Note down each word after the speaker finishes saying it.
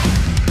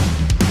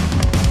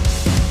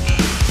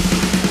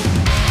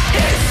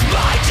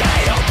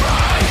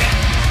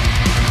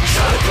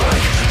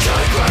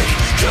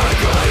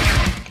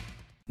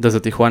Desde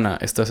Tijuana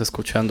estás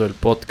escuchando el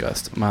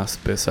podcast más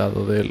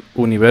pesado del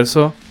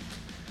universo.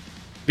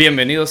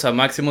 Bienvenidos a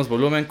Máximos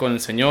Volumen con el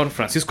señor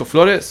Francisco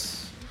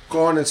Flores.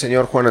 Con el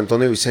señor Juan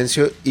Antonio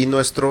Vicencio y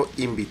nuestro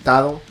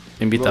invitado.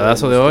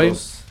 Invitadazo de hoy.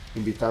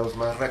 Invitados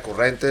más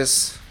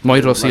recurrentes.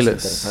 Moy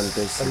Rosiles.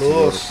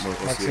 Saludos,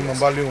 Maximum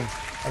Volume.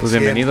 Pues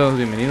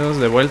bienvenidos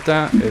de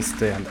vuelta.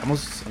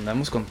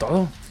 Andamos con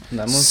todo.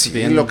 Sí,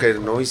 bien. Lo que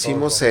no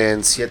hicimos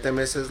en 7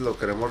 meses lo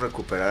queremos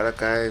recuperar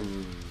acá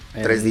en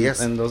 3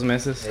 días. En 2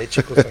 meses.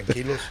 Chicos,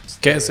 tranquilos.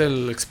 ¿Qué es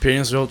el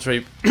Experience Road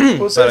Trip?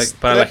 Pues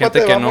para la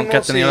gente que nunca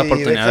ha tenido la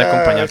oportunidad de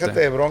acompañarte. Déjate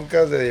de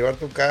broncas, de llevar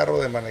tu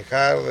carro, de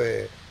manejar,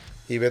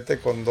 y vete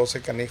con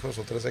 12 canijos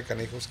o 13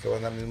 canijos que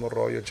van al mismo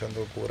rollo,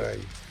 echando cura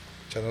y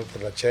echando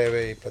por la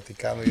cheve y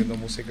platicando, oyendo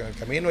música en el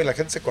camino. Y la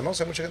gente se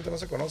conoce, mucha gente no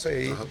se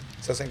conoce y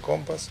se hacen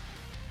compas.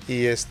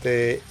 Y esa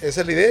es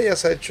la idea,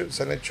 se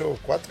han hecho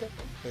 4.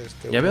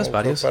 Ya ves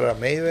varios. Fue para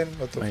Maiden,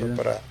 otro fue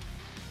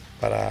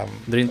para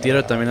Dream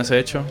Theater también has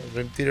hecho.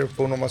 Dream Theater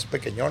fue uno más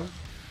pequeñón.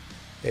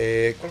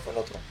 ¿Cuál fue el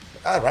otro?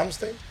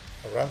 Rammstein.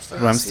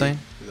 Rammstein.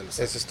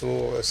 Sí.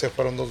 Ese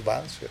fueron 2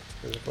 bands.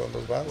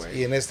 Bueno.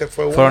 Y en este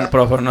fue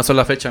pero por una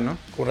sola fecha, ¿no?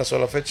 Una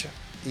sola fecha.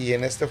 Y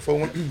en este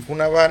fue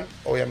una van.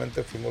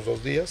 Obviamente fuimos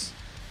 2 días.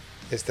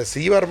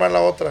 Sí iba a armar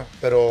la otra,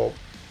 pero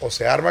o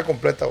se arma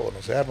completa o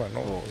no se arma,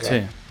 ¿no?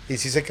 Sí. Y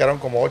sí se quedaron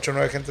como 8 o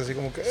 9 gente así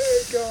como que,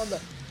 ¿qué onda?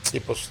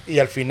 Y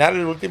al final,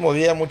 el último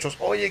día, muchos,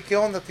 oye, ¿qué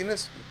onda?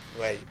 ¿Tienes?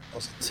 Güey,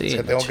 sí,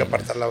 que tengo que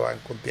apartar la van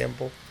con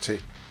tiempo. Sí.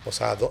 O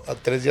sea,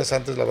 3 días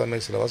antes la van me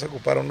dice, ¿la vas a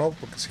ocupar o no?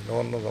 Porque si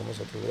no, nos vamos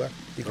a otro lugar.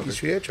 Y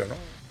sí he hecho, ¿no?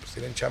 Pues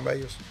tienen chamba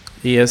ellos.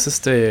 ¿Y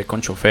es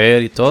con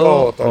chofer y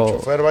todo? Todo, el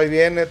chofer va y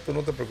viene, tú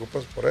no te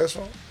preocupas por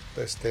eso.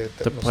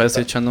 Te puedes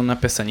ir echando una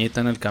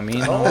pestañita en el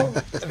camino.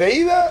 No, de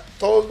ida,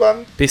 todos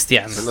van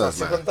pisteando.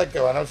 Se cuenta que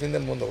van al fin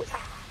del mundo, güey.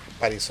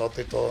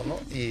 Parisota y todo, ¿no?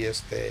 Y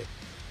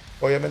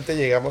obviamente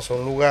llegamos a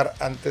un lugar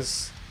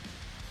antes.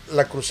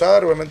 La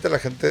cruzada, realmente la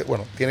gente,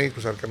 tiene que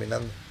cruzar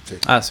caminando. Sí.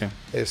 Ah, sí.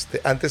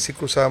 Antes sí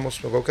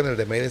cruzábamos, me acuerdo que en el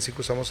de Maiden sí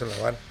cruzamos en la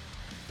van,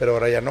 pero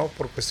ahora ya no,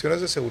 por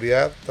cuestiones de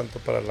seguridad, tanto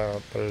para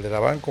el de la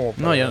van como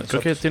para ya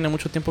nosotros. creo que tiene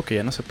mucho tiempo que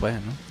ya no se puede,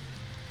 ¿no?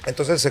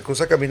 Entonces se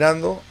cruza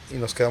caminando y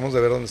nos quedamos de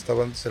ver donde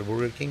estaba antes el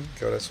Burger King,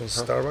 que ahora es un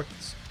Starbucks.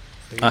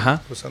 Ahí,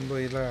 ajá. Cruzando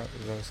ahí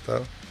donde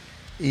estaba.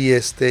 Y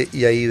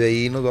ahí de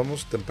ahí nos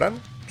vamos temprano,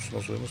 pues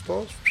nos subimos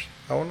todos,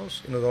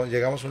 vámonos, y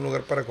llegamos a un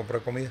lugar para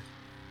comprar comida.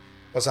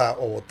 O sea,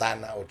 o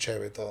botana, o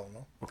cheve, todo,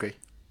 ¿no? Ok.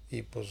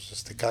 Y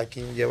pues cada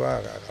quien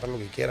agarra lo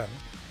que quiera,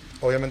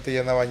 ¿no? Obviamente ya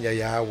andaban, ya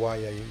hay agua,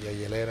 ya hay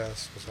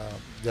hieleras, o sea,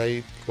 ya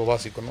hay lo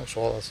básico, ¿no?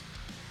 Sodas.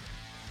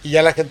 Y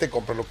ya la gente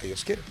compra lo que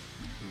ellos quieren.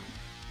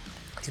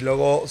 Y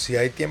luego, si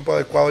hay tiempo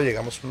adecuado,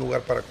 llegamos a un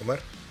lugar para comer.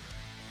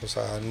 O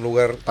sea, un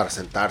lugar para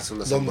sentarse,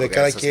 donde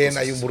cada quien,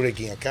 hay un Burger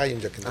King acá, hay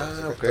un Jack and Daniels.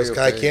 Okay, entonces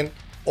cada quien,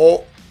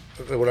 o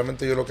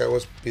regularmente yo lo que hago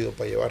es pido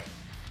para llevar.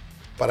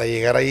 Para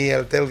llegar ahí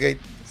al tailgate,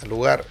 al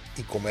lugar,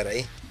 y comer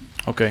ahí.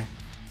 Ok.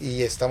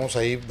 Y estamos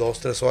ahí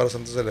 2-3 horas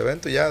antes del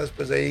evento. Ya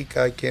después de ahí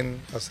cada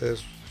quien hace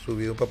su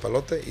video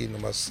papalote y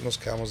nomás nos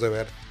quedamos de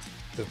ver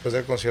después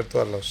del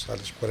concierto a los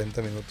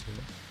 40 minutos,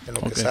 ¿no?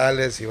 En lo que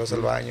sales y vas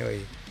al baño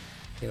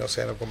y no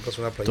sé, no compras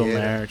una playera. Tu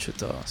merch y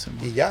todo. Sí,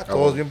 y ya,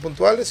 todos bien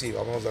puntuales y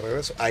vámonos de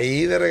regreso.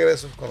 Ahí de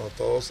regreso es cuando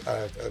todos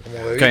como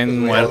bebitos, caen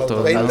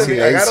muertos, 20,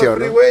 ¿no? agarras el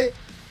freeway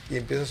y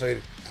empiezas a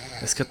oír.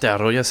 Es que te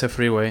arrolla ese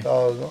freeway.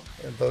 Todos, ¿no?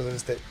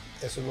 Entonces,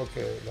 eso es lo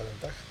que la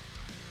ventaja.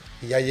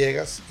 Y ya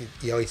llegas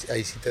y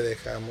ahí sí te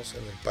dejamos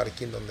en el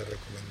parking donde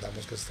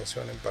recomendamos que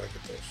estacionen para que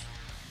todos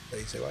de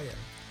ahí se vayan.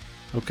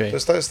 Ok.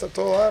 Entonces está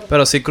todo dar.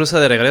 ¿Pero sí cruza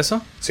de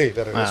regreso? Sí,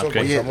 de regreso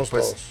cruzamos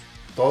todos.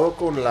 Todo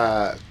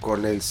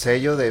con el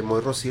sello de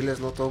Moy Rosiles,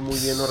 ¿no? Todo muy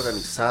bien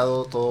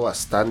organizado, todo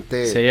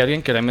bastante. Si hay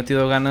alguien que le ha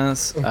metido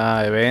ganas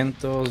a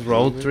eventos,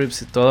 road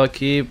trips y todo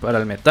aquí para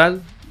el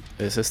metal,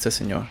 es este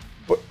señor.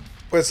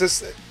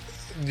 Pues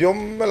yo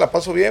me la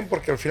paso bien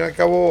porque al fin y al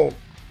cabo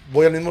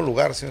voy al mismo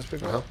lugar, ¿sí me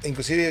explico? Ajá.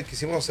 Inclusive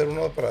quisimos hacer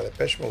uno para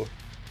Depeche Mode,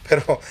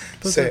 pero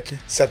pues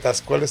se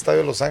atascó el estadio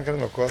de Los Ángeles,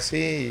 me acuerdo así,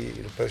 y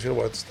el precio del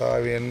boleto estaba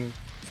bien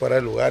fuera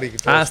de lugar.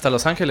 Hasta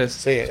Los Ángeles.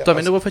 Sí.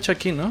 También hubo fecha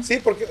aquí, ¿no? Sí,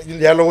 porque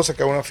ya luego se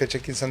acabó una fecha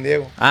aquí en San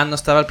Diego. No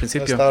estaba al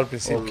principio. No estaba al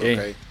principio.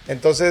 Okay.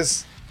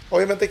 Entonces,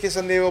 obviamente aquí en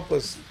San Diego,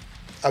 pues,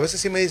 a veces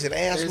sí me dicen,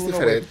 haz uno,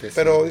 diferente, sí.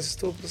 Pero dices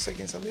tú, pues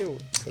aquí en San Diego.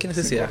 ¿Qué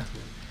necesidad?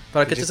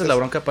 ¿Para qué echas la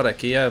bronca para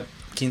aquí a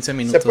 15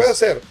 minutos? Se puede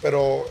hacer,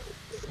 pero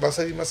va a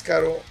salir más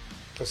caro,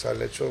 o sea,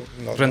 el hecho...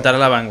 rentar a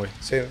la van, güey.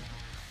 Sí.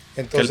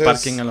 Entonces, que el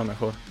parking a lo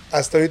mejor.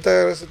 Hasta ahorita,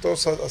 gracias a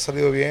todos, ha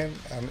salido bien,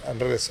 han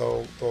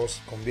regresado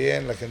todos con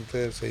bien, la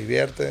gente se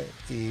divierte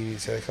y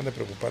se dejan de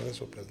preocupar de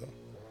soples, ¿no?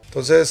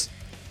 Entonces,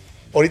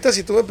 ahorita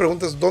si tú me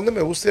preguntas, ¿dónde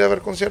me gusta ir a ver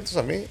conciertos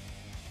a mí?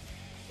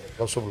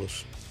 House of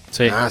Blues.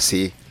 Sí.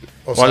 Sí.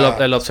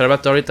 El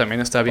Observatory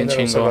también está bien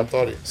chingón.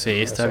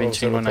 Sí, está bien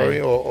chingón ahí.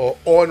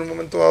 O en un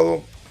momento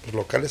dado, pues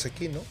locales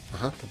aquí, ¿no?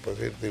 Ajá. Te puedes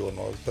ir, digo,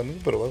 no,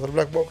 pero vas al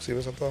Black Box y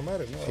ves a toda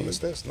madre, ¿no? Sí. Donde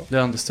estés, ¿no? ¿De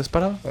dónde estés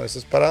parado? Donde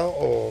estés parado,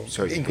 o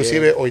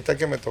inclusive ahorita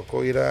que me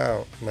tocó ir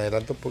me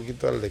adelanto un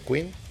poquito al de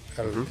Queen,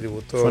 al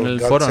tributo fue en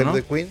el foro, ¿no?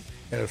 de Queen,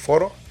 en el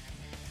foro.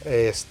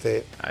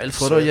 El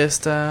foro ya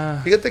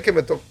está... Fíjate que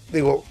me tocó,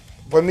 digo,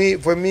 fue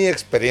mi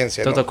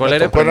experiencia. ¿Te ¿no? tocó el Me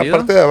aire tocó en la prendido?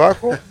 parte de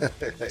abajo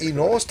y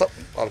no, está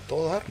a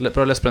todo dar.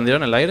 ¿Pero les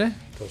prendieron el aire?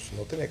 Pues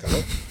no tenía calor.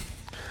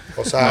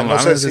 O sea, no no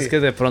mames, sé si... es que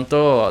de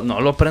pronto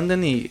no lo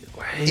prenden y...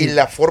 Y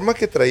la forma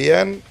que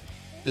traían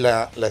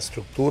la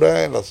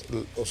estructura, no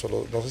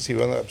sé si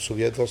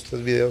subí 2 o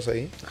 3 videos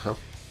ahí. Ajá.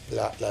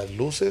 Las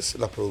luces,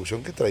 la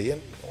producción que traían,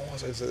 no, o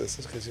sea,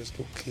 esas que decías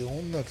tú, qué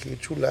onda, qué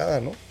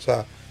chulada, ¿no? O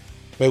sea,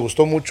 me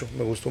gustó mucho,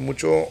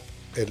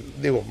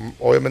 digo,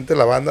 obviamente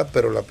la banda,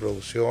 pero la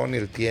producción y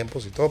el tiempo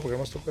y todo, porque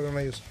más tocaron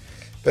ellos.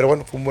 Pero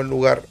bueno, fue un buen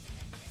lugar,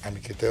 a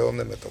mi criterio,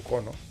 donde me tocó,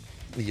 ¿no?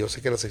 Y yo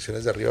sé que las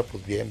secciones de arriba,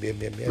 pues bien,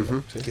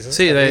 ¿no? Quizás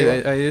Sí,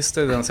 arriba, ahí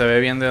donde se ve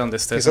bien de donde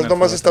estés. quizás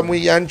nomás está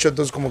muy ancho,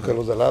 entonces como que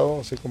los de al lado,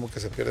 así como que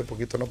se pierde un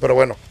poquito, ¿no? Pero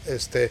bueno,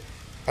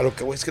 a lo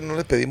que voy es que no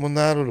le pedimos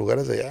nada a los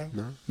lugares de allá.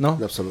 No.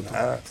 En absoluto.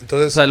 Nada. O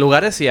Entonces, sea,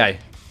 lugares sí hay.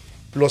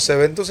 los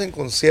eventos en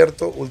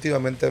concierto,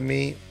 últimamente a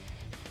mí,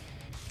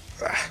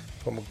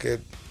 como que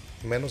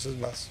menos es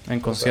más. ¿En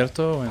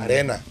concierto? O sea, o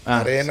en...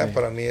 Arena sí.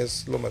 para mí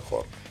es lo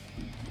mejor.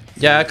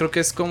 Ya creo que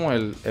es como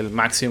el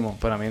máximo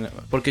para mí.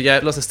 Porque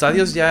ya los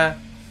estadios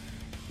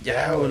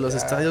los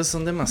estadios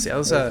son demasiado,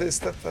 o sea...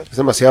 Es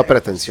demasiado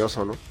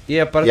pretencioso, ¿no? Y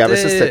aparte Y a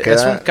veces te queda...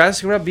 es un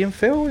cash grab bien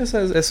feo, güey, o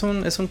sea, es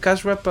un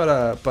cash grab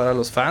para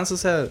los fans, o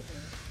sea,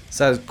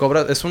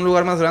 es un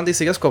lugar más grande y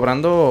sigues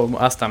cobrando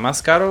hasta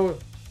más caro, güey.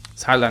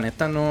 O sea, la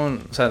neta no,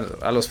 o sea,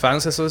 a los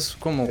fans eso es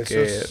como Eso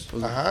que... es,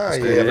 pues, ajá, y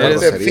pues, aparte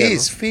grosería,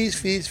 fees.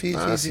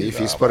 Ah, sí,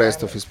 fees No, por mames.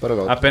 esto, fees por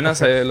lo otro.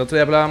 apenas el otro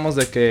día hablábamos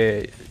de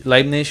que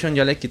Live Nation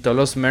ya le quitó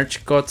los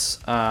merch cuts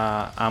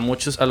a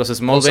los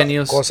small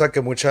venues. Cosa que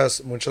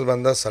muchas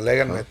bandas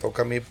alegan, me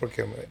toca a mí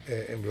porque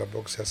en Black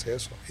Box se hace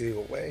eso. Y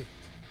digo, güey,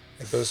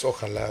 entonces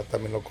ojalá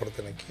también lo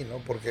corten aquí, ¿no?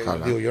 Porque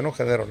Ojalá. digo, yo no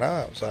genero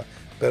nada, o sea,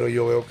 pero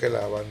yo veo que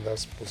las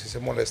bandas pues sí se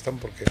molestan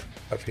porque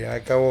al fin y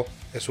al cabo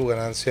es su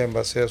ganancia en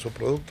base a su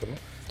producto, ¿no?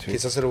 Sí.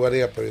 Quizás el lugar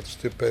diga, pero yo te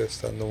estoy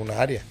prestando una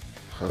área.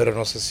 Ajá. Pero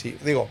no sé si,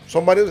 digo,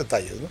 son varios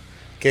detalles, ¿no?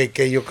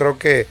 Que yo creo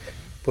que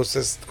pues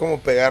es como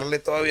pegarle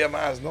todavía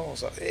más, ¿no? O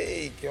sea,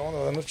 hey, ¿qué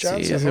onda? Danos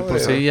chance, Sí, ¿no? por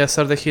sí ya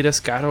estar de gira es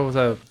caro, o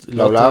sea...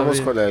 Lo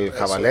hablábamos con el Eso,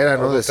 Jabalera,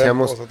 ¿no? otro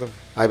Decíamos, tempo.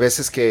 hay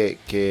veces que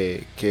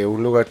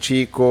un lugar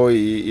chico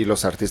y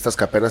los artistas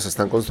que apenas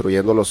están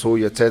construyendo lo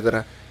suyo,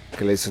 etcétera,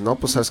 que le dices, no,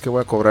 pues sabes que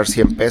voy a cobrar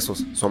 100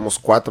 pesos, somos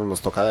 4,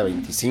 nos toca de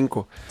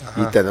 25,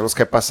 Ajá. y tenemos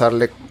que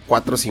pasarle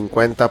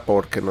 4.50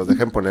 porque nos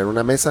dejen poner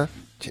una mesa,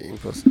 ching,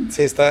 pues,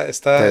 Sí, está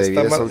te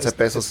divides mal, 11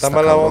 pesos, está está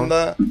mala cabrón.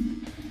 onda,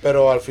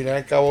 pero al final y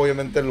al cabo,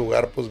 obviamente, el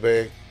lugar, pues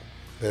ve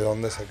de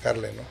dónde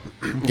sacarle,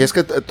 ¿no? Y es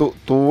que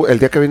tú el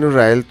día que vino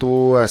Israel,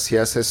 tú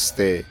hacías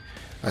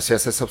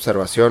esa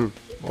observación.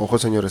 Ojo,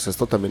 señores,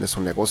 esto también es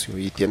un negocio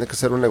y tiene que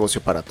ser un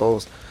negocio para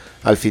todos.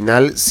 Al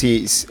final,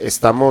 si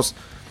estamos,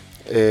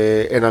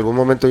 en algún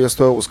momento yo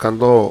estuve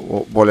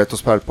buscando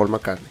boletos para el Paul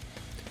McCartney.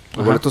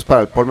 Los boletos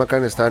para el Paul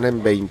McCartney estaban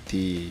en 20,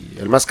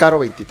 el más caro,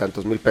 20 y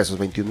tantos mil pesos,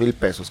 21 mil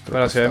pesos. Creo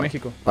Para la que Ciudad de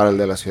estaba. México. Para el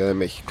de la Ciudad de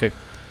México. Okay.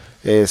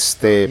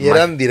 ¿Y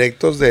eran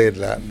directos de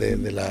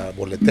la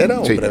boletera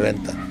o Sí.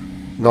 preventa?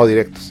 No,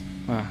 directos.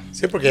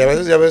 Sí, porque a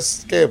veces ya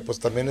ves que pues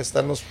también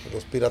están los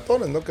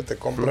piratones, ¿no? Que te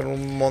compran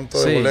un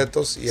monto de Sí.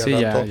 boletos y al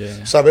Sí, rato... ya.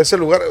 O sea, ves el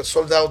lugar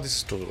sold out,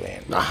 dices tú,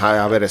 bueno.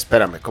 Ajá, a ver,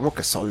 espérame, ¿cómo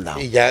que sold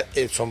out? Y ya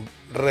son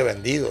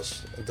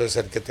revendidos. Entonces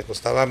el que te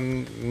costaba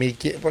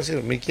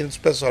 1,500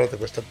 pesos ahora te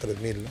cuesta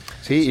 3,000, ¿no?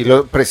 Sí, y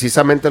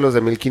precisamente los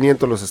de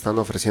 1500 los están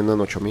ofreciendo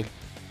en 8000.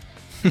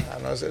 Ah,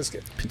 no, es que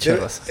Pinche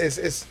raza.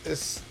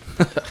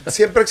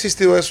 siempre ha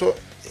existido eso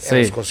en Sí.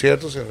 los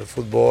conciertos, en el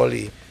fútbol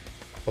y,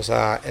 o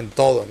sea, en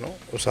todo, ¿no?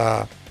 O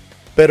sea,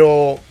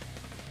 pero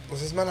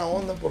pues es mala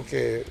onda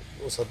porque,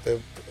 o sea, te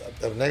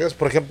negas,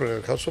 por ejemplo, en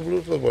el House of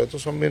Blues los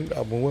boletos son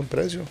a muy buen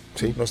precio,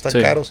 Sí. no están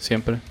Sí, caros.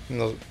 siempre.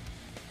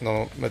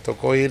 No, me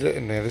tocó ir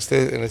en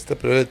este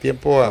periodo de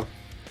tiempo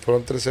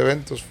fueron 3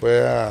 eventos,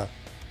 fue a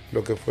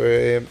lo que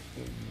fue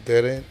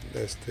Dead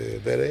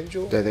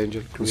Angel, Dead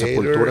Angel, con Creator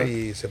Sepultura.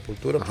 y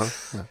Sepultura.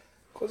 Ajá.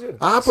 Conciertazo,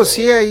 Ah, pues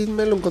sí, ahí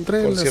me lo encontré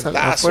en la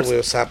sala. conciertazo, güey,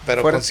 o sea,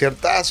 pero Fuera.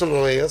 conciertazo,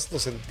 lo veías, lo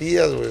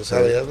sentías, güey, o sea,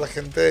 Sí. veías la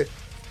gente,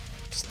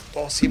 pues,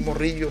 todo así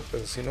morrillo,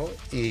 pero sí, ¿no?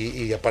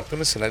 Y aparte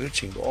un escenario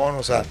chingón,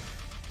 o sea,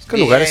 Es que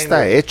el lugar bien, está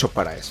güey, hecho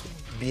para eso.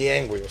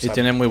 bien, güey, o Y sea,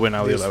 tiene muy buen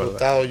audio, la verdad.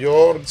 disfrutado.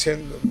 Yo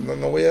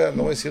no voy a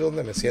decir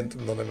dónde me siento,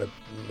 dónde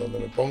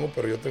me pongo,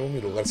 pero yo tengo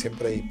mi lugar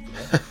siempre ahí,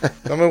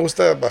 ¿no? No me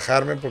gusta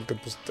bajarme porque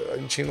pues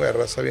hay un chingo de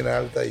raza bien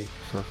alta y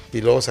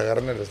luego se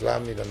agarran el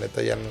slam y la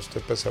neta ya no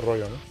estoy para ese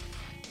rollo, ¿no?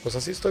 Pues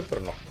así estoy,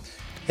 pero no.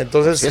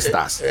 Entonces, Sí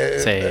estás.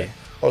 Sí.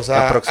 O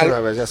sea, La próxima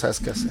vez ya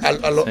sabes qué hacer.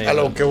 a lo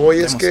Sí, que voy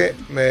es tenemos-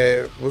 que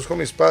me busco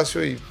mi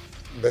espacio y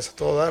ves a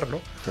todo dar, ¿no?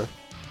 Ajá.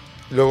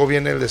 Luego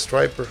viene el de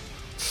Striper,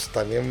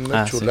 también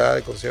una Ah, chulada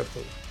de concierto.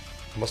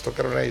 Más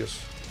tocaron ellos.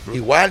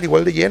 Igual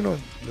de lleno.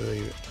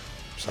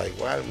 O sea,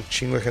 igual, un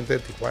chingo de gente de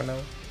Tijuana.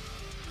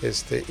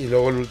 Y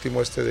luego el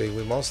último de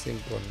We Must Think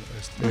con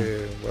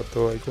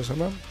guato, ¿cómo se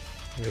llama?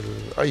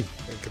 El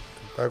que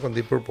Estaba con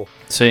Deep Purple.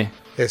 Sí.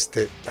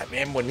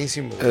 También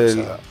buenísimo.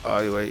 Güey,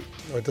 ay, güey.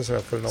 Ahorita se me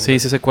fue el nombre.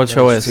 Sí sé cuál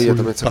show es. Sí, yo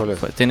también sé cuál es.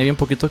 Tiene bien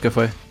poquito que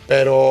fue.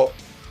 Pero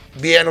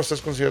bien los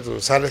 3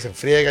 conciertos. Sales en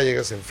friega,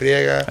 llegas en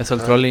friega. Es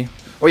el trolley.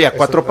 Oye, a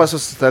 4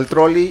 pasos está el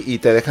trolley y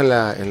te dejan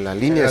en la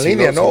línea. En la si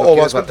línea, ¿no? si O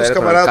quieres vas con tus batallar con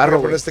el camaradas. carro, Pero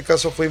en güey. este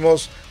caso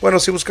fuimos... Bueno,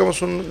 sí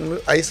buscamos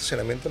hay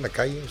estacionamiento en la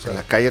calle. O sea, En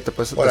la calle te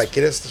puedes... ahora,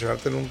 ¿quieres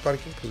estacionarte en un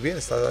parking? Pues bien,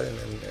 está a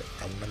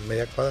una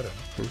media cuadra,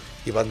 ¿no?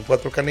 Y van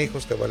 4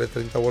 canijos, te vale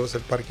 30 bolas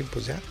el parking,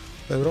 pues ya,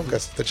 no hay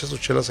broncas, te echas tus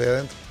chelas allá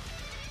adentro.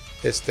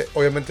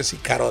 Obviamente sí,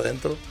 caro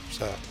adentro, o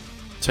sea,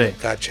 Sí.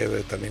 cada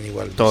chévere también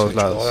igual, Todos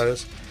lados.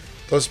 $18.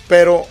 Entonces,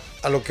 pero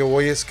a lo que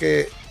voy es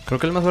que Creo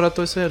que el más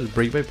barato es el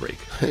Break by Break.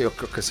 Yo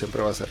creo que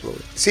siempre va a serlo,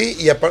 güey. sí,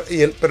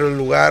 pero el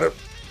lugar,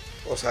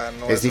 o sea,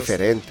 no Es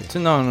diferente. Sí,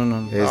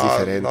 no. Es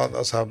diferente. No,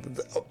 o sea,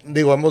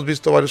 digo, hemos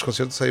visto varios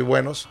conciertos ahí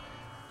buenos,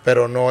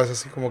 pero no es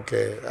así como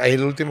que, ahí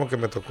el último que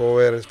me tocó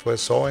ver fue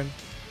Soen.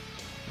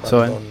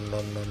 Soen.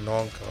 No,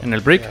 cabrón. ¿En el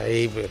Break?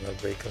 Ahí, güey, en el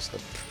Break, o sea.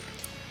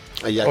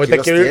 Y aquí Ahorita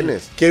los quiero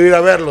tienes. quiero ir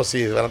a verlos,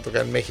 sí, van a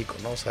tocar en México,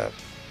 ¿no? O sea,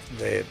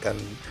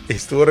 y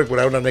estuvo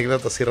recordar una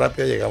anécdota así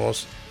rápida,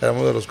 éramos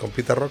de los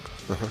Compita Rock,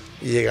 Ajá.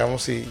 y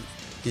llegamos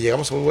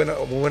a muy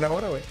buena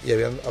hora, güey, y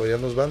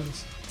habían 2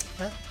 bandas.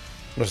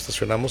 Nos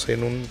estacionamos ahí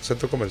en un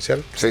centro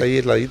comercial, que Sí. está ahí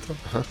al ladito,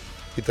 Ajá.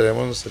 y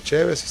traíamos nuestra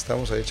cheves, y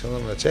estábamos ahí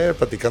echándonos la cheve,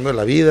 platicando de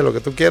la vida, lo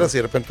que tú quieras, y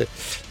de repente,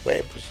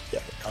 güey, pues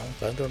ya, vamos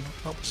para adentro, ¿no?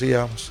 No, pues sí, ya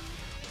vamos.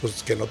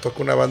 Pues que no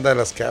toca una banda de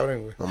las que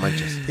abren, güey. No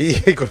manches. Y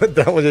cuando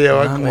entramos ya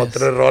llevaban No como mames.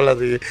 3 rolas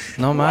y...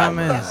 No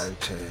mames.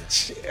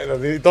 Manches.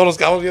 Y todos nos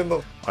quedamos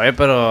viendo. Oye,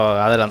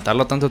 pero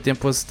adelantarlo tanto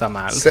tiempo está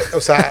mal.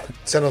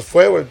 Se nos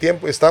fue, güey, el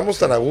tiempo. Estábamos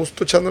tan a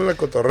gusto echándole la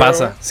cotorreo.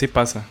 Pasa.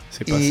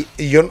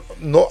 Y yo,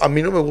 no, a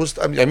mí no me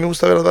gusta, a mí me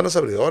gusta ver las bandas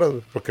abridoras,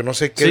 güey, porque no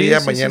sé qué Sí, día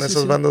sí, mañana sí,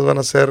 esas sí. bandas van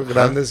a ser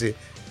grandes y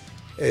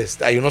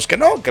hay unos que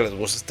no, que les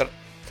gusta estar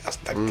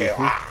hasta que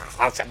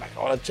se me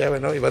acabó la chévere,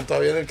 ¿no? Y van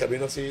todavía en el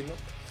camino así, ¿no?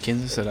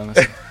 ¿Quién serán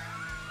así?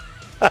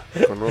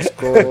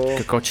 Conozco.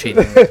 Qué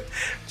cochino.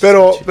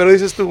 Pero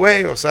dices tú,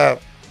 güey, o sea,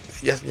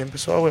 ya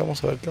empezó, güey,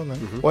 vamos a ver qué onda.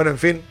 Bueno, en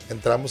fin,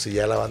 entramos y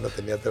ya la banda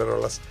tenía 3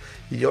 rolas.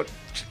 Y yo,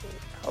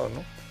 chingado,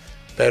 ¿no?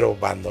 Pero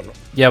bando, ¿no?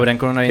 Y habrían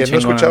con una bien Quien no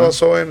chingona, escuchaba ¿no?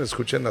 Soen,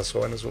 escuchen a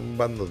Soen, es un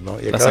bando, ¿no?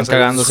 Y La acaba están de salir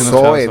cagando si no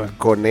Soen Soen.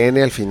 con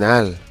N al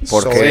final.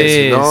 Porque Soen.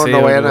 si no, Sí, no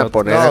sí, vayan a el-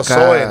 poner No,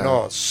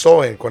 acá.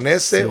 Soen, con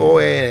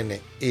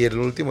S-O-E-N. Y el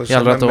último Y al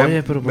llama rato,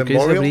 oye, pero ¿por qué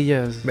dice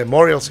brillas?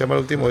 Memorial se llama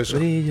el último disco.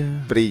 Brilla.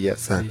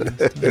 Brillas.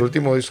 El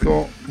último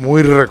disco,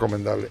 muy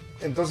recomendable.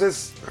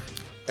 Entonces,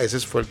 ese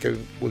fue el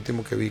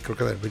último que vi, creo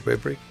que en el Break by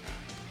Break.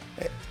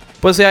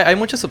 Pues sí, hay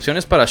muchas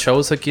opciones para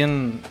shows aquí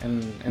en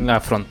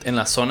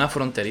la zona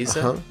fronteriza.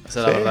 Ajá. O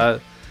sea, Sí. la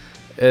verdad,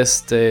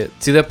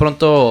 sí de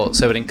pronto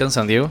se brinca en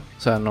San Diego.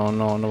 O sea,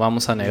 no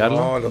vamos a negarlo.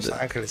 No, Los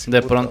Ángeles.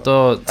 de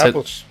pronto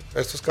Pues,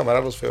 estos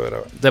camaradas los fui a ver.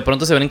 de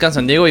pronto se brinca en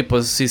San Diego y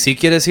pues si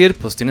quieres ir,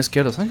 pues tienes que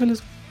ir a Los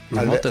Ángeles.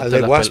 Al No, de, te- al te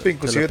de la Wasp, pel- te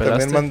inclusive, la también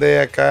pelaste. mandé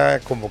acá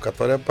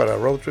convocatoria para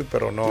Road Trip,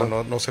 pero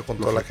no se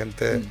juntó la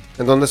gente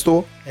 ¿En dónde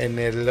estuvo? en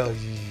el...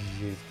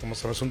 ¿Cómo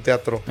se llama? Es un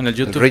teatro. En el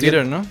YouTube Regent.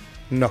 Theater, ¿no?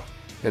 No,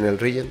 En el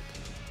Regent.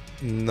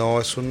 no,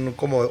 es un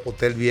como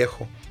hotel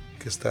viejo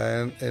que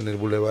está en el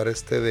bulevar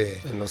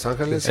de... En Los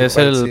Ángeles. Sí. ¿Es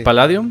el sí.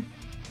 Palladium?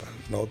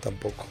 No,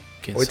 tampoco.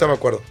 ¿Quién Ahorita sabe? me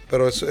acuerdo,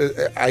 pero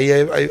ahí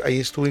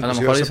estuve A lo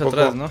inclusive mejor hace dice poco.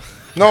 atrás, ¿no?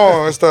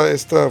 No,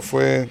 esta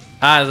fue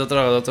Ah, es de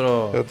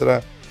otro.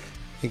 otra.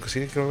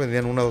 Inclusive creo que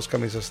vendían 1 o 2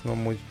 camisas no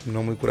muy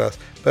curadas.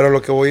 Pero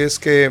lo que voy es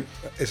que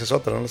esa es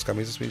otra, ¿no? Las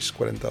camisas, pinches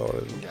 $40.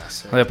 ¿no? Ya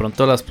sé. De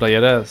pronto las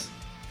playeras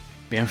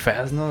bien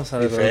feas, ¿no? O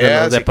sea, Y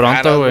feas, de y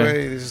pronto, caras,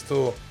 güey. Y dices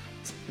tú,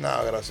 no,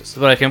 gracias.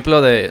 Por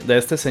ejemplo, de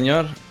este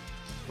señor,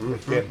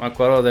 Bien. me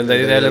acuerdo del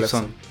Lady Lady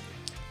Ellefson.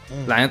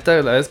 La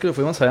neta, la vez que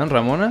fuimos allá en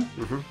Ramona,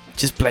 Ujú.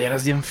 chis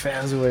playeras bien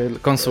feas, güey.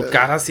 Con su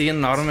cara así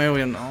enorme,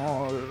 güey.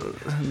 No.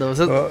 O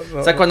sea, No,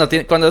 o sea, cuando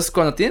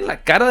tienen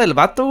la cara del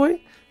vato,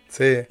 güey.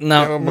 Sí.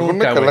 No, mejor nunca,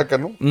 una calaca,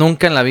 ¿no?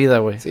 Nunca en la vida,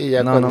 güey. Sí,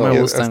 ya no, cuando- no me Y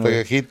gustan, hasta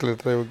güey. Hitler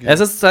traigo aquí.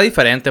 Esa está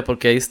diferente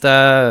porque ahí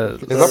está...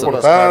 Es la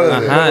portada.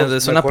 de Ajá, los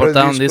es una mejores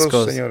portada de un discos,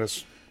 disco.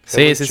 señores.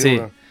 Sí, Es sí, muy sí.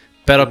 chula.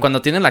 Pero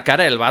cuando tienen la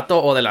cara del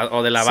vato o de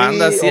la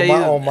banda, Sí, así ahí...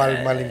 o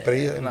mal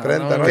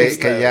imprenta, ¿no?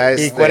 Que ya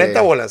Y es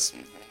 40 bolas.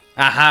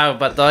 Ajá,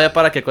 todavía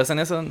para que cuesten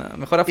eso, no,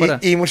 mejor afuera.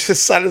 Y muchas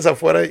sales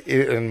afuera. Y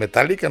en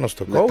Metallica nos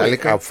tocó. güey.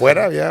 Metallica.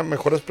 Afuera había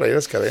mejores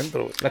playeras que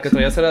adentro. Güey. ¿La que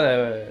traías era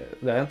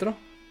de adentro?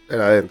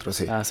 Era adentro,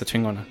 sí. Ah, está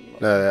chingona.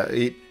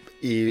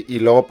 Y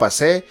luego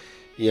pasé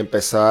y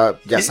empezó,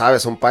 ya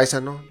sabes, un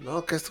paisano.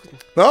 No, que esto.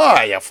 No,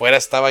 allá afuera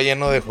estaba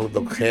lleno de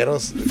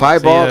hotdogueros. Five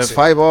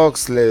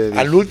bucks.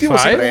 Al último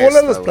se Five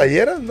bolas las güey.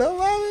 playeras. No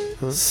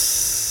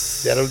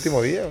mames. Ya era el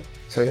último día. Güey.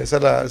 Sí.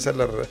 Esa es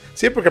la.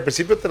 Sí, porque al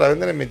principio te la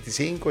venden en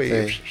 25 y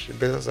Sí.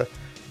 empiezas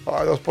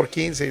a. 2 por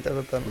 15 y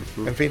tal.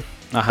 En fin.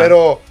 Ajá.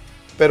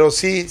 Pero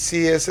sí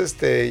es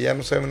ya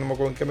no sé, no me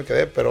acuerdo en qué me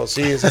quedé, pero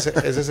sí, ese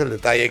es el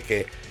detalle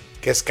que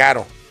es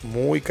caro,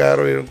 muy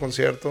caro ir a un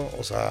concierto,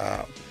 o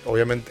sea,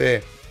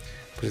 obviamente,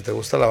 pues si te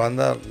gusta la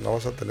banda, no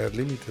vas a tener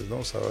límites, ¿no?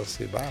 O sea,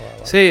 sí, va.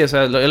 Sí, o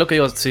sea, es lo que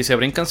digo, si se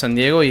brincan San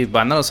Diego y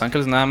van a Los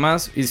Ángeles nada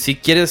más, y si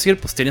quieres ir,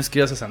 pues tienes que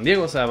ir a San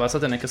Diego, o sea, vas a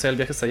tener que hacer el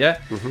viaje hasta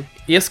allá.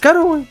 Y es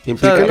caro, güey.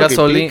 Implica O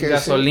sea, implique,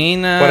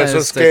 gasolina, Por eso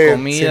es que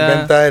comida. se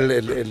inventa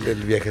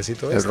el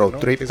viajecito El road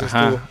trip.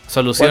 Ajá.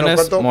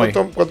 Soluciones,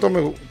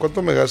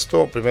 ¿cuánto me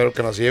gasto? Primero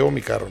que no, si llevo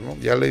mi carro, ¿no?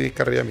 Ya le di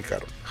carrilla a mi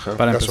carro. Ajá.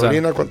 Para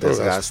Gasolina, ¿cuánto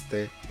gasto?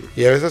 Desgaste.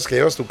 Y a veces que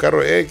llevas tu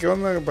carro, ¿qué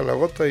onda para la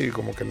gota? Y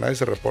como que nadie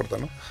se reporta,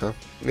 ¿no? Ajá.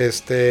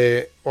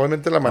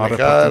 Obviamente la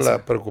manejada,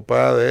 la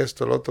preocupada de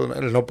esto, el otro,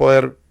 el no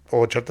poder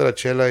o echarte la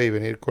chela y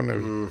venir con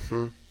el...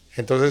 Ujú.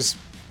 Entonces,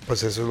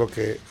 pues eso es lo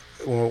que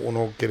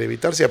uno quiere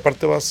evitar. Si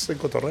aparte vas en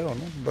cotorreo,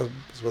 ¿no?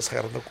 Vas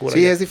agarrando cura.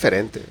 Sí, ya. es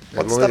diferente. Es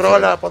Ponte muy esta rola,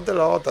 diferente. ponte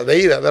la otra. De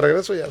ida, de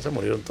regreso ya se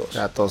murieron todos.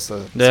 Ya todos.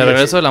 De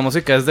regreso de la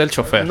música es del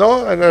chofer.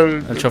 No,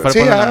 El chofer sí,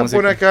 pone la música.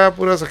 pone acá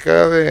puras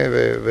acá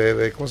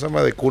de ¿cómo se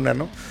llama? De cuna,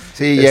 ¿no?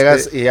 Sí,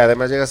 llegas y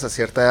además llegas a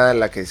cierta edad en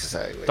la que dices,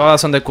 ay, güey. Todas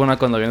son de cuna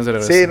cuando vienes de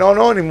regreso. Sí,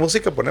 no, ni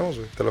música ponemos,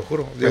 güey, te lo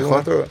juro.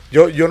 Mejor.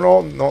 Yo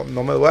no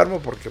me duermo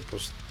porque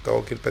pues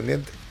tengo que ir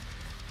pendiente,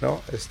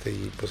 ¿no?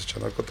 Y pues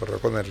echando el cotorreo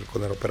con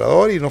el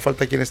operador y no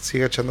falta quien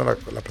siga echando la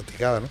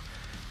platicada, ¿no?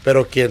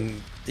 Pero quien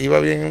iba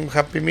bien un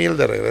Happy Meal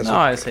de regreso.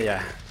 No, ese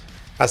ya.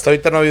 Hasta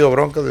ahorita no ha habido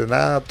broncas de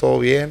nada, todo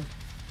bien.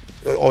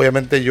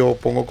 Obviamente yo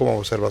pongo como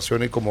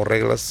observación y como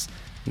reglas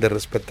de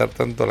respetar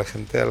tanto a la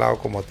gente de al lado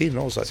como a ti,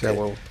 ¿no? O sea, Sí, que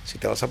huevo. si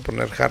te vas a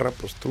poner jarra,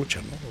 pues trucha,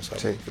 ¿no? O sea,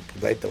 Sí. porque,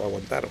 pues, de ahí te va a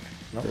aguantar, güey,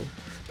 ¿no? Sí.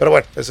 Pero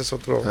bueno, ese es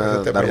otro ese tema,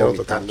 Andar ya lo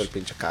vomitando tocamos. el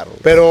pinche carro.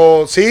 Güey.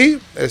 Pero sí,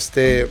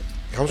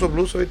 House of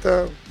Blues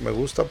ahorita me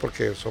gusta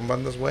porque son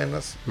bandas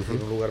buenas en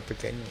un lugar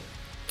pequeño.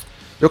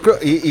 Yo creo,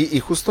 y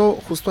justo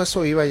a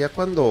eso iba, ya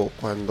cuando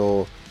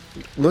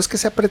no es que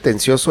sea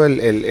pretencioso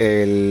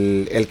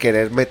el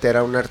querer meter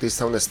a un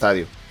artista a un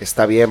estadio.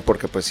 Está bien,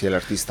 porque pues si el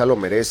artista lo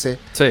merece,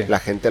 Sí. la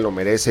gente lo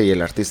merece y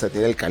el artista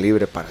tiene el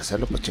calibre para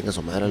hacerlo, pues chinga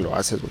su madre, lo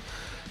haces, güey.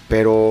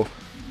 Pero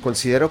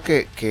considero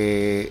que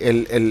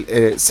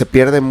se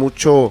pierde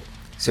mucho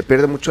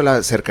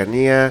la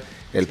cercanía,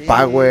 el Sí,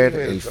 power,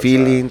 güey, el o sea,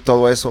 feeling,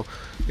 todo eso.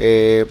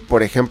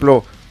 Por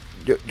ejemplo,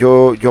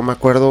 yo me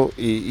acuerdo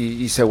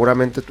y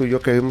seguramente tú y yo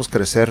que vimos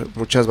crecer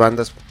muchas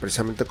bandas,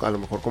 precisamente a lo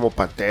mejor como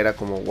Pantera,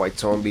 como White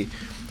Zombie,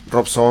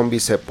 Rob Zombie,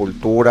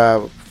 Sepultura,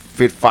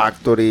 Fear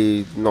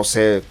Factory, no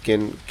sé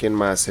quién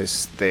más,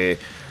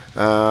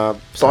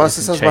 todas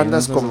esas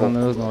bandas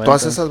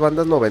todas esas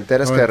bandas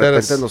noventeras que de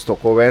repente nos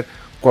tocó ver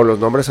con los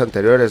nombres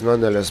anteriores, ¿no?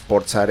 En el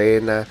Sports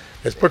Arena,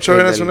 Sports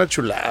Arena es una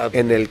chulada.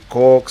 en el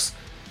Cox,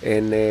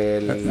 en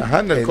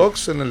el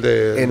Cox, en el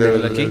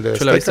de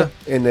Chula Vista.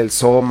 en el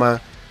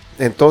Soma,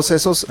 en todos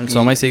esos. El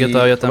Soma y sigue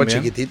todavía Como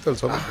también. chiquitito el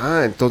Soma.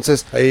 Ajá,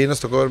 entonces Ahí nos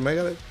tocó ver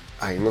Megadeth.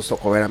 ahí nos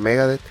tocó ver a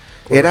Megadeth.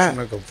 Corruption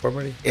and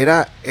Conformity.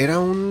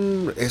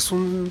 Es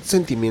un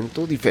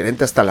sentimiento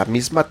diferente, hasta la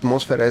misma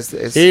atmósfera es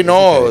Sí,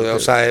 no, diferente. o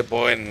sea,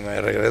 bueno,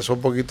 me regreso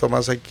un poquito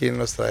más aquí en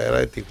nuestra era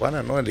de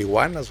Tijuana, ¿no? El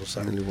Iguanas, o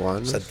sea, En el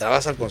Iguanas. o sea,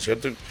 entrabas al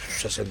concierto y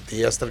se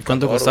sentía hasta el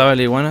 ¿Cuánto calor, costaba güey.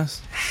 el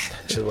Iguanas?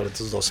 Pinches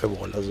boletos 12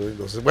 bolas, güey.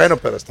 Bueno,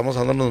 pero estamos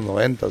hablando de los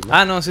 90, ¿no?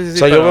 Ah, no, sí. o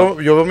sea,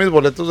 pero... yo veo mis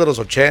boletos de los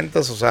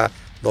 80s, o sea,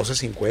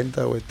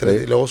 12.50, güey, Sí.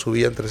 y luego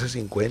subían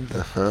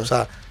 13.50. Ajá. O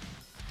sea,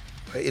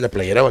 y la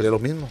playera valía lo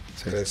mismo,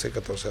 Sí. 13,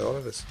 14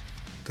 dólares.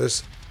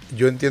 Entonces,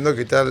 yo entiendo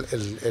que ahorita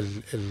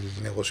el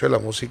negocio de la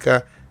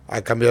música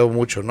ha cambiado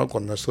mucho, ¿no?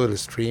 Con esto del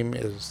stream,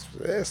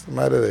 es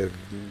madre de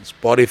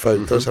Spotify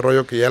y todo ese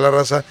rollo, que ya la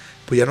raza,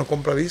 pues ya no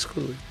compra discos,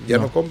 güey. Ya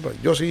no compra.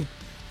 Yo sí,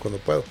 cuando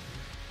puedo.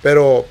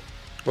 Pero,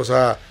 o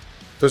sea,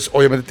 entonces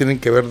obviamente tienen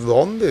que ver de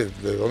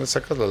dónde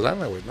sacas la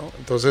lana, güey, ¿no?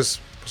 Entonces,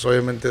 pues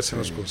obviamente hacen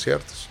los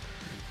conciertos.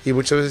 Y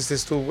muchas veces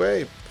dices tú,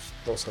 güey,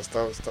 pues,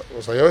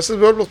 o sea, yo a veces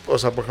veo o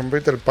sea, por ejemplo,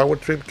 ahorita el Power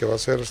Trip que va a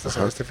ser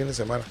este fin de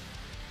semana.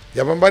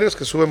 Ya van varios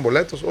que suben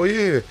boletos.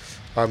 Oye,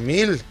 a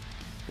 1,000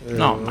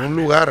 en un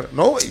lugar.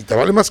 No, y te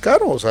vale más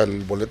caro. O sea, el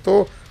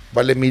boleto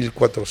vale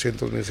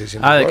 1,400,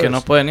 1,600 Ah, ¿de dólares. que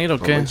no pueden ir o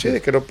qué? Sí,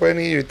 de que no pueden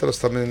ir. Ahorita lo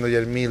están vendiendo ya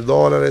en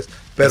 $1,000.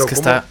 Pero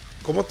Es que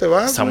 ¿cómo te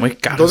vas? Está güey? muy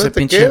caro ¿Dónde ese te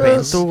pinche quedas?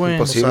 evento, güey.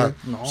 Imposible.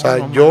 No, O sea,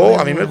 no yo, mames,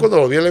 a mí güey. cuando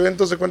lo vi el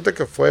evento se cuenta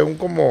que fue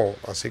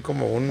así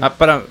como un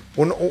para...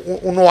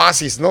 un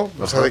oasis, ¿no?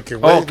 O sea, de que,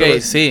 güey. Ok,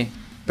 sí.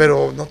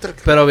 Pero no te...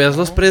 Pero veas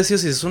los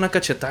precios y es una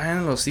cachetada en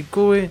el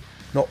hocico, güey.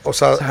 No, o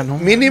sea, no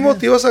mínimo mames.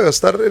 te ibas a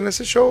gastar en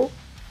ese show.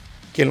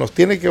 Quien los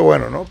tiene, qué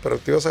bueno, ¿no? Pero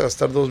te ibas a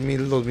gastar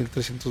 $2,000,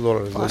 $2,300.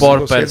 Por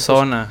 2,200.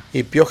 persona.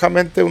 Y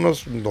piojamente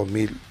unos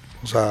 2,000.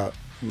 O sea,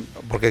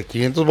 porque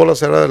 500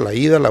 bolas era de la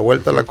ida, la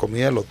vuelta, la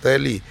comida, el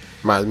hotel y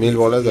Más 1,000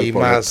 bolas del y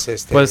boleto.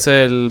 más Pues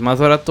el más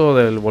barato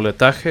del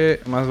boletaje,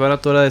 más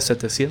barato era de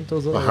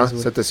 $700. Ajá,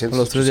 güey, 700,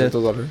 los 3 días.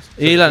 800 dólares.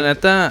 Y la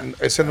neta,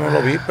 ese no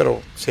lo vi,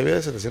 pero ¿sí había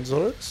de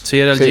 $700? sí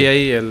era el Sí.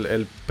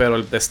 GA, pero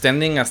el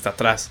standing hasta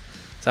atrás.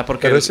 O sea,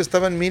 porque... Pero ese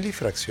estaba en 1,000 y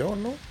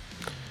fracción, ¿no?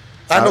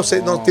 No sé,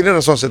 no, no. tiene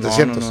razón,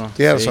 700. No,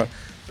 Tiene sí. razón.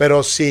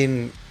 Pero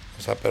sin,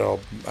 o sea, pero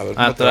a ver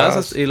cómo te atrás,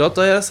 vas. y luego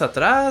todavía hasta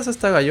atrás,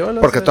 hasta Gallola.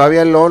 Porque o sea.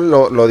 todavía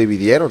lo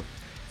dividieron.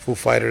 Foo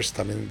Fighters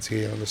también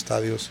sigue en los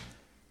estadios.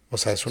 O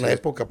sea, es una Sí.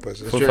 época, pues.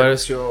 Foo Foo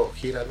Fighters. Fighters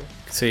gira, ¿no?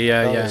 Sí,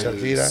 ya, No, ya. ya.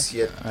 Gira.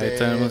 7 Ahí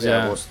tenemos de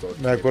ya. agosto.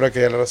 Me acuerdo que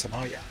ya la raza,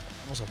 no, ya,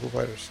 vamos a Foo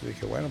Fighters. Y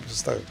dije, bueno,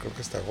 pues creo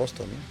que hasta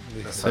agosto, ¿no?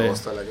 Dije, Hasta Sí.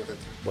 agosto del año que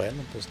entra.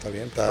 bueno, pues está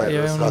bien, está Ya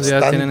unos bastante,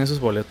 días tienen esos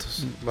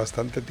boletos.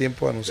 bastante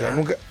tiempo de anunciar.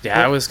 Ya.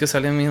 Ya, güey, es que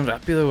salen bien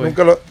rápido, güey.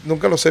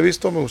 Nunca los he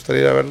visto, me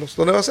gustaría ir a verlos.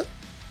 ¿Dónde va a ser?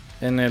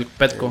 En el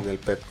Petco. En el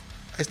Petco.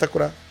 Ahí está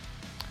curada.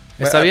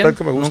 Está A bien.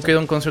 Petco me gusta. Nunca he ido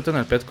a un concierto en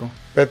el Petco.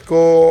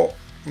 Petco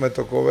me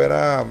tocó ver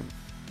a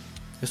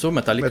Estuvo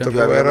Metallica. Me tocó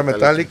Yo ver había a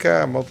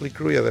Metallica, a Motley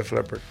Crue y a Def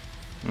Leppard.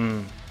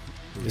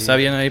 ¿Está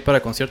bien ahí para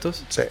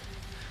conciertos? Sí.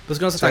 Pues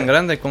que no está Sí. tan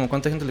grande. ¿Como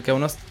cuánta gente le queda?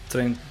 ¿Unos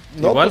 30?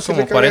 No, Igual, pues sí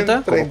como le caben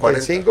 40.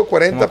 35,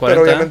 40, Como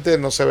pero 40. obviamente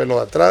no se ve lo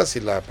de atrás y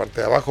la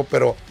parte de abajo.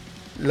 Pero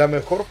la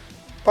mejor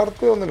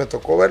parte donde me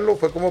tocó verlo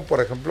fue como, por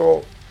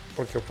ejemplo,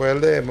 porque fue el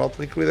de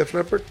Motley Crue y Def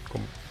Leppard,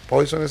 con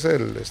Poison es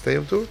el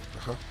Stadium Tour.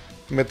 Ajá.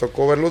 Me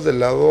tocó verlos del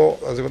lado,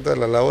 haz de cuenta, del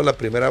lado de la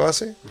primera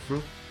base,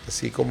 Ujú.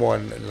 así como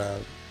en la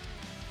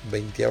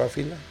 20ª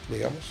fila,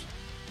 digamos.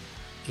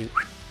 Y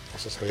o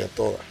sea, se veía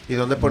toda. ¿Y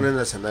dónde ponen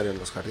el escenario? ¿En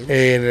los jardines?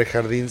 En el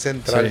jardín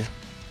central.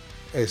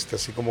 Sí.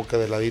 Así como que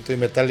de ladito. Y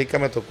Metallica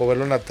me tocó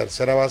verlo en la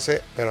tercera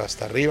base, pero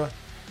hasta arriba.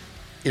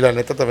 Y la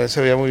neta también se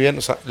veía muy bien.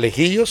 O sea,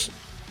 lejillos,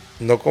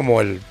 no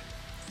como el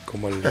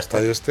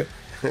estadio este.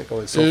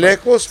 Como el sofá.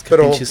 Lejos, Es que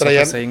pero pinche sofá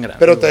traían, está bien grande,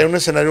 pero güey. traían un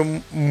escenario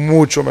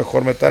mucho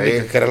mejor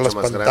Metallica, Sí, que eran las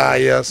mucho más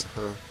pantallas.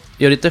 grande. Ajá.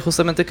 Y ahorita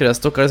justamente querías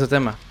tocar ese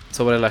tema.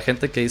 Sobre la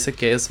gente que dice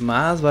que es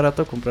más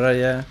barato comprar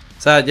allá.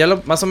 O sea, ya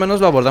más o menos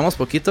lo abordamos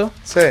poquito.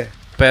 Sí.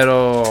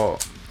 Pero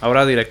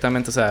ahora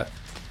directamente, o sea...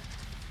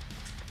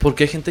 ¿Por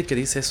qué hay gente que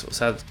dice eso? O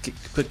sea,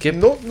 ¿qué?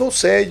 No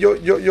sé, yo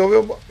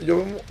veo,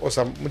 o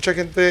sea, mucha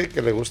gente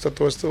que le gusta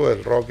todo esto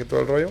del rock y todo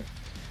el rollo,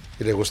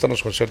 y le gustan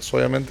los conciertos,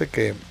 obviamente,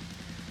 que,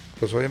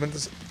 pues obviamente,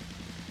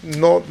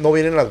 no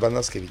vienen las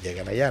bandas que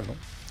llegan allá, ¿no?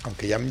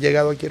 Aunque ya han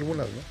llegado aquí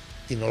algunas, ¿no?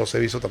 Y no los he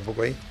visto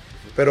tampoco ahí.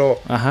 Pero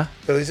Ajá.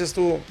 dices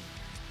tú,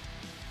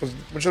 pues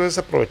muchas veces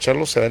aprovechar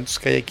los eventos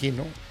que hay aquí,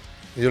 ¿no?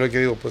 Y yo lo que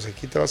digo, pues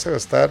aquí te vas a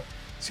gastar,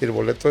 si el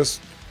boleto es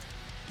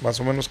más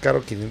o menos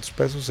caro, 500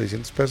 pesos,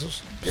 600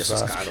 pesos. Eso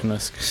es caro. No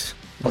es,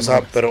 O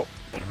sea, pero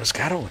no es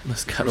caro, güey. no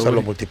es caro, O sea, lo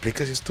güey.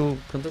 multiplicas y es tú.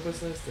 ¿Cuánto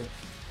cuesta este?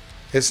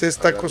 Ese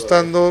está Hablando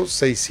costando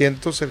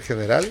 600 el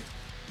general.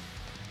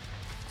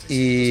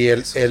 Y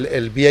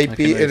el VIP,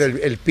 Aquí no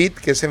dice. el PIT,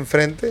 que es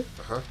enfrente,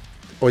 Ajá.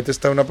 ahorita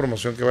está en una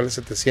promoción que vale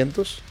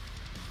 700.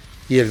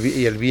 Y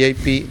el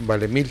VIP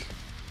vale 1000.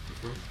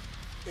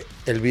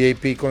 El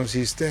VIP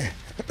consiste,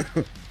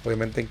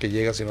 obviamente, en que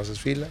llegas y no haces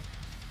fila,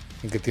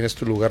 en que tienes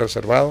tu lugar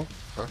reservado,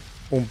 Ajá.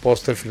 un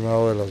póster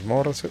firmado de las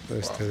morras,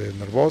 de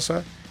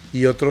Nervosa,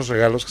 y otros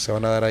regalos que se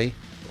van a dar ahí.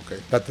 Ok.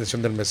 La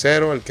atención del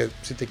mesero, el que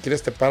si te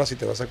quieres te paras y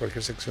te vas a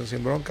cualquier sección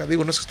sin bronca.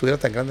 Digo, no es que estuviera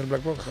tan grande el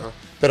Black Box, ¿no? Ajá.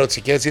 Pero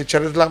si quieres ir a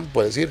echar slam,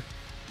 puedes ir.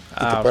 Y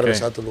te puedes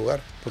regresar a tu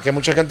lugar. Porque hay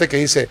mucha gente que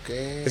dice, Ok.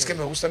 es que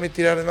me gusta a mí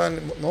tirar slam.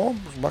 No,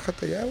 pues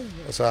bájate ya, güey.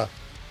 O sea,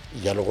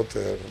 y ya luego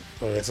te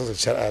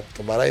regresas a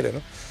tomar aire,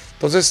 ¿no?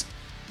 Entonces,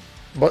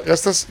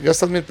 gastas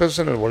 1000 pesos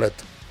en el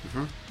boleto.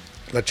 Ujú.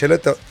 La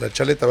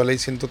chaleta vale ahí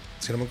si no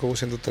me equivoco,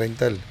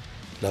 130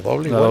 la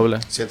doble. La igual. doble.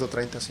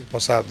 130, sí. O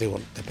sea, digo,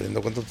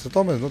 dependiendo cuánto te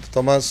tomes, ¿no? Te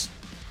tomas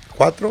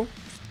 4,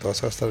 te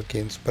vas a gastar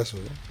 500 pesos,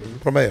 ¿no? Ujú.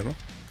 Promedio, ¿no?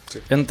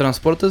 En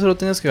transporte solo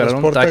tienes que agarrar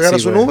un Transporte, taxi,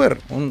 agarras un güey.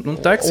 Uber.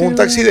 Un taxi, Un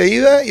taxi güey. de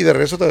ida y de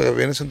regreso te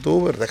vienes en tu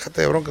Uber.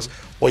 Déjate de broncas.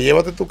 O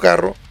llévate tu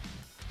carro.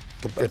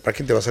 El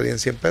parking te va a salir en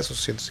 100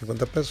 pesos,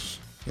 150 pesos,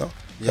 ¿no?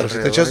 Y Pero si te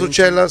alrededor echas hay tus un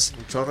chelas,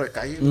 Un chorro de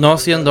calle. No,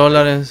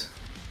 $100.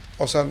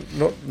 o sea,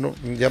 no,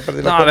 ya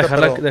perdí la No, cuenta,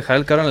 pero dejar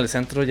el carro en el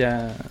centro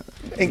ya...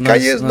 en no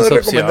calles no es opción,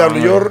 recomendable.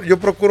 güey. Yo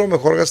procuro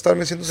mejor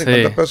gastarme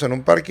 150 Sí. pesos en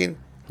un parking.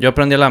 Yo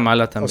aprendí a la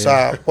mala también. O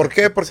sea, ¿por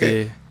qué?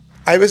 Porque sí.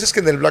 hay veces que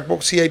en el Black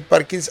Box sí hay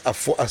parkings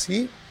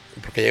así,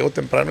 porque llego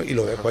temprano y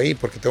lo dejo ahí,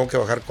 porque tengo que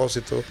bajar cosas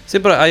y todo. Sí,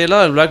 pero ahí al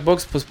lado del Black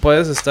Box, pues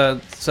puedes estar...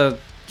 O sea,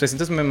 te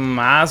sientes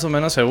más o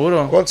menos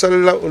seguro. ¿Cuánto sale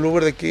el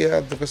Uber de aquí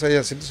a tu casa allá?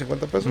 ¿150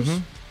 pesos?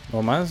 Ujú.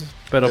 O más.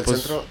 Pero Del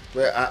pues... centro,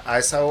 a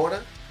esa hora.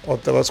 O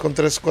te vas con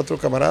 3, 4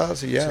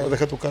 camaradas y ya, Sí. o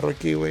deja tu carro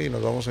aquí, güey, y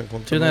nos vamos a Sí,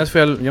 encontrar. una vez fui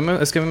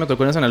es que a mí me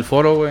tocó en el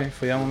foro, güey.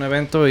 Fui a un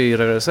evento y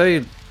regresé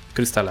y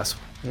cristalazo.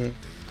 Yo en el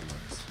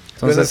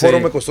Entonces, foro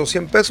sí. me costó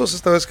 100 pesos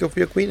esta vez que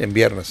fui a Queen, en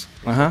viernes.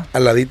 Ajá.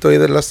 Al ladito ahí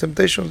de Last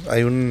Temptations,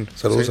 hay un...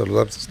 Saludos Sí. a los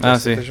Last Ah,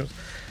 sí. Temptations.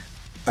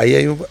 Ahí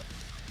hay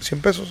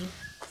 100 pesos.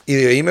 Y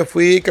de ahí me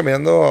fui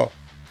caminando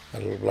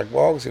al Black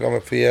Box y luego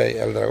me fui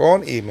al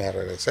Dragón y me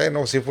regresé.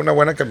 No, sí fue una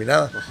buena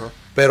caminada. Ajá.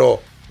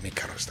 Pero mi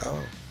carro estaba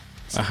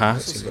Ajá.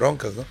 sin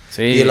broncas, ¿no?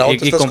 Sí, y el auto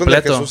estás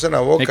completo. con el Jesús en la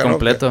boca, y ¿no?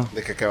 completo.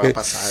 De que qué va a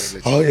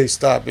pasar. Ay, ahí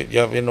está,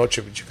 ya bien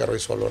noche, pinche carro ahí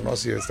solo, ¿no?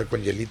 Así está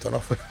con hielito,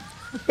 ¿no?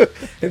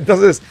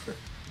 Entonces,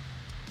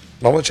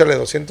 vamos a echarle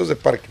 200 de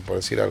parking, por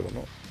decir algo,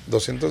 ¿no?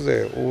 200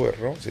 de Uber,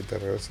 ¿no? Si te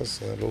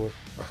regresas en el Uber.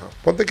 Ajá.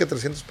 Ponte que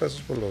 300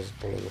 pesos por los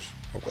dos,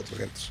 o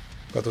 400.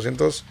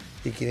 400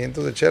 y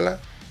 500 de chela,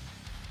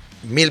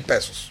 1000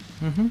 pesos,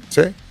 Ujú.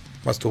 ¿sí?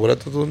 Más tu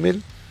boleto,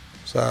 2000.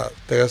 O sea,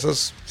 te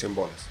gastas 100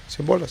 bolas.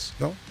 100 bolas,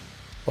 ¿no?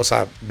 O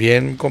sea,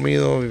 bien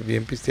comido,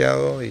 bien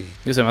pisteado y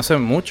se me hace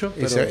mucho,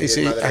 pero...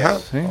 sí, ajá.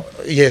 Sí.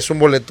 Y es un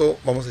boleto,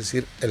 vamos a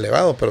decir,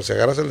 elevado, pero si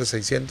agarras el de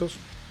 600,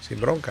 sin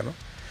bronca, ¿no?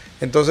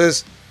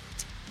 Entonces,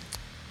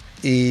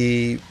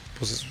 y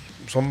pues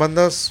son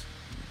bandas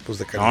pues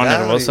de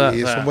calidad, Nervosa,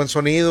 y es un buen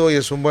sonido y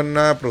es una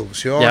buena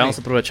producción. Ya vamos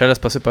a aprovechar el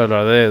espacio para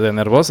hablar de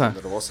Nervosa.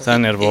 O sea,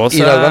 Nervosa y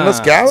las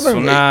bandas que hablan,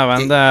 es una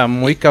banda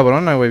muy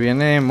cabrona, güey.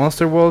 Viene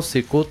Monster Wolf,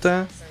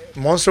 Cicuta.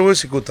 Monster Wolf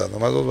y Cicuta,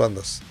 nomás 2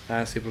 bandas.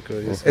 Ah, sí,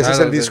 porque... Ese es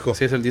el disco.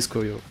 Sí, es el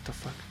disco, yo. What the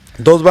fuck.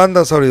 2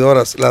 bandas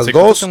abridoras. Las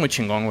Cicuta 2... está muy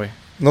chingón, güey.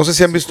 No sé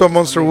si han visto a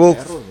Monster Wolf.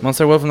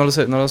 Monster Wolf no los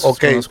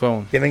conozco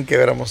aún. Tienen que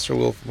ver a Monster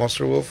Wolf.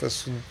 Monster Wolf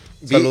es un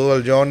saludo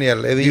al John y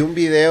al Eddie. Vi un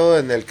video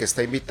en el que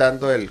está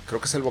invitando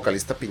creo que es el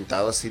vocalista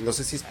pintado así, no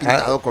sé si es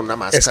pintado con una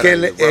máscara. Es que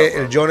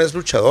el John es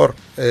luchador.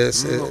 Okay.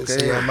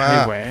 Se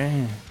llama...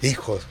 Ay,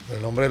 Hijos,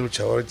 el nombre del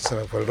luchador, ahorita se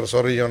me fue el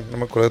Sorry John, no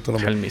me acuerdo de tu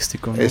nombre. el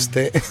místico, ¿no?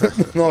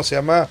 No, se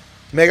llama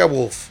Mega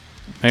Wolf.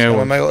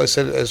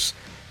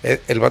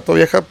 El vato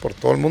viaja por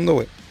todo el mundo,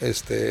 güey.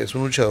 Es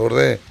un luchador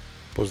de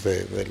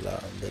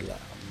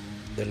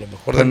lo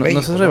mejor del México. ¿No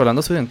estás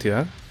revelando su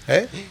identidad?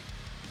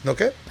 ¿No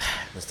qué?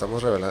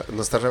 ¿No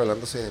estás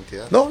revelando su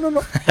identidad? No.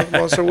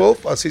 Monster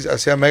Wolf, así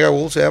Mega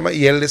Wolf se llama,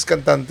 y él es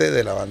cantante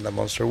de la banda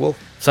Monster Wolf.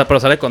 O sea, pero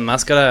sale con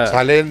máscara.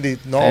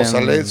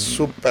 Sale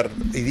súper.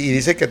 Y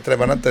dice que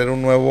van a tener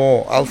un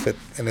nuevo outfit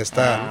en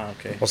esta.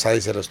 Okay. O sea,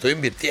 dice, lo estoy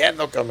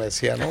invirtiendo, que me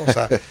decía, ¿no? O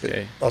sea,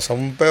 okay. O sea,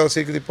 un pedo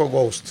así tipo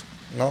Ghost,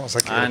 ¿no? O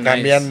sea, que nice.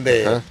 cambian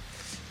de.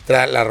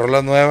 La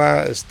rola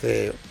nueva,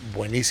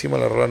 buenísima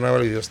la rola nueva,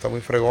 el video está muy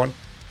fregón.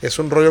 Es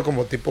un rollo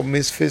como tipo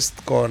Misfits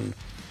con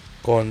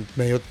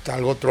medio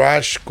algo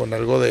trash, con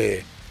algo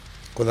de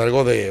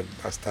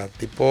hasta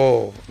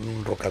tipo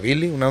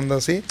rockabilly, una onda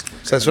así.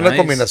 O sea, es una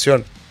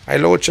combinación. Ahí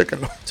luego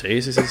chéquenlo.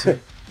 Sí.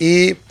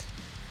 Y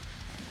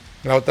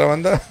la otra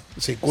banda,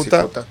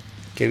 Cicuta,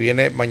 que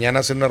viene mañana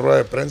a hacer una rueda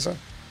de prensa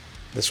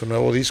de su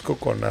nuevo disco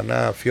con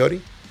Ana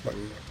Fiori.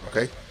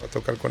 Va a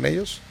tocar con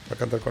ellos, va a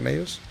cantar con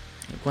ellos.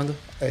 ¿Cuándo?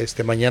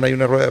 Mañana hay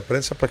una rueda de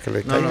prensa para que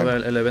le caigan. No,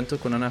 el evento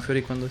con Ana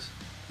Fiori, ¿cuándo es?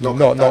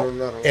 No.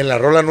 En la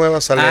rola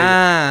nueva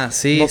sale.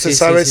 Sí. No se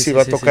sabe si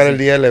va a tocar el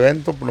día del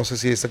evento. No sé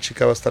si esta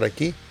chica va a estar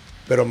aquí.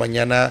 Pero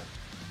mañana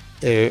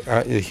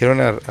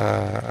dijeron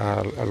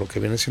a lo que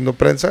viene siendo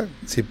prensa,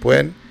 si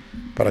pueden,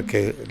 para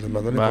que les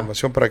manden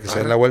información para que se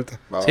den la vuelta.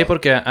 Sí,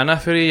 porque Ana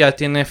Fiori ya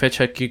tiene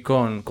fecha aquí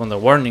con The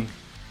Warning.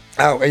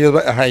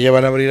 Ella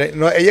van a abrir.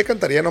 No, ella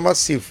cantaría nomás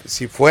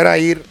si fuera a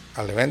ir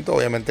al evento,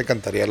 obviamente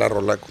cantaría la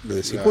rola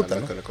de Cicuta,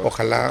 ¿no?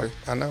 Ojalá,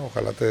 Ana,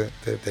 ojalá te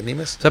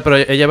animes. O sea, pero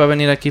ella va a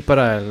venir aquí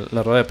para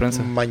la rueda de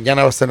prensa.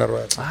 Mañana va a estar en la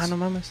rueda de prensa. No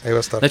mames. Ahí va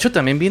a estar. De hecho,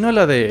 también vino a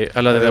la de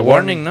The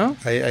Warning, ¿no?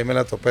 Ahí me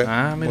la topé.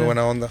 Muy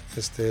buena onda.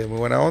 Muy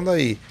buena onda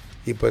y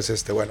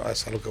pues bueno,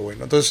 es algo que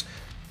bueno. Entonces,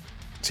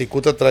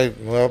 Cicuta trae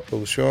nueva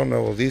producción,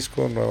 nuevo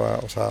disco,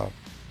 o sea,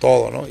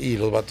 todo, ¿no? Y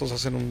los vatos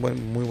hacen un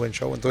muy buen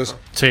show. Entonces,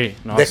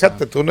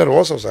 déjate tú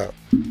nervioso, o sea,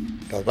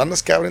 las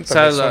bandas que abren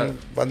también son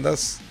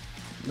bandas.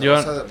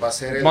 Va a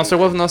ser Monster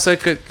Wolf no sé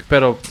qué,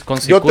 pero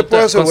con Cicuta. Yo te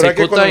puedo asegurar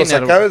que cuando los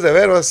acabes de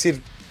ver vas a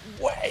decir,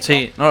 güey.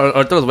 Sí,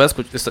 ahorita los voy a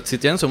escuchar. Si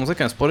tienen su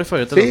música en Spotify,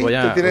 ahorita los voy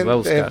a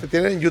buscar. Te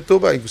tienen en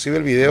YouTube, inclusive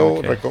el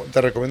video.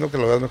 Te recomiendo que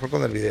lo veas mejor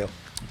con el video.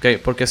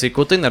 Ok, porque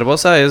Cicuta y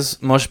Nervosa es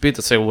Mosh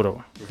Pit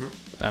seguro.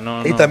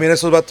 Y también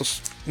esos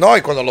vatos. No,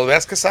 y cuando los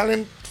veas que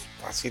salen,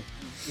 así.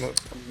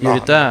 Y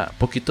ahorita,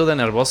 poquito de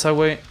Nervosa,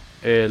 güey.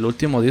 El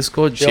último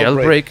disco,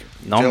 Jailbreak.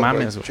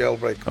 Mames, güey.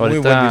 Jailbreak. Ahorita, muy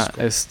buen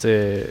disco.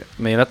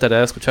 me di la tarea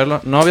de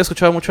escucharlo. No había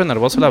escuchado mucho de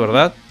Nervosa, la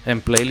verdad.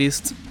 En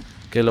playlist,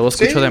 que luego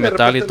escucho de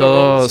metal y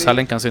todo,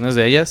 salen canciones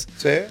de ellas.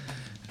 Sí.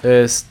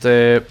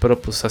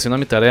 Pero pues haciendo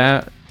mi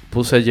tarea,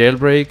 puse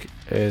Jailbreak.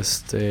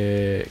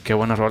 Qué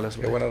buenas rolas,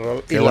 güey.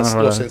 Qué buenas rolas.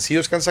 Y los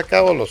sencillos que han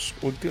sacado, los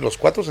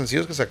 4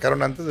 sencillos que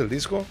sacaron antes del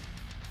disco.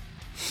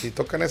 Si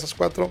tocan esas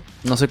 4.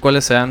 No sé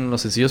cuáles sean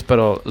los sencillos,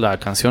 pero la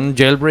canción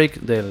Jailbreak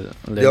del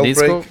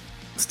disco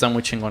está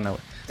muy chingona,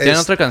 güey. Tienen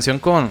otra canción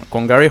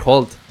con Gary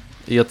Holt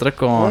y otra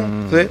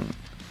con... ¿Sí?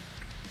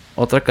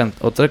 Otra,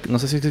 no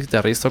sé si es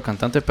guitarrista o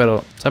cantante, pero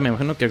o sea, me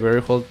imagino que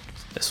Gary Holt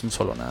es un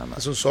solo nada más.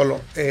 Es un solo.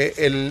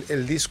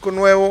 El disco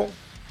nuevo,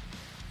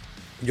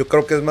 yo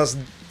creo que es más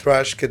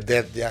trash que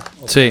death ya.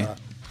 Sí,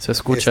 se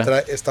escucha.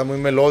 Está muy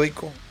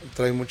melódico,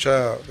 trae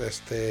mucha...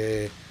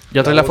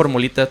 Ya trae la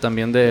formulita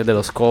también de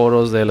los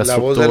coros, de la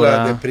estructura. La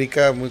voz de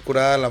Prica, muy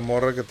curada, la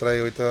morra que trae,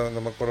 ahorita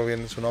no me acuerdo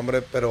bien su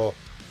nombre, pero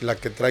la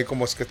que trae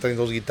como es que traen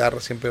 2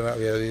 guitarras, siempre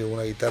había habido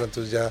una guitarra,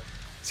 entonces ya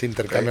se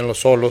intercambian los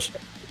solos.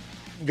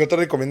 Yo te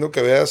recomiendo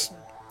que veas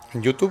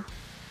en YouTube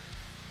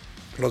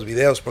los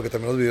videos, porque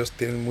también los videos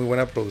tienen muy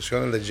buena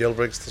producción. El de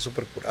Jailbreak está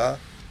súper curada,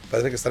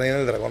 parece que están ahí en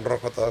el Dragón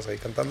Rojo todas ahí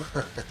cantando.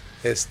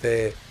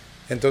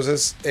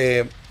 Entonces,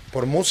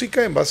 por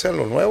música, en base a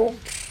lo nuevo,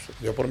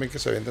 yo por mí que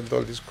se avienten todo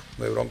el disco,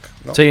 no hay bronca,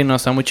 ¿no? Sí,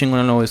 está muy chingón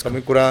el nuevo disco. Está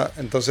muy curada.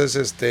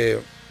 Entonces,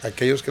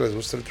 aquellos que les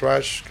gusta el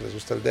trash, que les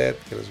gusta el death,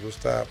 que les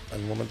gusta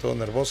el momento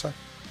Nervosa,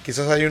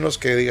 Quizás hay unos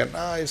que digan,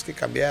 es que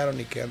cambiaron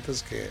y que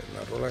antes que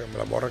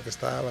la morra que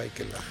estaba y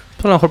que la...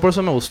 Pues a lo mejor por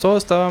eso me gustó,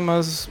 estaba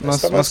más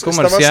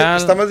comercial.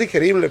 Está más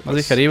digerible. Más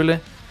digerible.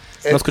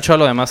 No he escuchado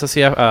lo demás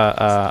así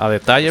a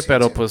detalle,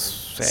 pero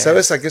pues...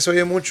 ¿Sabes a qué se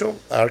oye mucho?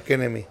 A Arch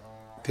Enemy.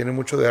 Tiene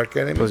mucho de Arch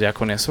Enemy. Pues ya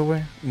con eso,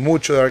 güey.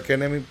 Mucho de Arch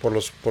Enemy por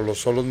los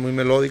solos muy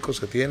melódicos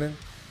que tienen.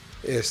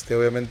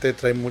 Obviamente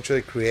trae mucho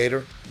de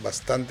Creator,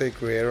 bastante de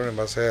Creator en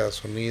base a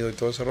sonido y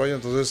todo ese rollo.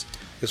 Entonces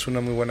es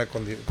una muy buena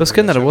condición. Pues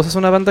que Nervosa es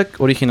una banda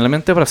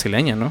originalmente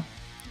brasileña, ¿no?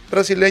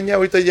 Brasileña,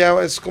 ahorita ya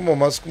es como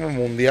más como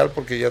mundial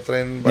porque ya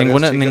traen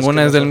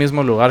ninguna es del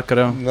mismo lugar,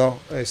 creo. No,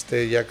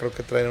 ya creo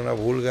que traen una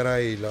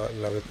búlgara y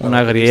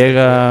una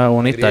griega,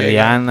 una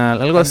italiana,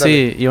 algo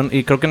así.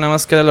 Y creo que nada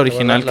más queda la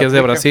original que es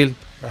de Brasil.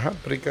 Ajá,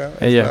 Prica.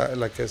 Ella. Es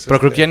la que es pero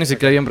creo que ya ni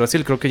siquiera vive en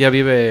Brasil, creo que ya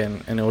vive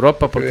en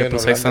Europa porque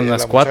pues ahí están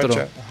las 4.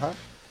 Ajá.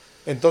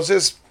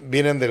 Entonces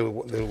vienen del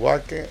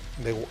Wacken,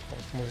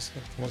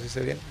 ¿cómo se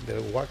dice bien? Del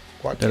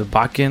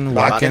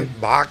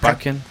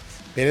Wacken.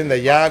 Vienen de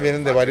allá,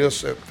 vienen de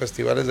varios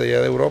festivales de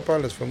allá de Europa,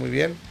 les fue muy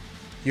bien.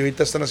 Y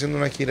ahorita están haciendo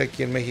una gira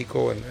aquí en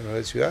México, en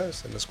varias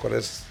ciudades, en las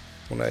cuales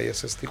una de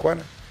ellas es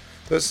Tijuana.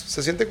 Entonces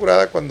se siente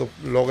curada cuando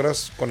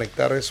logras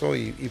conectar eso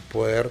y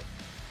poder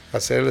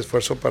hacer el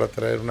esfuerzo para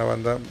traer una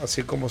banda,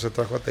 así como se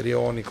trajo a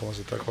Terion y como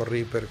se trajo a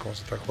Reaper, como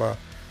se trajo a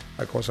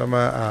 ¿cómo se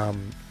llama? A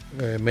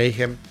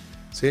Mayhem,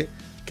 ¿sí?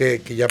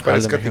 Que ya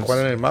aparezca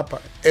Tijuana en el mapa.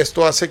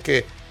 Esto hace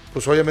que,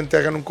 pues obviamente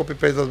hagan un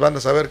copy-paste las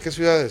bandas. A ver, ¿qué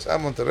ciudades?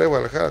 Monterrey,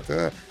 Guadalajara,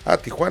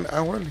 Tijuana,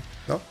 órale,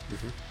 ¿no?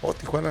 Uh-huh.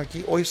 Tijuana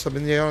aquí, hoy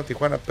también llegaron a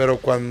Tijuana, pero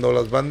cuando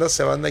las bandas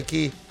se van de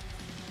aquí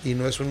y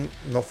no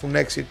fue un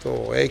éxito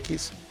o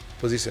X,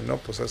 pues dicen, no,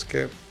 pues sabes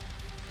que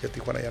ya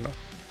Tijuana ya no.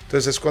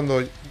 Entonces es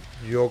cuando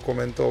yo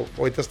comento,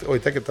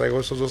 ahorita que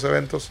traigo esos dos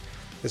eventos,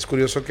 es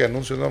curioso que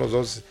anuncio uno de los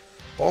dos,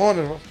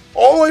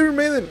 Iron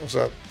Maiden, o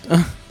sea,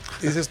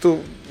 dices tú,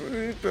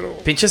 pero...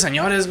 Pinches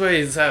señores,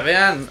 güey, o sea,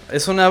 vean,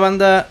 es una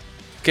banda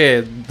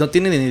que no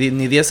tiene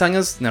ni 10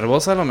 años,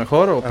 Nervosa a lo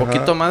mejor, o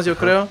poquito más yo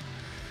creo,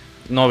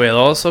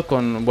 novedoso,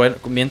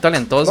 bien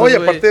talentoso, y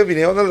aparte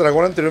vinieron del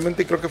Dragón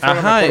anteriormente y creo que fue la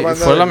mejor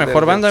banda. Fue la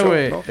mejor banda,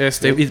 güey, ¿no?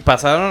 Y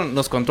pasaron,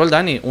 nos contó el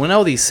Dani, una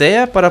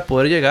odisea para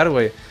poder llegar,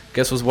 güey.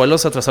 Que sus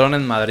vuelos se atrasaron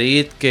en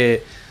Madrid,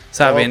 que... O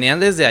sea,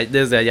 venían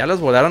desde allá, los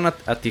volaron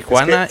a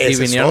Tijuana y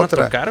vinieron a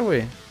tocar,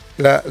 güey.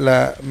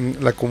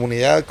 La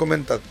comunidad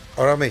comenta...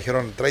 Ahora me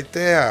dijeron,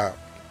 tráete a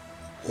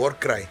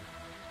Warcry.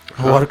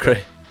 Warcry.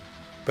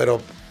 Pero,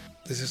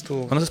 dices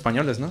tú... Son los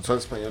españoles, ¿no? Son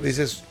españoles.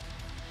 Dices,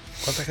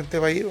 ¿cuánta gente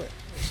va a ir, güey?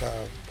 O sea,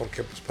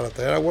 porque pues para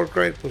traer a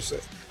Warcry, pues...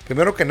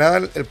 primero que nada,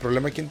 el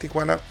problema aquí en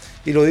Tijuana...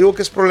 Y lo digo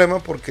que es problema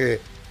porque...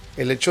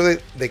 El hecho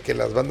de que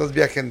las bandas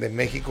viajen de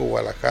México,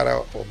 Guadalajara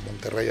o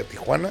Monterrey a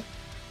Tijuana,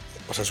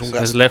 o sea, es un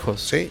gasto. Es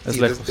lejos. Sí, es y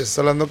lejos. Estás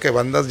hablando que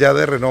bandas ya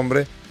de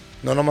renombre,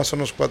 no nomás son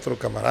los 4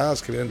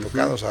 camaradas que vienen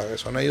tocando, o sea,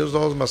 son ellos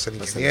dos, más el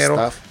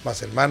ingeniero,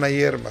 más el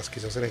manager, más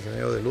quizás el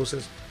ingeniero de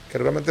luces, que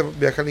realmente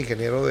viaja el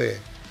ingeniero de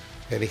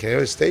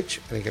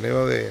stage, el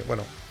ingeniero de,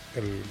 bueno,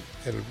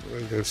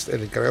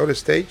 el encargado de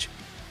stage,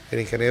 el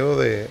ingeniero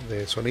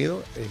de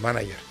sonido, el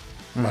manager,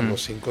 más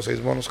los 5 o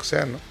 6 monos que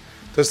sean, ¿no?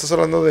 Entonces estás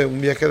hablando de un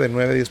viaje de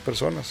 9 a 10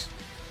 personas.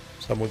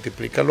 O sea,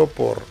 multiplícalo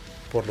por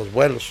los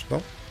vuelos,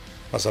 ¿no?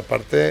 Más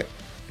aparte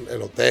el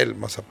hotel,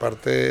 más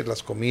aparte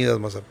las comidas,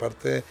 más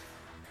aparte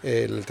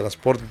el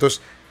transporte.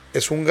 Entonces,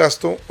 es un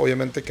gasto,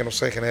 obviamente, que no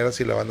se genera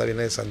si la banda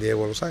viene de San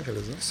Diego a Los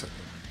Ángeles, ¿no?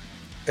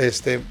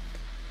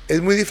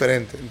 Es muy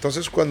diferente.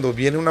 Entonces, cuando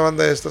viene una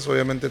banda de estas,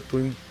 obviamente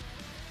tú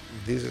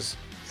dices,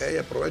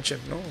 aprovechen,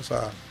 ¿no? O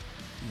sea,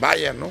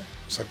 vayan, ¿no?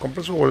 O sea,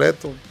 compren su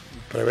boleto,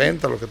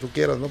 preventa, lo que tú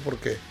quieras, ¿no?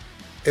 Porque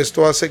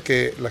esto hace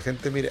que la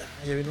gente mire,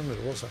 ya vino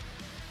Nervosa.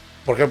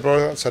 Por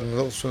ejemplo, se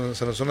nos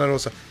suena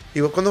Nervosa. Y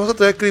digo, ¿cuándo vas a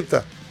traer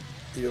Cripta?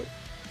 Y yo,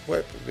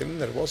 pues viene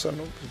Nervosa,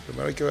 ¿no? Pues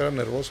primero hay que ver a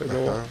Nervosa y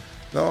luego...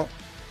 No.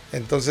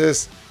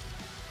 Entonces,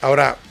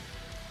 ahora,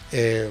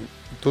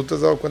 tú te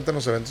has dado cuenta en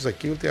los eventos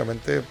aquí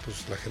últimamente,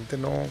 pues la gente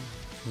no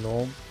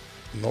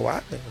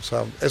va. O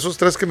sea, esos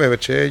 3 que me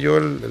eché yo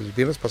el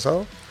viernes pasado,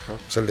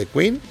 o sea, el de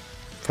Queen,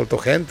 faltó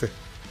gente,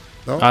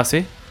 ¿no? Ah,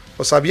 ¿sí?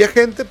 O sea, había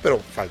gente, pero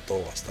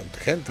faltó bastante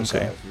gente. Okay. O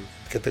sea,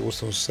 ¿qué te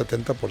gusta? ¿Un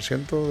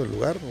 70% del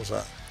lugar? O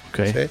sea,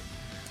 okay. ¿sí?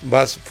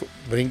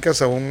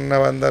 Brincas a una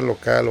banda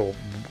local o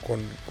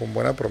con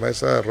buena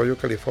promesa, rollo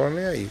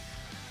California, y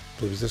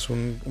pues dices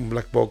un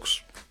black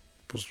box,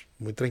 pues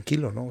muy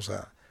tranquilo, ¿no? O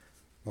sea,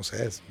 no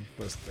sé, es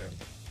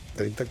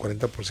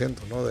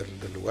 30-40%, ¿no?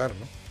 Del lugar,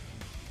 ¿no?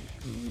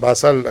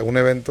 Vas a un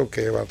evento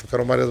que van a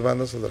tocar varias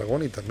bandas, el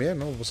Dragón, y también,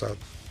 ¿no? O sea,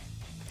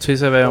 sí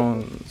se ve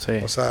sí.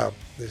 O sea,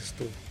 dices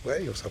tú,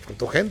 güey, o sea,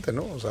 faltó gente,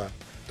 ¿no? O sea,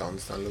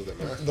 ¿dónde están los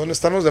demás? ¿Dónde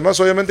están los demás?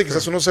 Obviamente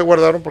quizás unos se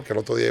guardaron porque el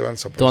otro día iban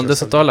a... ¿Dónde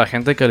está toda la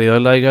gente que le dio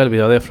like al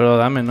video de Fredo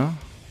Dame, no?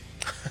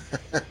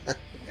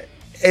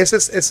 Esa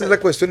es la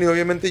cuestión, y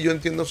obviamente yo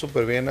entiendo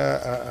súper bien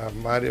a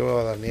Mario,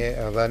 a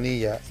Dani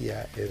y a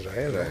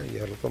Israel, ¿no? Y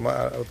al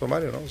otro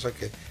Mario, ¿no? O sea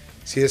que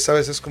sí a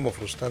veces como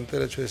frustrante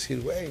el hecho de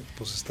decir, güey,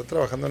 pues está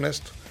trabajando en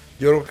esto.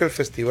 Yo creo que el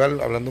festival,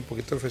 hablando un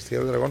poquito del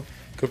Festival del Dragón,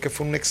 creo que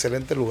fue un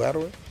excelente lugar,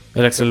 güey.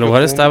 El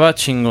lugar estaba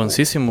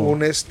chingoncísimo.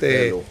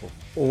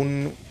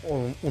 Un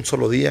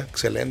solo día,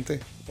 excelente.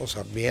 O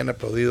sea, bien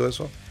aplaudido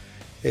eso.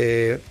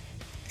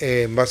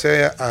 En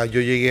base a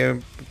yo llegué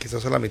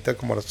quizás a la mitad,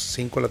 como a las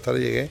 5 de la tarde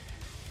llegué.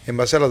 En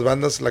base a las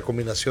bandas, la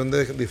combinación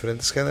de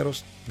diferentes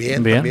géneros,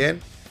 bien. También.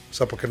 O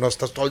sea, porque no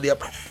estás todo el día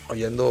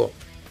oyendo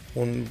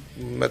un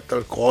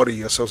metalcore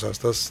y eso, o sea,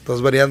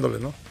 estás variándole,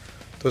 ¿no?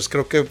 Entonces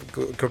creo que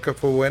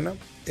fue buena.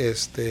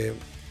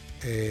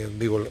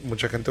 Digo,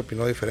 mucha gente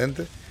opinó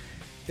diferente.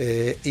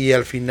 Y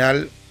al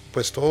final,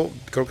 pues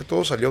creo que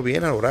todo salió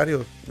bien al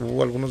horario.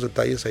 Hubo algunos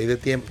detalles ahí de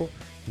tiempo,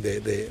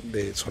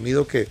 de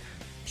sonido que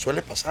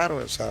suele pasar,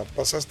 o sea,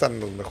 pasa hasta en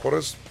los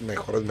mejores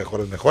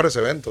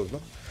eventos,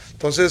 ¿no?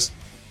 Entonces,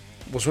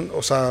 pues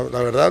o sea,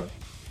 la verdad,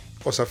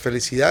 o sea,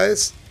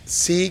 felicidades.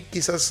 Sí,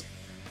 quizás,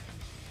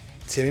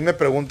 si a mí me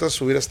preguntas,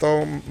 hubiera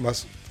estado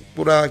más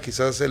pura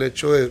quizás el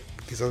hecho de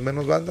quizás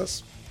menos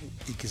bandas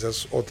y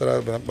quizás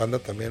otra banda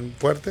también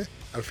fuerte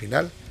al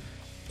final.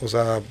 O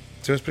sea,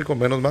 si me explico,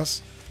 menos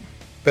más.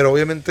 Pero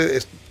obviamente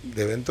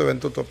de evento a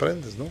evento tú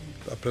aprendes, ¿no?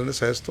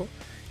 Aprendes a esto.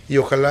 Y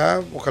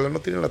ojalá no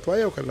tiren la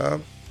toalla, ojalá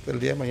el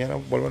día de mañana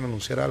vuelvan a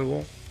anunciar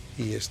algo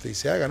y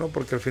se haga, ¿no?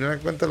 Porque al final de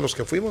cuentas los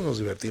que fuimos nos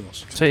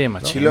divertimos. Sí,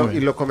 machín. ¿No? Y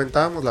lo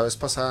comentábamos la vez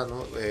pasada,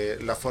 ¿no?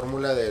 La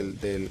fórmula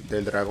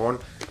del dragón,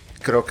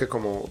 creo que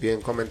como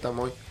bien comenta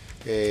Moy,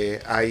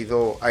 ha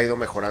ido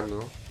mejorando,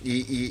 ¿no?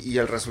 Y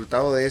el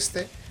resultado de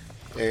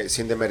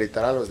sin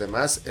demeritar a los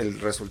demás, el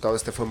resultado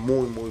de fue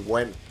muy, muy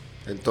bueno.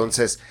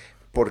 Entonces,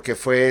 porque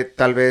fue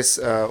tal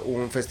vez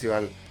un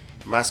festival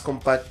más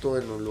compacto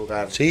en un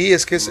lugar sí,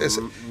 es que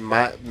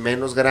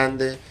menos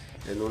grande,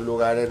 en un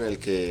lugar en el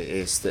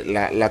que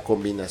la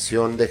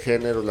combinación de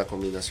géneros, la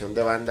combinación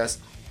de bandas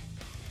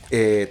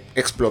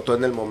explotó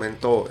en el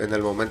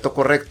momento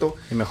correcto.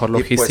 Y mejor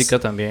logística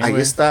pues, también.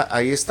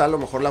 Ahí está a lo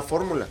mejor la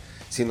fórmula.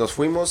 Si nos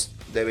fuimos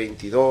de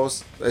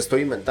 22,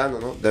 estoy inventando,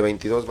 ¿no? De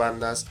 22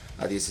 bandas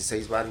a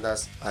 16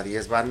 bandas, a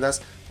 10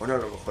 bandas, bueno, a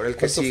lo mejor el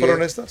que sigue... ¿Cuántas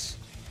fueron estas?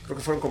 Creo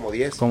que fueron como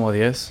 10. Como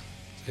 10.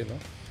 Sí,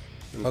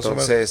 ¿no?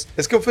 Entonces...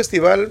 Es que un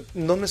festival,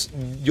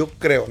 yo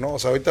creo, ¿no? O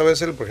sea, ahorita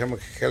ves por ejemplo,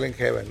 Hell in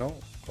Heaven, ¿no?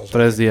 O sea,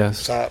 3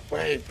 días. O sea,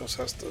 güey,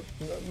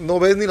 no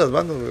ves ni las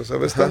bandas, güey. O sea,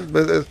 ves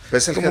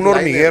como un headliner,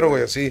 hormiguero,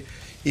 güey, así.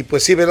 Y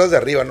pues sí, ves las de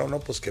arriba, ¿no?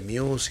 Pues que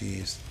Muse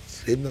y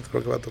Slipknot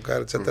creo que va a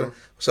tocar, etcétera.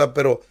 O sea,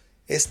 pero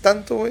es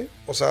tanto, güey.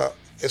 O sea,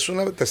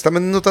 te está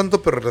vendiendo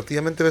tanto, pero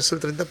relativamente ves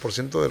el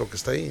 30% de lo que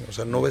está ahí. O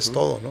sea, no ves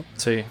todo, ¿no?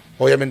 Sí.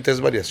 Obviamente es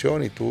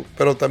variación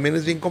pero también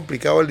es bien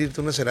complicado el irte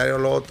de un escenario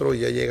al otro y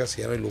ya llegas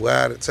y ya no hay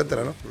lugar,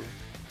 etcétera, ¿no?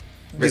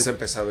 Ves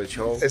empezado el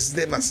show. Es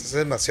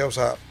demasiado. O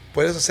sea,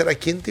 puedes hacer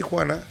aquí en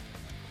Tijuana,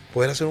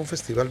 puedes hacer un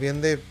festival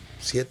bien de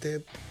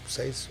 7,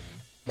 6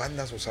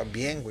 bandas, o sea,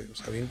 bien, güey, o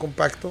sea, bien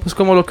compacto. Pues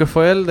como lo que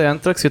fue el de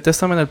Anthrax y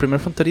Testament, el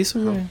primer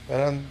fronterizo, güey.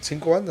 Eran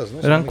 5 bandas,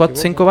 ¿no? Eran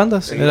 5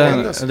 bandas.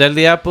 Eran del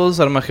The Apples,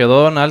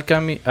 Armageddon,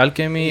 Alchemy,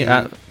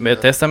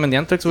 Testament y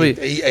Anthrax, güey.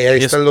 Y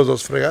ahí están los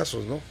dos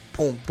fregazos, ¿no?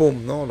 Pum,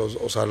 pum, ¿no?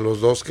 O sea,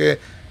 los dos que,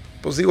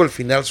 pues digo, al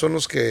final son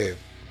los que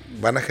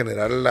van a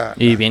generar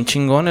bien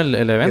chingón el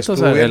evento. O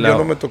sea, yo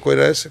no me tocó ir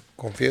a ese,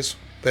 confieso.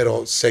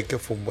 Pero sé que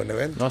fue un buen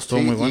evento. No, estuvo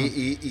muy bueno.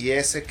 Y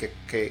ese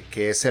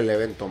que es el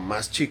evento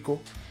más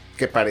chico,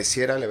 que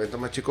pareciera el evento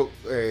más chico,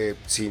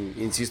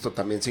 insisto,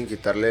 también sin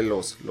quitarle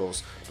los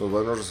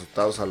buenos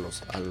resultados a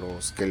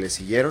los que le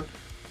siguieron,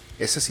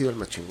 ese ha sido el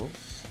más chingón.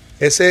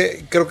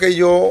 Ese, creo que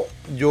yo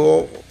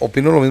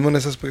opino lo mismo en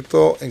ese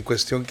aspecto, en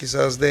cuestión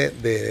quizás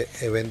de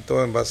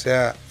evento en base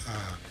a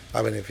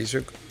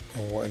beneficio,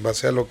 o en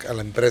base a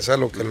la empresa,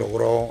 lo que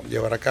logró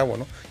llevar a cabo,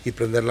 ¿no? Y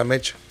prender la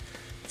mecha.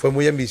 Fue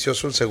muy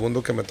ambicioso el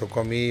segundo que me tocó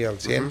a mí al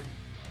 100.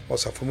 O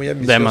sea, fue muy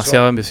ambicioso.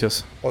 Demasiado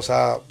ambicioso. O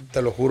sea,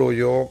 te lo juro,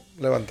 yo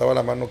levantaba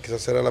la mano,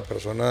 quizás era la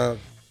persona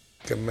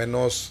que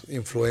menos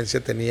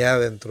influencia tenía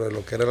dentro de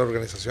lo que era la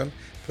organización.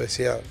 Pero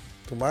decía,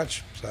 too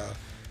much. O sea,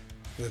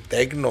 de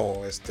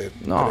tecno,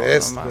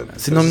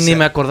 ni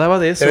me acordaba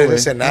de eso, 3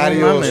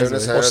 escenarios.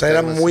 O sea,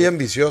 era muy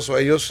ambicioso.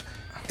 Ellos,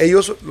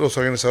 los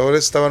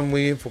organizadores, estaban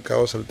muy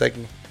enfocados al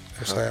tecno.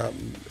 O sea,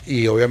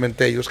 y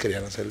obviamente ellos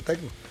querían hacer el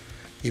tecno.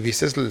 Y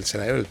viste el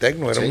escenario del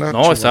tecno, era una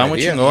no, estaba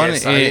muy chingón.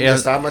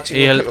 Estaba más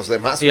chingón que los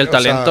demás. Y el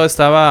talento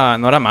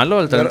no era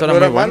malo, el talento era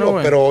muy bueno, malo,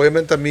 pero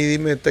obviamente a mí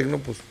dime tecno,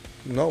 pues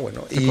no,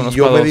 bueno. Y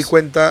yo me di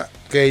cuenta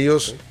que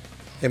ellos,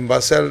 en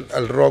base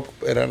al rock,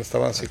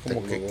 estaban así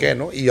como que, ¿qué,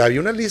 no? Y había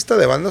una lista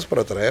de bandas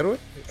para traer, güey,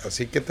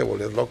 así que te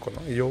volvías loco,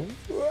 ¿no? Y yo,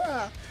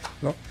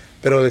 ¿no?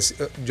 Pero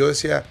yo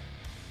decía,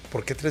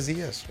 ¿por qué 3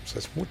 días? O sea,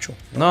 es mucho.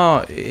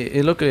 No,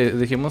 es lo que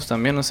dijimos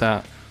también, o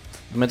sea,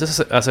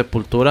 metes a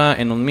Sepultura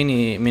en un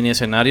mini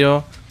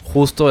escenario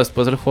justo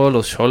después del juego de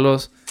los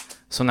Cholos.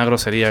 Es una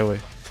grosería, güey.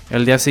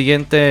 El día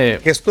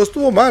siguiente... Que esto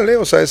estuvo mal, ¿eh?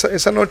 O sea,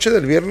 esa noche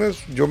del viernes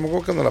yo me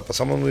acuerdo que nos la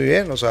pasamos muy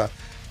bien. O sea,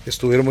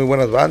 estuvieron muy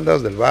buenas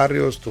bandas del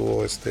barrio. Estuvo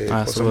 ¿cómo se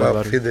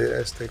llama?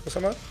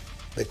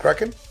 The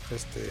Kraken.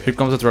 Here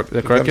Comes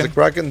the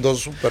Kraken. 2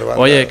 super bandas.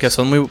 Oye, que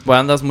son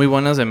bandas muy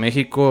buenas de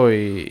México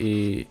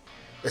y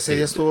 ¿Ese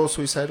día estuvo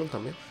Suicidal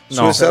también?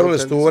 No. Suicidal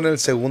estuvo en el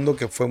segundo,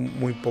 que fue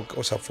muy poca,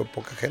 o sea, fue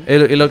poca gente.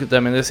 Y lo que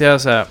también decía, o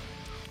sea,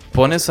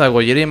 pones a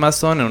Gojira y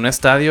Mastodon en un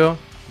estadio,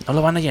 no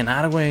lo van a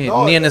llenar, güey.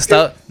 No, ni en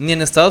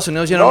Estados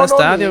Unidos llenan un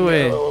estadio,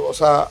 güey. O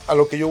sea, a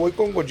lo que yo voy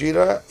con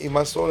Gojira y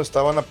Mastodon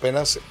estaban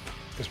apenas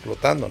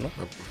explotando, ¿no?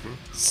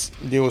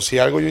 Digo, si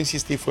algo yo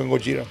insistí fue en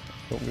Gojira.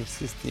 Yo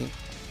insistí.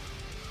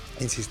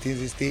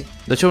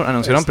 De hecho,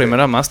 anunciaron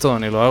primero a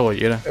Mastodon y luego a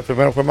Gojira. El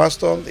primero fue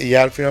Mastodon y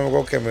ya al final me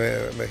acuerdo que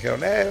me dijeron,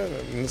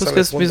 Pues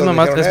que es mismo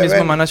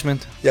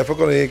management. Ya fue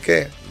cuando dije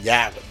que,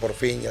 ya, por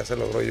fin, ya se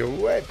logró. Yo,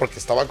 güey, porque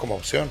estaba como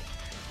opción.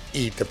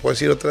 Y te puedo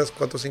decir otras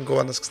 4 o 5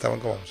 bandas que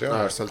estaban como opción.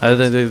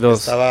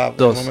 Dos.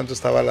 En un momento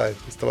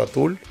estaba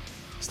Tool,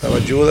 estaba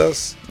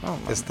Judas,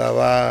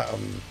 estaba...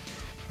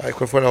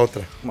 ¿cuál fue la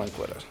otra? No me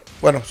acuerdo.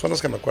 Bueno, son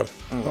los que me acuerdo,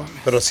 ¿no?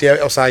 Pero sí,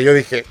 o sea, yo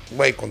dije,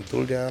 güey, con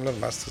Tool ya las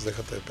masters,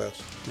 déjate de pedos.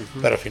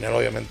 Pero al final,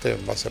 obviamente,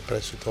 en base a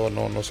precio y todo,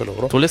 no se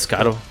logró. Tool es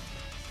caro.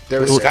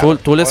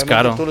 Tool es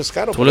caro.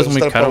 Tool es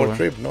muy caro, Power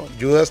Trip, ¿no?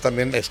 Judas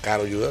también es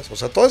caro, Judas. O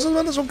sea, todas esas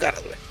bandas son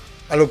caras, güey.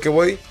 A lo que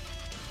voy,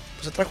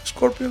 pues se trajo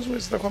Scorpions,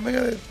 güey, se trajo a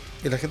Megadeth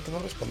y la gente no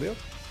respondió.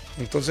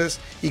 Entonces,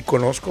 y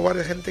conozco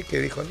varias gente que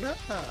dijo, nah,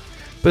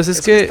 pues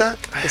es que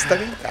está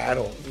bien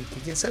caro.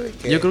 ¿Y quién sabe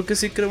qué? Yo creo que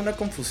sí crea una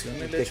confusión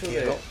el hecho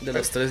de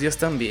los 3 días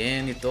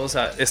también y todo. O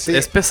sea,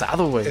 es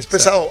pesado, güey. Es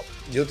pesado.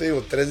 Yo te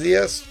digo, 3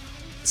 días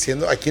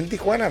siendo aquí en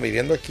Tijuana,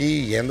 viviendo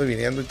aquí, yendo y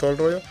viniendo y todo el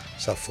rollo. O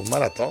sea, fue un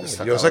maratón.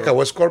 Yo se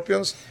acabó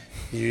Scorpions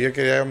y yo ya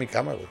quería ir a mi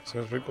cama, güey. ¿Sí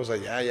me explico? O sea,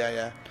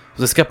 ya.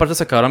 Pues es que aparte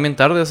se acabaron bien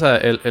tarde. O sea,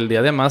 el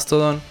día de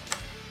Mastodon,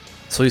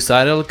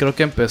 Suicidal creo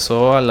que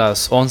empezó a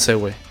las 11,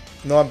 güey.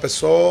 No,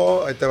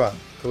 empezó, ahí te va.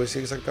 Te voy a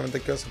decir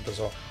exactamente qué hora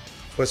empezó.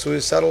 Fue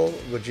Suicidal,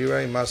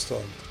 Gojira y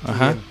Mastodon.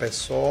 Ajá. Y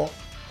empezó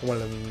como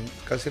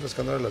casi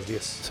rascando a las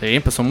 10. Sí,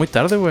 empezó muy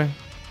tarde, güey.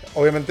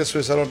 Obviamente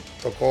Suicidal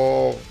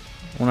tocó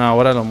 1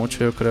 hora lo mucho,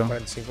 yo creo.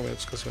 25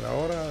 minutos, casi 1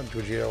 hora.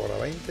 Gojira hora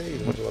 20 y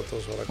los otros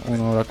datos hora 40.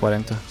 1 hora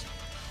 40.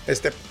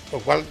 Lo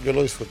cual yo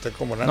lo disfruté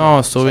como nada.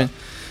 No, estuvo bien.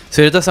 Si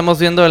ahorita estamos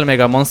viendo el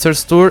Mega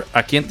Monsters Tour,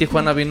 aquí en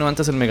Tijuana vino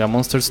antes el Mega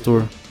Monsters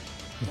Tour.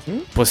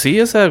 Pues sí,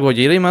 esa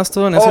Gojira y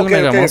Mastodon es el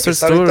Mega Monsters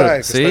Tour.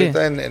 Sí.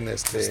 Está en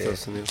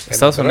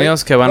Estados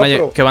Unidos, que van a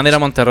ir a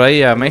Monterrey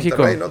y a México.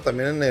 Monterrey, ¿no?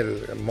 También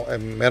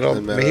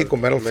en México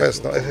Metal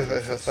Fest, ¿no?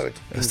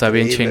 Está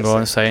bien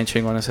chingón,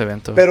 ese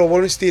evento. Pero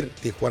vuelvo a insistir,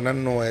 Tijuana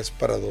no es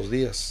para 2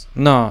 días.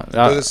 No.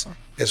 Entonces,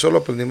 eso lo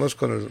aprendimos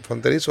con el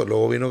fronterizo.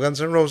 Luego vino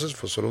Guns N' Roses,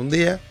 fue solo un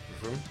día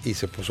y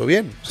se puso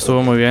bien.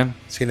 Estuvo muy bien.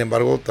 Sin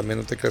embargo, también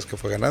no te creas que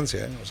fue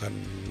ganancia, ¿eh? O sea,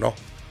 no.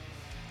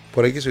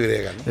 Por X o Y,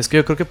 ¿no? Es que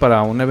yo creo que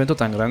para un evento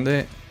tan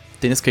grande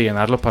tienes que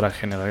llenarlo para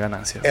generar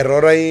ganancia.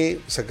 Error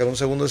ahí, sacar un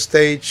segundo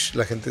stage,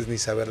 la gente ni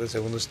saber del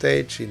segundo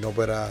stage y no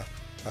ver a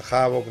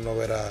Havoc, no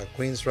ver a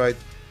Queensryche.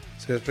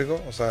 ¿Sí me explico?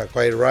 O sea,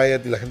 Quiet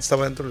Riot y la gente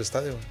estaba dentro del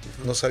estadio.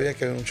 No sabía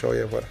que había un show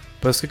allá afuera.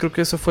 Pues es que creo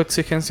que eso fue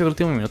exigencia del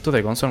último minuto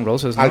de Guns N'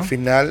 Roses, ¿no? Al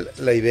final,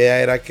 la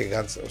idea era que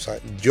Guns... O sea,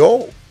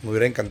 yo me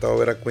hubiera encantado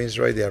ver a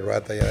Queensryche y a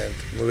Rat allá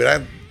adentro. Me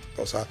hubiera...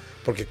 O sea...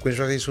 Porque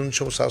Queensryche hizo un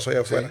showzazo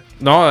allá afuera.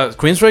 No,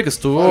 Queensryche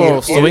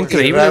estuvo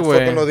increíble, güey.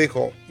 Fue cuando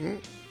dijo,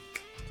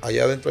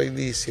 allá adentro hay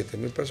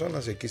 17,000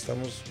 personas y aquí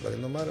estamos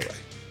valiendo madre,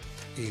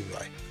 bye. Y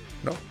bye,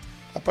 ¿no?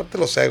 Aparte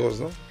los egos,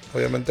 ¿no?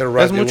 Obviamente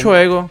Rat... Es mucho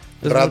ego.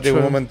 Rat llegó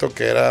un momento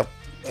que era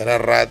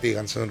Rat y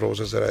Guns N'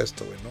 Roses era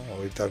esto, güey, ¿no?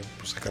 Ahorita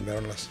pues, se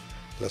cambiaron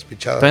las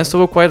pichadas. También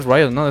estuvo Quiet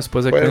Riot, ¿no?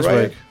 Después de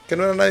Queensryche. Que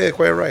no era nadie de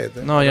Quiet Riot,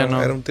 ¿eh? No, ya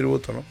no. Era un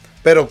tributo, ¿no?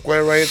 Pero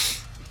Quiet Riot...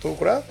 ¿Tú,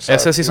 curado? O sea,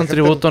 ese sí es un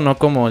tributo, no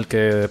como el que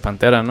de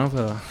Pantera, ¿no?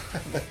 Pero...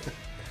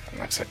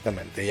 No,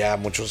 exactamente, ya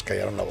muchos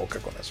callaron la boca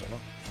con eso, ¿no?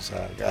 O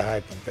sea,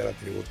 ay, Pantera,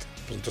 tributo.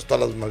 Pues entonces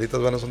todas las malditas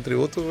bandas son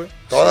tributos, güey.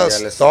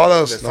 Todas. Les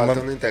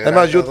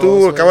además,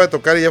 YouTube acaba de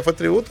tocar y ya fue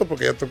tributo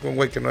porque ya tocó un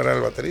güey que no era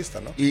el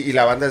baterista, ¿no? Y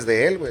la banda es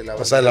de él, güey.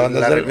 O sea, la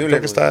banda es de él, creo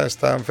que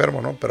está enfermo,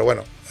 ¿no? Pero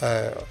bueno,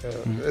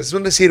 es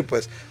un decir,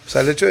 pues. O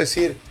sea, el hecho de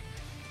decir,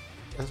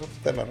 es otro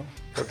tema, ¿no?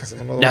 Porque si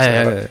no nos vamos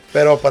a hablar.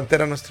 Pero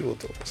Pantera no es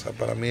tributo. O sea,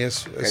 para mí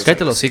es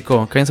Cállate los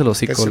hocico. Cállense los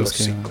hocico.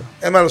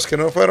 Es más, los que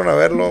no fueron a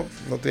verlo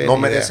no tienen No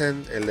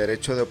merecen el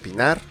derecho de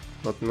opinar.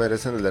 No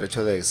merecen el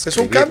derecho de escribir. Es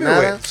un cambio,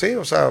 güey. Sí,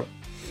 o sea,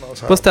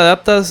 pues te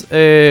adaptas.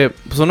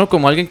 Pues uno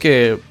como alguien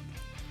que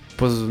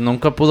pues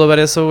nunca pudo ver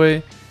eso,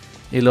 güey.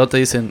 Y luego te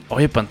dicen,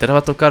 oye, Pantera va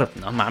a tocar.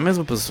 No mames,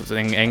 pues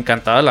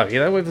encantada la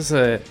vida, güey. Pues,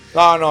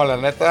 No, la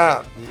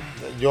neta,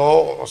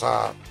 yo, o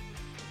sea,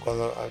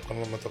 cuando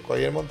me tocó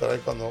ahí en Monterrey,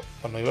 cuando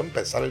iba a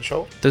empezar el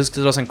show. Entonces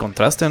los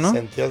encontraste, ¿no?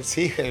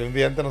 Sí, un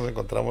día antes nos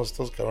encontramos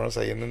estos cabrones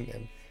ahí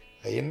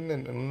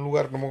en un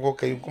lugar, no me acuerdo,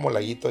 que hay un como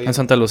laguito ahí. En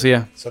Santa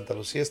Lucía. Santa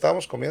Lucía,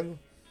 estábamos comiendo.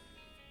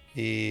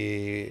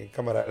 Y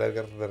cámara,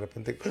 Edgar, de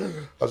repente,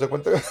 hace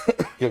cuenta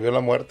que vio la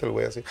muerte el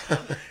güey así.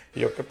 Y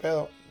yo, ¿qué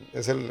pedo?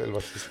 Es el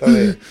bajista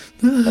de...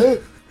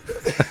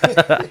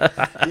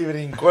 Y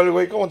brincó el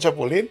güey como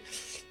chapulín.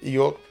 Y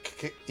yo,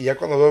 y ya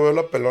cuando veo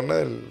la pelona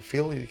del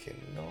field, y dije,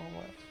 no,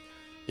 man.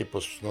 Y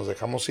pues nos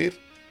dejamos ir.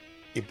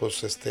 Y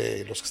pues los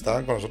que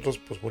estaban con nosotros,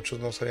 pues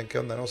muchos no sabían qué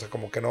onda, ¿no? O sea,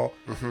 como que no,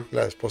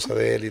 la esposa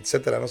de él,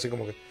 etcétera, ¿no? Así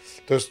como que...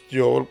 Entonces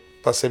yo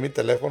pasé mi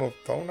teléfono,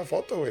 tomé una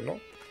foto, güey, ¿no?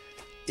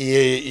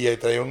 Y ahí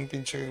traía un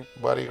pinche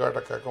bodyguard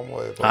acá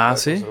como de...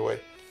 ¿Sí? ese güey.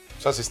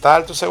 O sea, si está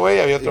alto ese güey,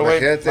 había otro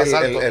güey más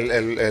alto.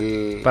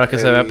 Para que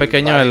se vea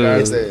pequeño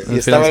el... Y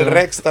estaba el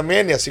Rex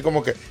también, y así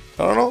como que...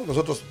 No,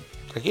 nosotros...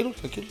 Tranquilos,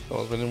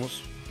 nos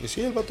venimos. Y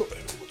sí, el vato...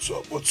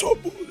 What's up?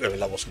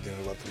 La voz que tiene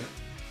el vato, ¿no?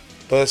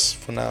 Entonces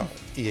fue una...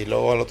 Y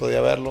luego al otro día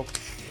verlo,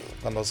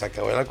 cuando se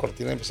acabó la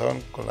cortina,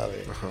 empezaban con la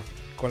de... Ajá.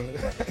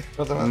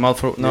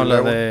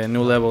 La de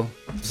New Level.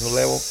 New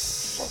Level.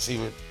 Así,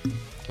 güey.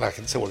 La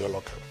gente se volvió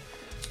loca, güey.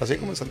 Así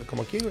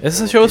como aquí, güey.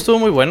 Ese show estuvo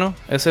muy bueno.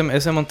 Ese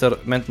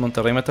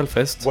Monterrey Metal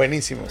Fest.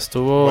 Buenísimo.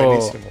 Estuvo...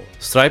 Buenísimo.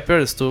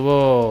 Striper,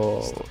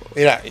 estuvo...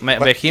 Mira,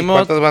 Behemoth.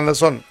 ¿cuántas bandas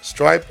son?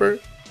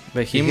 Striper,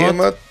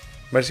 Behemoth,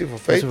 Merciful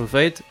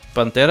Fate,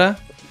 Pantera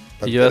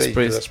y Judas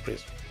Priest.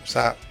 O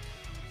sea,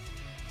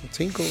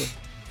 5, güey.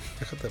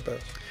 Déjate de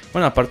pedos.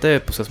 Bueno, aparte,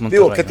 pues es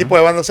Monterrey. Digo, ¿qué tipo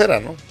de bandas era,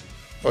 no?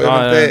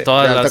 Obviamente,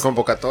 todas de alta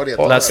convocatoria.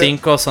 Las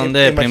 5 son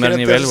de primer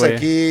nivel,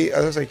 güey.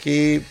 Haces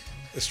aquí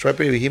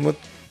Striper y Behemoth,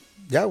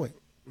 ya, güey.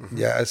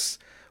 Ya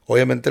es...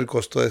 Obviamente el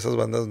costo de esas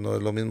bandas no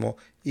es lo mismo.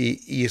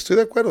 Y estoy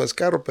de acuerdo, es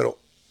caro, pero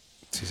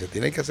si se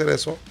tiene que hacer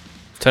eso...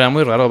 Sería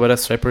muy raro ver a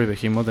Striper y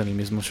Behemoth en el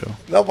mismo show.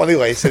 No, pues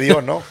digo, ahí se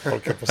dio, ¿no?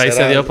 Porque, pues, ahí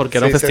se dio porque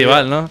era un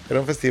festival, ¿no? Era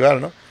un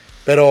festival, ¿no?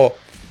 Pero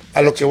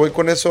a lo que voy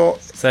con eso...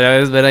 Sería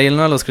ver ahí,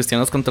 ¿no? A los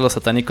cristianos contra los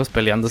satánicos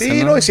peleándose,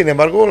 sí, ¿no? Y sin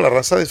embargo la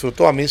raza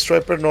disfrutó. A mí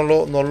Striper no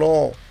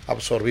lo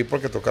absorbí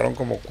porque tocaron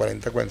como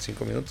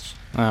 40-45 minutos.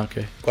 Ah,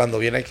 ok. Cuando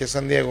viene aquí a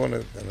San Diego, en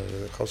el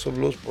House of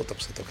Blues, puta,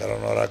 pues se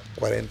tocaron ahora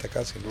 40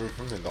 casi, ¿no?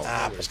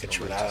 Pues qué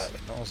chulada,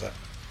 ¿no? O sea,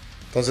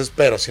 entonces,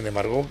 pero sin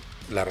embargo,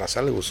 la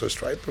raza le gustó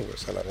Striper, güey. O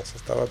sea, la raza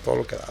estaba todo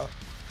lo que daba.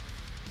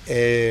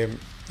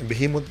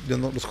 Behemoth, yo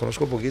no los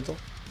conozco poquito.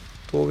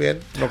 Estuvo bien,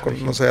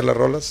 no sabía las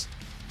rolas.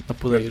 No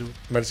pude ir, güey.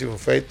 Merciful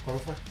Fate.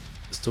 ¿Cuándo fue?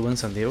 Estuvo en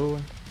San Diego,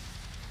 güey.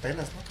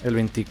 Apenas, ¿no? El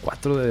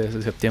 24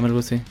 de septiembre, algo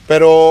así.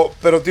 Pero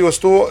digo,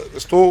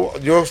 estuvo,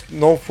 yo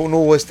no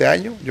hubo este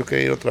año, yo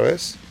quería ir otra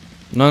vez.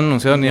 No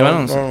anunciaron, ni iban a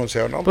anunciar. No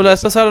anunciaron, no. Pues la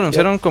vez pasada lo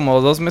anunciaron como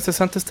 2 meses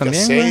antes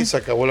también, Sí, güey. se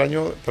acabó el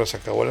año, pero se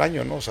acabó el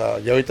año, ¿no? O sea,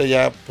 ya ahorita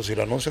ya, pues si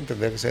lo anuncian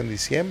tendría que ser en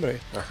diciembre.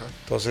 Ajá.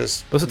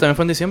 Entonces... Pues eso también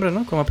fue en diciembre,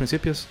 ¿no? Como a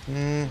principios.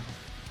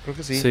 Creo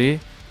que sí. Sí.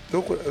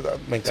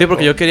 Me encantó. Sí,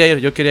 porque yo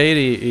quería ir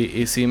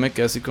y sí me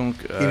quedé así como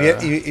que...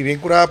 Y bien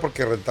curada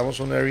porque rentamos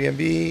un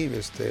Airbnb,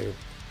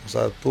 o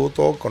sea,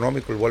 todo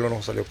económico, el vuelo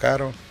no salió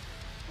caro,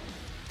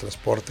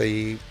 transporte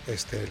ahí,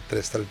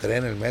 está el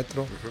tren, el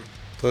metro.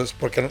 Entonces,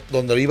 porque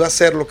donde iba a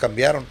ser lo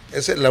cambiaron.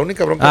 La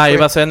única bronca fue...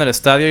 iba a ser en el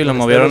estadio y lo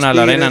movieron a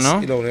la arena,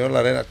 ¿no? Y lo movieron a la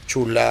arena,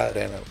 chulada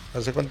arena.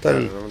 ¿Hace cuenta?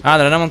 La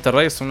arena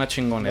Monterrey es una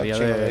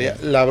chingonería.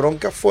 La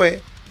bronca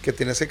fue que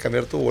tienes que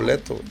cambiar tu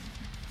boleto, güey.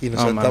 Y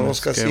nos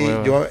sentamos casi...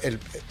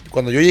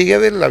 Cuando yo llegué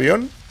del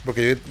avión,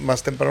 porque llegué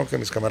más temprano que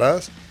mis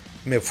camaradas,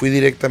 me fui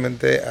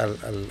directamente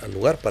al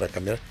lugar para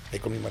cambiar, ahí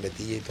con mi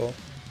maletilla y todo.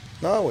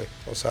 No, güey,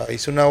 o sea,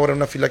 hice una hora en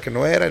una fila que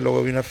no era, y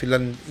luego vi una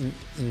fila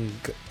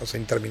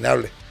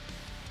interminable.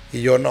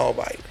 Y yo, no,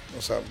 bye,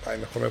 o sea,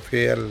 mejor me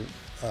fui al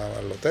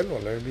hotel o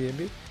al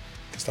Airbnb,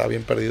 que estaba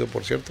bien perdido,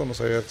 por cierto, no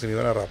sabía si me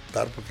iban a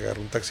raptar porque agarré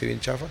un taxi bien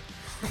chafa.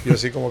 Yo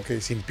así como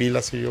que sin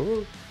pilas y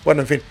yo...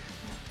 Bueno, en fin.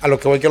 A lo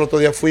que voy que el otro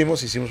día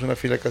fuimos, hicimos una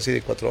fila casi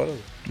de 4 horas.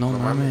 No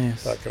mames.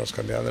 Para que nos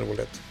cambiaran el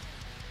boleto.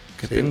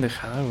 Qué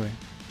pendejada, güey.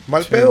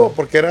 Mal pedo,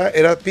 porque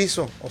era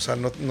piso. O sea,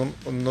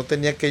 no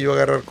tenía que yo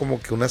agarrar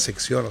como que una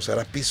sección. O sea,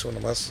 era piso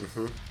nomás.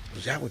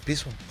 Pues ya, güey,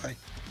 piso. Ay.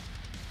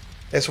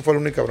 Eso fue la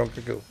única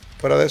bronca que hubo.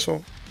 Fuera de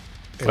eso...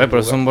 Güey,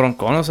 pero es un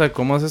broncón. O sea,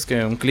 ¿cómo haces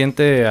que un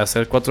cliente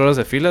hacer 4 horas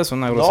de fila? Es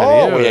una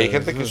grosería. No, güey, hay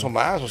gente que hizo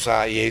más. O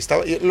sea, y ahí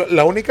estaba...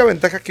 la única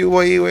ventaja que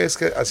hubo ahí, güey, es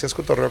que hacías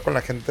cotorreo con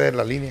la gente de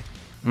la línea.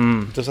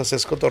 Entonces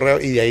hacías cotorreo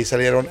y de ahí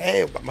salieron,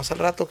 más al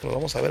rato que nos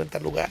vamos a ver en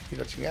tal lugar y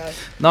la chingada.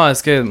 No,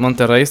 es que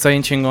Monterrey está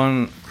bien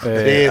chingón.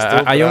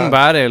 Hay un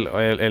bar,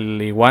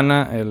 el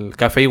Iguana, el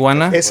Café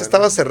Iguana. Ese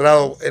estaba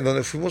cerrado, en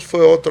donde fuimos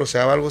fue otro, se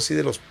llama algo así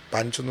de los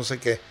Panchos, no sé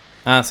qué.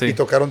 Sí. Y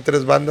tocaron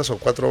 3 bandas o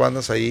 4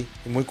 bandas ahí,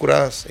 muy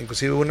curadas.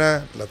 Inclusive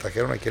una la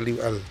trajeron aquí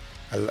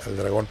al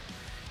Dragón,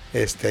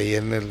 ahí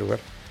en el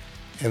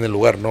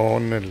lugar, no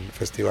en el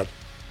festival.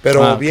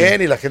 Pero bien,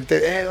 okay. Y la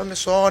gente, ¿dónde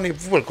son? Y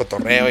el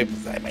cotorreo, y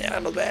pues, mañana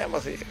nos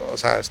vemos. Y, o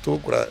sea,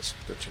 estuvo curada eso.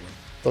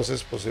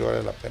 Entonces, pues sí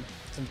vale la pena.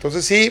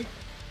 Entonces sí,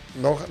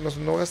 no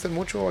gasten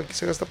mucho, aquí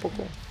se gasta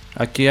poco.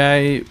 Aquí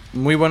hay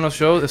muy buenos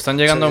shows, están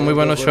llegando muy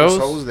buenos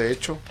shows. De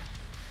hecho,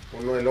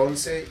 uno el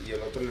 11 y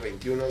el otro el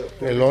 21 de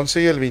octubre. El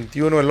 11 y el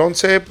 21. El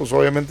 11, pues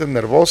obviamente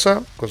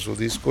Nervosa, con su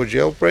disco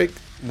Jailbreak,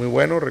 muy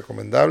bueno,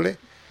 recomendable.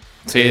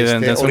 Sí,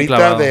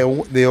 ahorita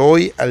de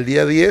hoy al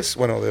día 10,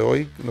 bueno, de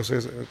hoy, no sé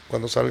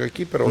cuándo salga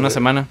aquí, pero... Una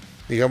semana.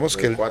 Digamos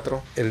que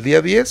el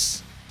día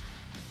 10,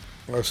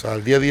 o sea,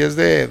 el día 10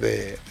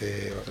 de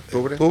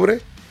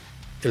octubre,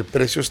 el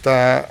precio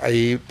está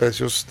ahí,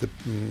 precios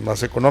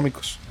más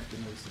económicos.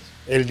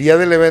 El día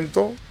del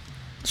evento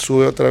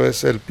sube otra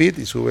vez el PIT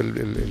y sube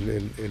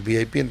el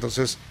VIP,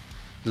 entonces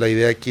la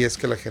idea aquí es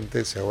que la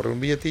gente se ahorre un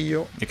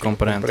billetillo y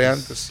compre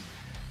antes.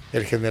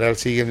 El general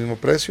sigue el mismo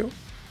precio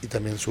y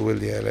también sube el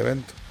día del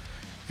evento.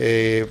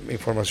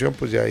 Información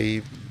pues ya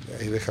ahí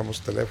ahí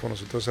dejamos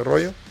teléfonos y todo ese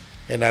rollo.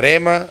 En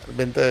Arema,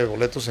 venta de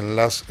boletos en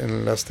Las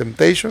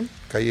Temptation,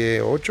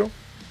 calle 8.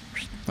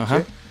 Ajá.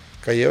 ¿Sí?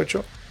 Calle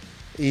 8.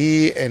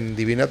 Y en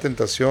Divina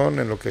Tentación,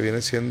 en lo que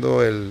viene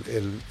siendo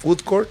el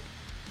Food Court,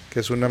 que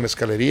es una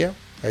mezcalería.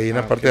 Ahí en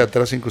la parte de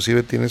atrás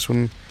inclusive tienes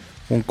un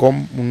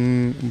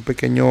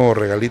pequeño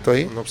regalito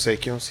ahí. Un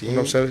obsequio, sí.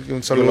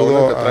 Un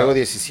saludo. Te traigo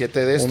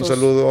 17 de estos. Un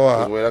saludo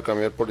los voy a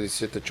cambiar por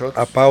 17 shots.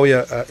 A Pau y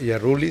a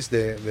Rulis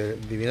de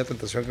Divina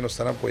Tentación, que nos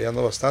están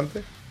apoyando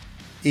bastante.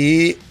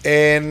 Y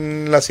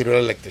en la ciruela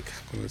eléctrica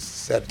con el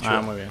Sergio.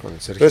 Muy bien. Con el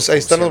Sergio, entonces ahí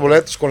están los siempre.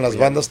 boletos con las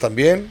bandas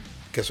también,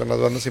 que son las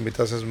bandas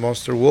invitadas. Es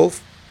Monster Wolf,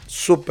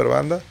 super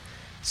banda.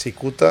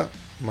 Cicuta,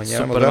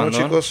 mañana Super nos vemos,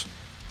 bandón. chicos.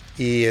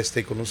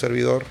 Y con un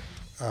servidor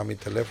a mi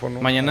teléfono.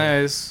 Mañana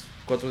es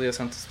 4 días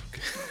antes.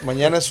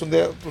 Mañana es un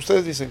día,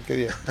 ustedes dicen qué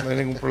día, no hay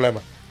ningún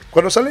problema.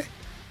 ¿Cuándo sale?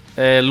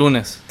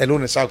 Lunes. El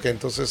lunes, ok,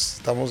 entonces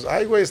estamos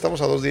a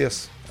 2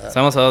 días.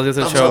 Estamos a 2 días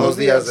del Estamos a show. 2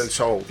 días del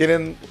show.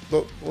 Tienen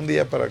un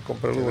día para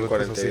comprar los Tienen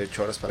boletos.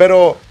 48 horas para...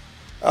 Pero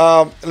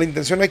la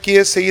intención aquí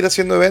es seguir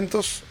haciendo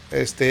eventos.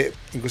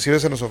 Inclusive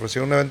se nos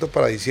ofreció un evento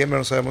para diciembre,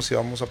 no sabemos si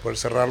vamos a poder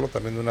cerrarlo,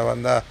 también de una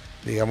banda,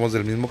 digamos,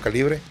 del mismo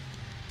calibre.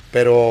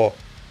 Pero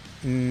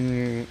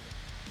en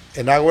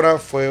Ágora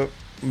fue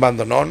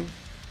bandonón.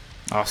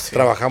 Sí.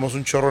 Trabajamos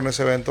un chorro en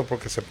ese evento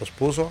porque se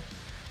pospuso.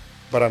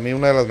 Para mí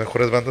una de las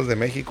mejores bandas de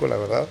México, la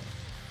verdad.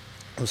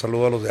 Un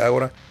saludo a los de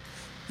Ágora.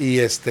 Y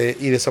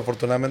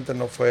desafortunadamente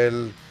no fue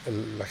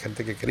la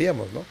gente que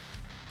queríamos, ¿no?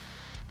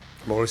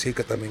 Vamos a decir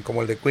que también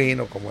como el de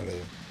Queen o como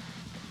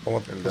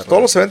pues,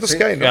 todos los eventos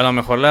que hay, ¿no? Y a lo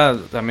mejor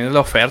también es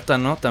la oferta,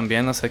 ¿no?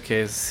 También, o sea,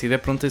 que si de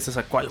pronto dices,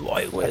 ¿a cuál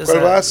voy, güey? ¿A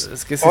cuál vas?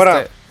 Es que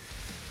ahora,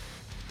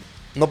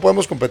 no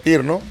podemos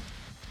competir, ¿no?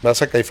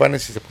 Vas a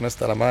Caifanes y se pone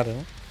hasta la madre,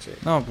 ¿no? Sí.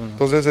 No, pues no.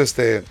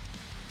 Entonces,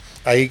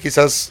 ahí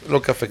quizás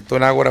lo que afectó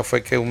en Ágora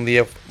fue que un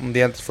día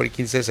antes fue el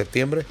 15 de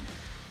septiembre,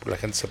 pues la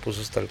gente se puso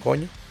hasta el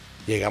coño.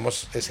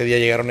 Ese día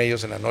llegaron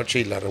ellos en la noche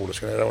y la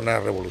revolución era una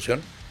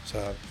revolución. O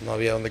sea, no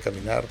había dónde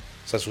caminar.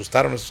 Se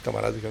asustaron esos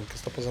camaradas, dijeron, ¿qué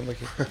está pasando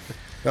aquí?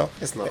 ¿No?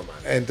 Es normal.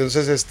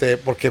 Entonces,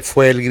 porque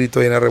fue el grito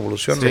de una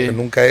revolución, Sí. lo que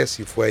nunca es,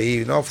 y fue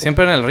ahí, ¿no?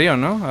 Siempre en el río,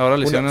 ¿no? Ahora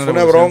le hicieron Fue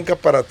una bronca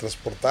para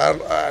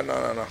transportarlo.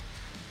 No.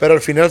 Pero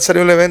al final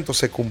salió el evento,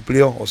 se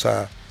cumplió. O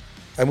sea,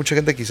 hay mucha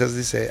gente que quizás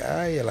dice,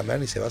 ay, a la mera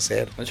ni se va a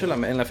hacer. De hecho,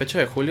 en la fecha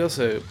de julio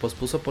se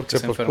pospuso porque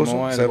se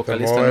enfermó el se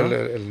vocalista, enfermó ¿no?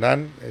 el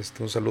Nan,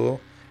 un saludo.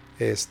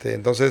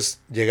 Entonces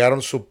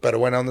llegaron súper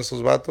buena onda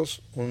estos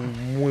vatos,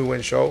 un muy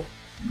buen show.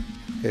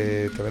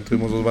 También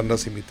tuvimos 2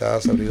 bandas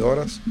invitadas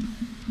abridoras,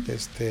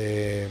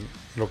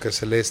 lo que es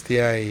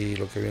Celestia y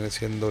lo que viene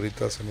siendo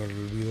ahorita, se me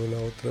olvidó la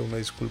otra, una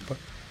disculpa,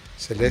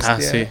 Celestia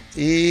sí.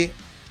 y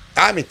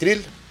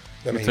Mitril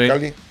de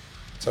Mexicali.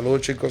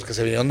 Saludos, chicos, que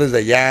se vinieron desde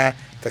allá,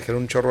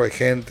 trajeron un chorro de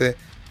gente,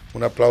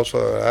 un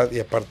aplauso de verdad, y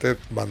aparte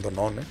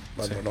bandonón,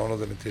 los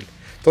de Mitril.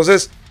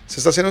 Entonces se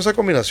está haciendo esa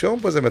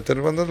combinación, pues, de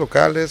meter bandas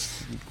locales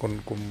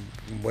con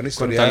buen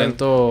historial,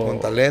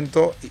 con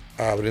talento, y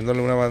abriéndole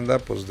una banda,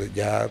 pues,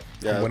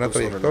 con buena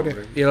trayectoria.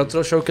 Y el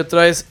otro show que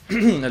traes,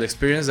 el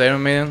Experience de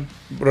Iron Maiden.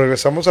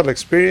 Regresamos al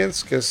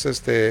Experience, que es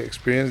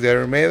Experience de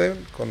Iron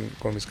Maiden,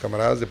 con mis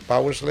camaradas de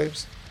Power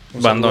Slaves.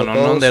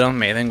 Bandonón de Iron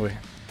Maiden, güey.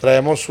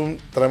 Traemos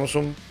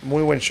un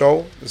muy buen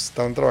show,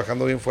 están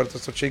trabajando bien fuerte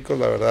estos chicos,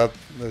 la verdad,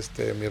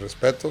 mis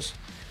respetos.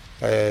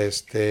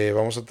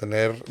 Vamos a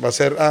tener,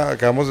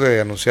 acabamos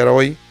de anunciar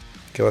hoy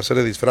que va a ser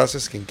de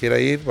disfraces, quien quiera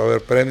ir, va a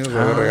haber premios, va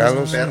a haber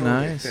regalos.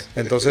 Nice.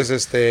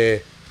 Entonces,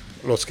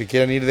 los que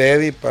quieran ir de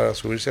Eddie para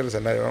subirse al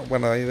escenario, ¿no?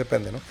 Bueno, ahí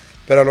depende, ¿no?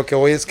 Pero a lo que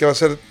voy es que va a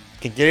ser,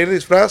 quien quiera ir de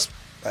disfraz,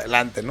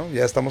 adelante, ¿no?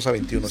 Ya estamos a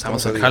 21.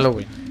 Estamos a en 10.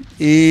 Halloween.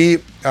 Y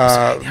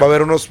va a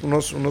haber unos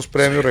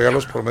premios,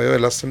 regalos por medio de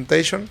Last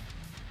Temptation,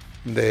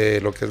 de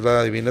lo que es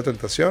la Divina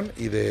Tentación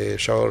y de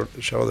Show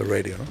the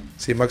Radio, ¿no?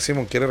 Si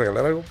Máximo quiere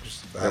regalar algo,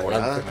 pues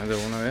adelante. De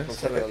una vez.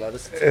 Vamos a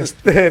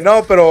regalar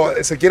No, pero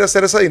se quiere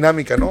hacer esa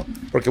dinámica, ¿no?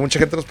 Porque mucha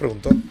gente nos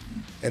preguntó.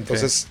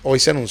 Entonces, hoy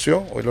se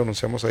anunció, hoy lo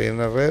anunciamos ahí en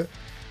la red.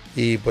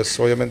 Y pues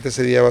obviamente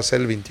ese día va a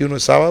ser el 21,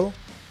 es sábado.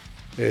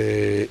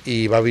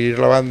 Y va a venir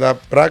la banda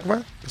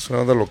Pragma, que es una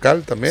banda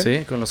local también.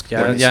 Sí, con los que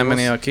ya han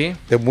venido aquí.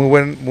 De muy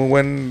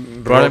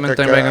buen Probablemente rock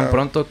también acá. vengan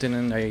pronto,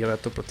 tienen ahí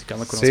rato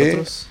platicando con Sí,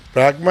 nosotros.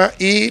 Pragma,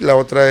 y la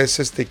otra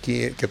es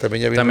que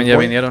también ya vino. También ya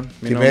vinieron.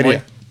 Vino Kimeria.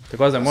 Moy. ¿Te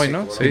acuerdas de Moy,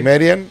 no? Sí.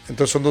 Kimerian.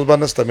 Entonces son 2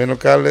 bandas también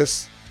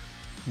locales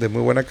de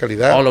muy buena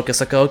calidad. Oh, lo que ha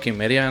sacado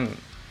Kimerian.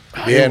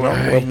 Bien, ¿no?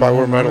 Buen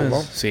power metal,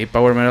 ¿no? Sí,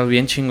 power metal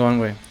bien chingón,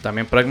 güey.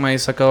 También Pragma ha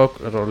sacado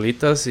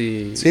rolitas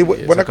y... Sí,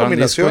 buena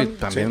combinación. Y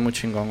también sí. muy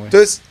chingón, güey.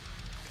 Entonces,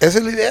 esa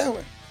es la idea,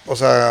 güey. O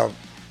sea,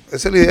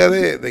 esa es la idea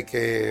de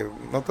que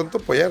no tanto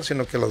apoyar,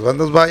 sino que las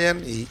bandas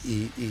vayan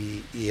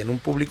y en un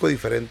público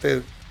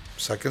diferente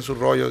saquen sus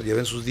rollos,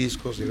 lleven sus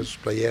discos, lleven sus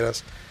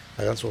playeras,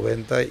 hagan su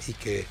venta y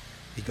que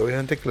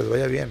obviamente que les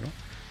vaya bien, ¿no?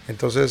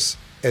 Entonces,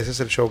 ese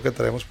es el show que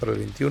traemos para el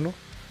 21.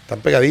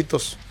 Están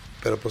pegaditos,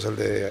 pero pues el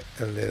de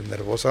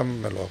Nervosa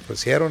me lo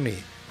ofrecieron y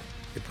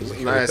pues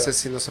dije, ese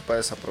sí no se puede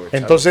desaprovechar.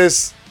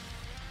 entonces,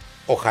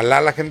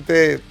 ojalá la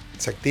gente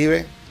se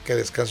active. que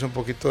descanse un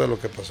poquito de lo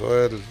que pasó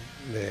del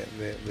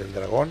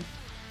dragón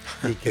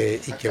y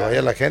que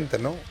vaya la gente,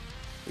 ¿no?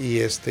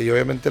 Y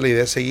obviamente la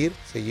idea es seguir.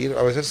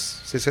 A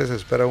veces sí se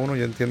desespera uno.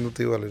 Yo entiendo,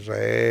 tío, al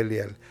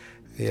Israel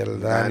y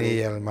al Dani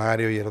y al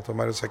Mario y el otro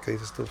Mario, o sea, que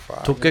dices tú,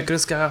 ¿Tú qué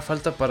crees que haga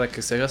falta para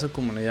que se haga esa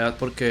comunidad?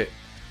 Porque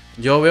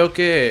yo veo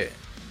que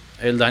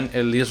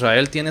el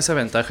Israel tiene esa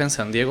ventaja en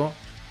San Diego,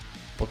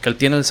 porque él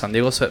tiene el San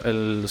Diego,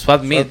 el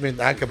Swap Meet.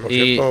 Que por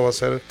cierto va a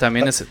ser...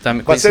 También va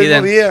a ser el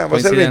mismo día, va a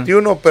ser el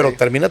 21, pero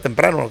termina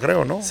temprano,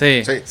 creo, ¿no?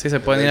 Sí, se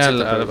pueden ir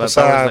al o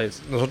sea,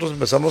 nosotros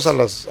empezamos a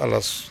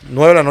las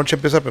 9 de la noche,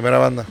 empieza la primera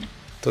banda.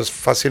 Entonces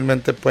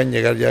fácilmente pueden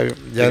llegar ya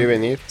y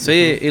venir.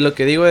 Sí, y lo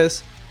que digo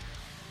es,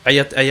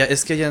 allá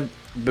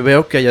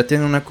veo que allá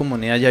tienen una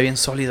comunidad ya bien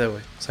sólida,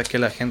 güey. O sea, que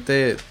la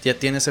gente ya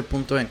tiene ese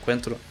punto de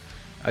encuentro.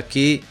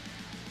 Aquí,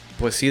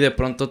 pues sí, de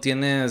pronto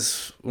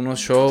tienes unos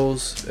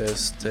shows,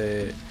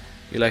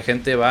 y la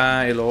gente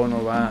va y luego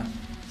no va.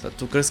 O sea,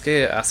 ¿tú crees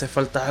que hace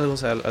falta algo? O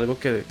sea, algo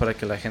para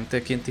que la gente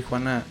aquí en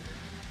Tijuana...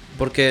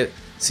 Porque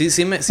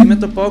sí me he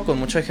topado con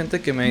mucha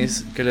gente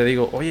que le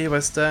digo, oye, va a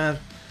estar,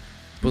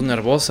 pues,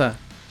 Nervosa.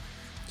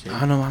 Sí.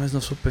 Ah, no mames,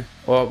 no supe.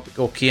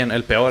 O ¿quién?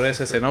 El peor es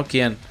ese, ¿no?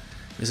 ¿Quién?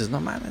 Y dices, no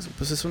mames,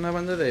 pues es una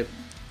banda de...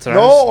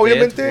 No,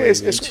 obviamente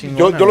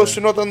chingona, yo lo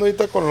estoy notando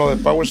ahorita con lo de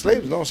Power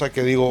Slaves, ¿no? O sea,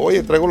 que digo,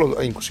 oye,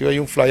 traigo inclusive hay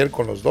un flyer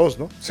con los dos,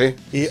 ¿no? Sí.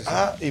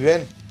 Y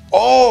ven,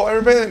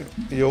 Iron Man.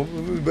 Y yo,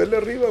 vele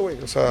arriba, güey.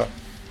 O sea,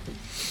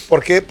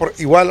 ¿por qué?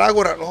 Igual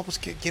Ágora. No, pues,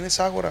 ¿quién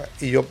es Ágora?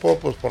 Y yo,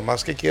 pues, por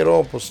más que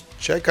quiero, pues,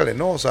 chécale,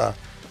 ¿no? O sea,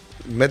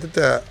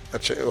 métete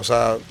o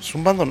sea, es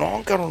un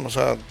bandonón, cabrón. O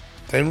sea,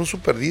 traen un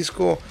super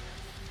disco.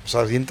 O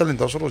sea, bien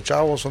talentosos los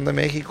chavos, son de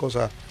México, o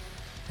sea.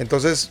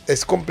 Entonces,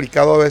 es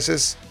complicado a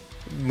veces.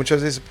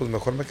 Muchas veces, pues,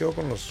 mejor me quedo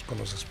con los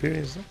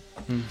experience,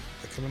 ¿no?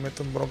 ¿De qué me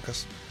meto en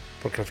broncas?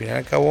 Porque al final y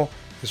al cabo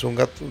es un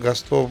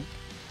gasto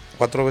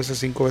 4 veces,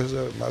 5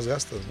 veces más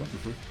gastas, ¿no?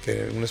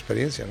 Que una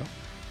experiencia, ¿no?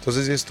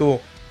 Entonces, si es tú,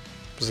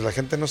 pues la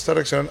gente no está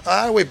reaccionando.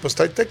 Ah, güey, pues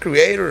tráete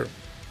Creator.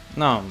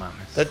 No,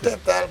 mames.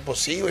 Tal, pues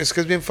sí, güey, es que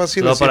es bien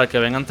fácil. Luego para que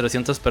vengan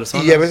 300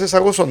 personas. Y a veces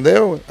hago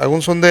sondeo, güey. Hago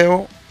un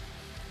sondeo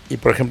y,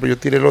 por ejemplo, yo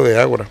tiré lo de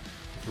Ágora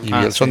y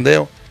vi el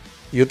sondeo.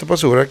 Y yo te puedo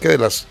asegurar que de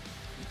las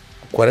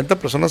 40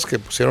 personas que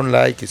pusieron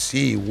like y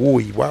sí, y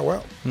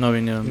guau, no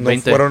vinieron.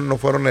 20. No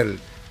fueron el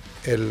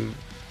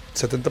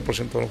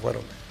 70% no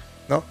fueron,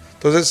 ¿no?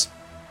 Entonces,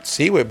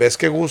 sí, güey, ves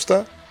que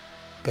gusta,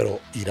 pero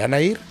irán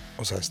a ir,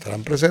 o sea,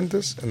 estarán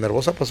presentes. En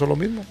Nervosa pasó lo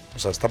mismo, o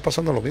sea, está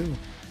pasando lo mismo.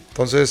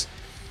 Entonces,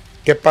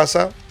 ¿qué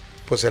pasa?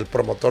 Pues el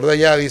promotor de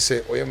allá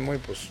dice, oye,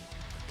 pues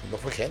no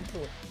fue gente,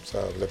 güey, o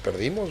sea, le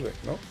perdimos, güey,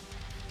 ¿no?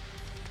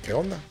 ¿Qué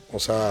onda? O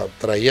sea,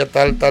 traía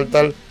tal,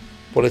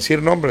 por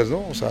decir nombres,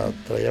 ¿no? O sea,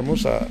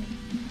 traíamos a...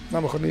 No,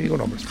 mejor ni digo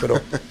nombres,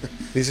 pero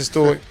dices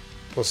tú, güey,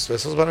 pues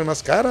esas van a ir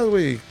más caras,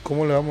 güey,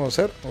 ¿cómo le vamos a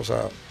hacer? O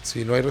sea,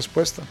 si no hay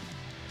respuesta.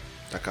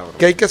 Está cabrón.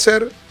 ¿Qué hay que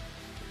hacer?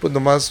 Pues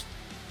nomás,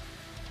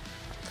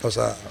 o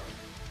sea,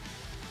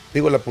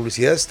 digo, la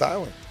publicidad está,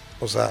 güey.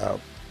 O sea,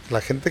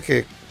 la gente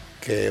que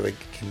de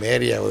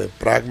Quimeria o de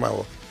Pragma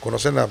o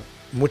conocen a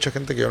mucha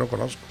gente que yo no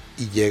conozco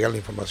y llega la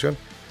información.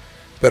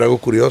 Pero algo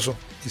curioso,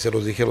 y se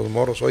los dije a los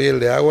morros, oye,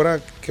 el de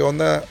Ágora, ¿qué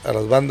onda a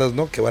las bandas,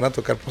 no? Que van a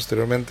tocar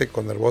posteriormente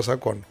con Nervosa,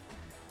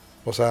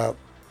 o sea,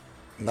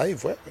 nadie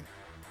fue, güey.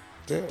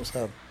 ¿Sí? O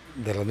sea,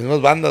 de las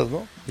mismas bandas,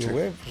 ¿no? Digo,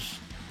 güey, pues,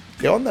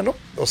 ¿qué onda, no?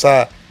 O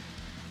sea,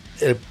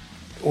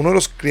 uno de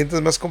los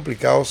clientes más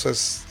complicados son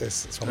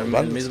las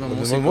bandas, los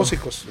mismos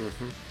músicos.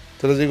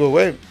 Entonces les digo,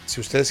 güey, si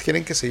ustedes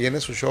quieren que se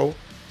llene su show,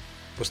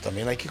 pues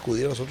también hay que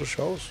acudir a los otros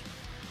shows,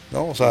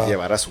 ¿no? O sea,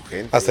 llevar a su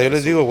gente. Hasta yo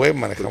les digo, güey,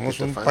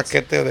 manejamos un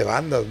paquete de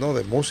bandas, ¿no?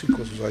 De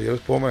músicos, o sea, yo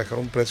les puedo manejar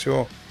un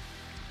precio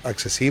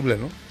accesible,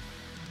 ¿no?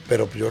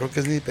 Pero yo creo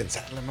que es ni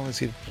pensarla, ¿no?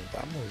 Decir, pues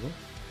vamos, ¿no?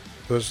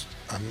 Entonces,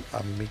 a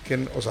mí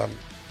que, o sea,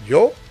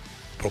 yo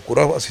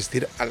procuro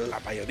asistir a la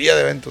mayoría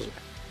de eventos, güey.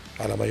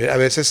 A la mayoría, a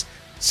veces,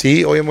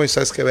 sí, oye, Moisés,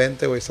 ¿sabes qué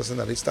vente, güey? Estás en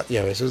la lista, y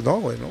a veces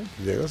no, güey, ¿no?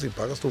 Llegas y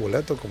pagas tu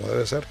boleto, como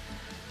debe ser.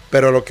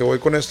 Pero lo que voy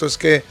con esto es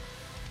que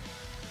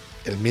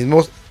el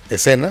mismo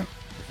escena,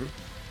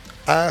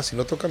 si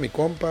no toca mi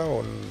compa,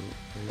 o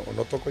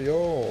no toco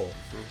yo,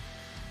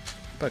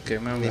 ¿para qué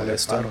me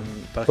molesto?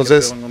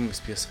 Entonces,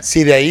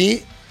 si de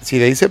ahí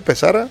se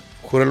empezara,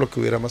 júralo que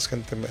hubiera más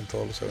gente en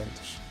todos los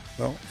eventos,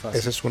 ¿no? Fácil.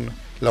 Esa es una.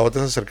 La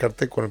otra es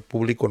acercarte con el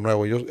público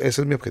nuevo.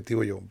 Ese es mi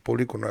objetivo, un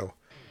público nuevo.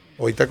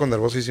 Ahorita con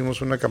Nervosa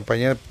hicimos una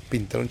campaña de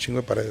pintar un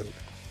chingo de paredes, güey.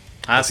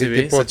 Así sí,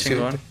 tipo,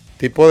 chingón.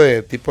 Tipo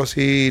así,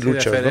 sí,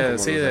 luchas, feria, ¿no?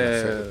 Sí,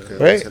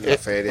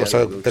 o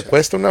sea, te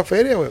cuesta una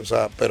feria, güey, o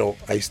sea, pero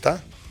ahí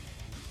está.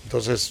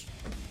 Entonces,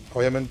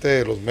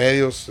 obviamente los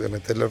medios, de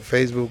meterle al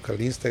Facebook,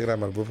 al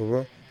Instagram, al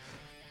o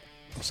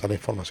sea, la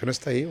información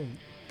está ahí, güey.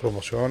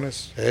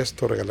 Promociones,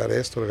 regalar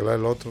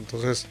el otro.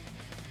 Entonces,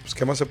 pues,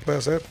 ¿qué más se puede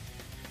hacer?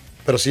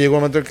 Pero si llega un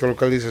momento en que el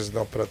local dices,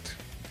 no, espérate,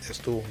 ya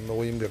estuvo, no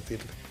voy a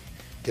invertirle.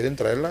 ¿Quieren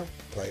traerla?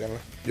 Tráiganla,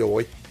 yo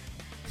voy.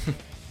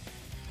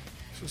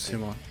 Eso sí,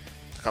 man.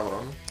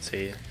 Cabrón.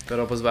 Sí,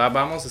 pero pues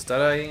vamos a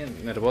estar ahí,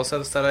 Nervosa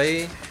a estar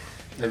ahí.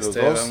 Los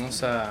dos.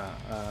 Vamos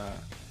a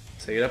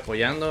seguir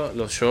apoyando.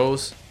 Los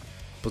shows,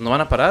 pues no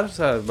van a parar. O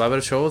sea, va a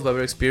haber shows, va a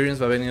haber experience,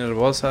 va a venir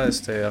NERVOSA.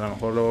 A lo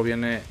mejor luego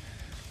viene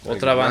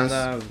otra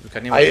banda.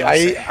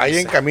 Hay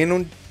en camino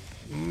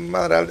un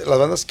madral. Las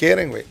bandas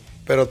quieren, güey.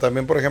 Pero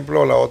también, por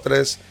ejemplo, la otra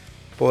es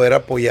poder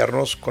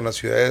apoyarnos con las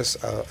ciudades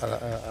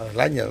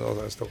aledañas, ¿no?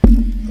 Las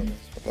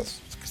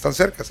que están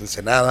cerca,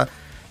 Ensenada,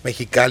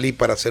 Mexicali,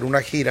 para hacer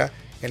una gira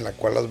en la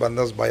cual las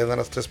bandas vayan a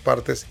las 3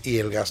 partes y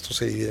el gasto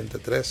se divide entre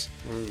 3.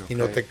 Okay. Y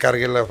no te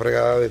cargue la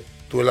fregada de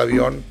tú el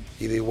avión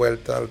y de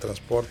vuelta al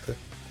transporte.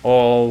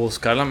 O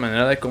buscar la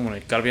manera de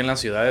comunicar bien las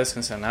ciudades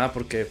Ensenada,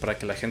 porque para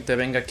que la gente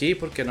venga aquí,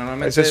 porque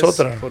normalmente esa es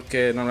otra.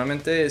 Porque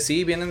normalmente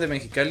sí vienen de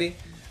Mexicali,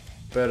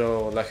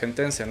 pero la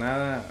gente de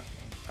Ensenada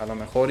a lo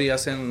mejor y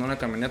hacen una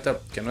camioneta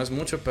que no es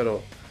mucho,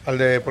 pero por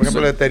ejemplo,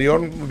 el de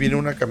Terión vino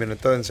una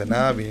camioneta de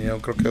Ensenada, vinieron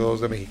creo que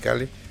 2 de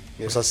Mexicali.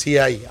 O sea, sí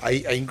hay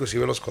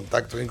inclusive los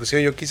contactos.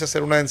 Inclusive yo quise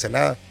hacer una de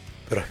Ensenada,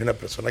 pero hay una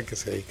persona que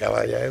se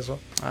dedicaba ya a eso.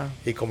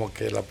 Y como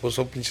que la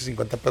puso pinche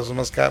 50 pesos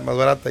más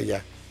barata y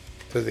ya.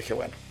 Entonces dije,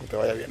 bueno, que te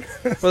vaya bien.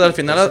 Pues al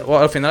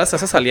final hasta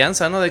esa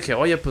alianza, ¿no? De que,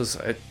 oye, pues,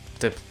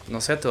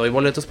 no sé, te doy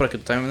boletos para que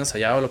tú también vengas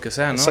allá o lo que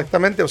sea, ¿no?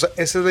 Exactamente, o sea,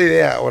 esa es la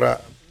idea.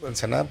 Ahora,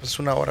 Ensenada pues es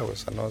 1 hora, güey, o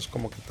sea, no es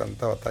como que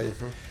tanta batalla.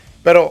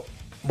 Pero,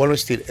 vuelvo a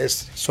decir,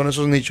 son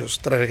esos nichos.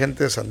 Traer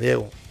gente de San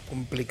Diego,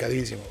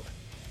 complicadísimo, güey.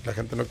 La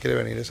gente no quiere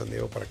venir de San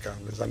Diego para acá,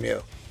 les da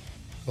miedo.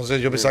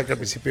 Entonces yo pensaba que al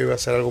principio iba a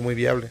ser algo muy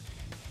viable.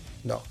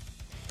 No.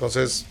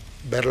 Entonces,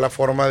 ver la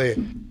forma de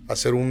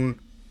hacer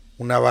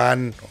una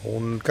van o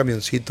un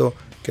camioncito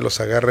que los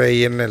agarre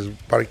ahí en el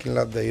parking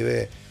lot de ahí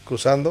de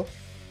cruzando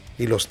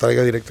y los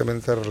traiga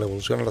directamente a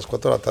Revolución a las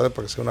 4 de la tarde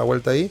para que se dé una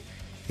vuelta ahí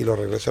y los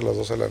regrese a las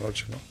 12 de la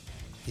noche, ¿no?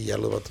 Y ya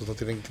los vatos no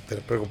tienen que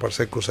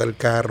preocuparse de cruzar el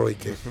carro y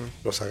que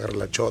los agarre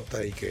la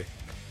chota y que...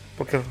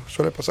 Porque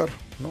suele pasar,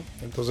 ¿no?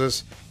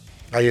 Entonces...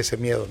 hay ese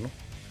miedo, ¿no?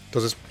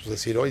 Entonces, pues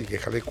decir, oye, que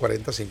jale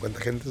 40, 50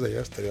 gentes de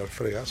allá estaría al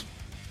fregazo.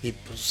 Y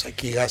pues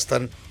aquí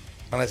gastan,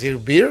 van a decir,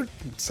 ¿beer?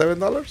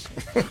 $7?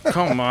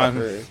 Come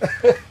on.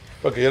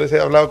 Porque yo les he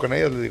hablado con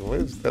ellos, les digo,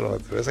 güey, te lo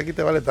ves aquí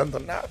te vale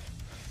tanto, nada.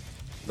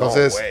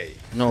 Entonces,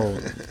 no.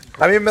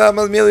 A mí me da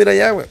más miedo ir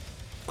allá, güey.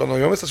 Cuando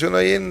yo me estaciono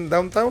ahí en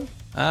downtown.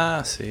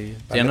 Sí.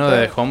 Lleno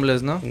de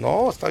homeless, ¿no?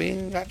 No, está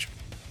bien gacho,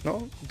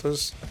 ¿no?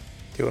 Entonces,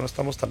 digo, no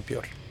estamos tan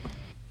peor.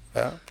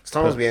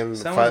 Estamos bien.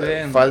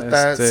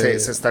 Falta, se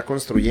está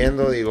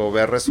construyendo, digo,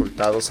 ver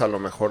resultados a lo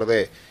mejor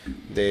de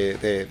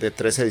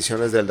 3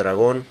 ediciones del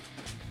Dragón,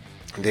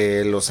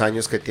 de los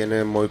años que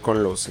tiene Moy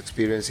con los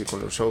experience y con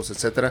los shows,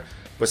 etcétera,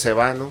 pues se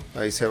va, ¿no?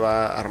 Ahí se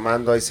va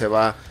armando, ahí se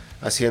va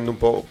haciendo un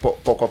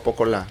poco a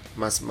poco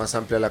más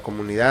amplia la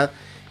comunidad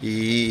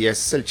y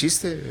ese es el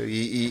chiste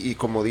y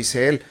como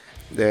dice él,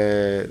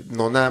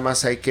 no nada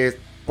más hay que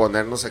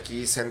ponernos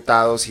aquí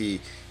sentados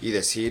y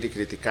decir y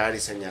criticar y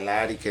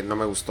señalar y que no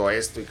me gustó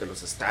esto y que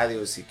los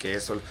estadios y que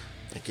eso,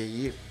 hay que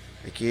ir,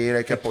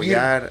 hay que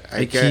apoyar,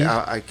 hay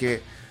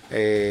que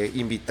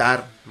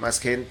invitar más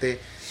gente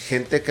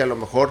que a lo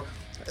mejor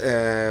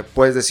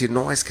puedes decir,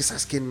 no, es que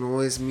sabes que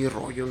no es mi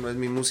rollo, no es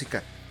mi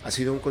música. ¿Ha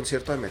sido un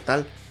concierto de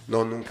metal?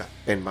 No, nunca.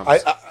 Ven, vamos.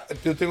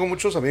 Yo tengo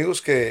muchos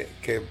amigos que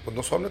pues,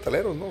 no son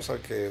metaleros, ¿no? O sea,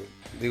 que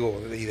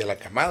digo, y de la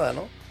camada,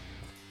 ¿no?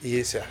 Y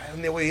dice,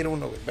 ¿dónde voy a ir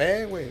uno, güey?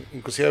 Ven, güey.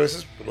 Inclusive a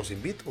veces pues, los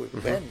invito, güey.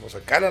 Ven, o sea,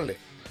 cálale.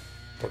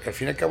 Porque al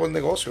fin y al cabo es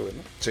negocio, güey,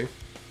 ¿no? Sí.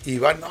 Y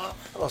van,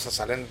 o sea,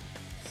 salen,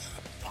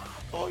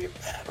 oye,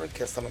 perro, y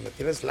que hasta me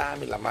metí en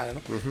slam y la madre,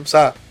 ¿no? O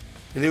sea,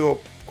 yo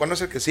digo, ¿cuándo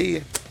es el que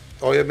sigue?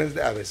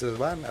 Obviamente, a veces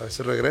van, a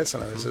veces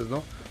regresan, a veces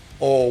no.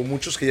 O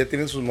muchos que ya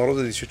tienen sus morros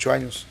de 18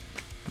 años.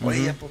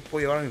 Oye, ya puedo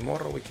llevar a mi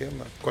morro, güey,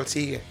 ¿cuál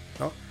sigue?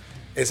 ¿No?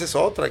 Esa es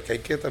otra, que hay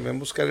que también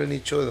buscar el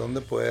nicho de donde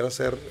poder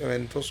hacer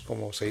eventos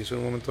como se hizo en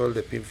un momento el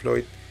de Pink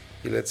Floyd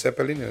y Led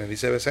Zeppelin en el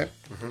ICBC,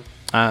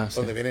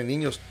 donde vienen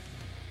niños.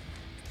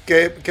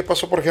 ¿Qué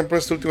pasó, por ejemplo,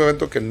 en este último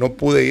evento que no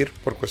pude ir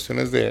por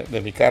cuestiones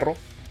de mi carro?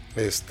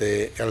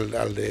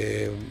 Al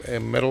de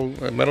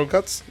Metal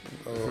Guts,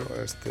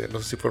 no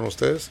sé si fueron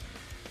ustedes.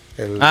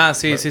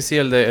 Sí,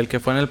 el que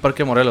fue en el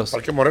Parque Morelos.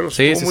 Parque Morelos,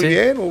 estuvo muy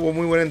bien, hubo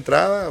muy buena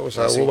entrada, o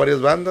sea, hubo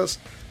varias bandas.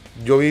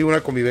 Yo vi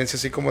una convivencia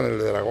así como en el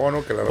de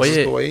Dragón, que la verdad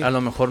estuvo ahí. A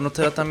lo mejor no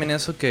te da también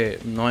eso que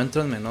no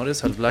entran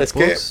menores al Black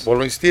Box. Es que,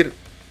 vuelvo a insistir,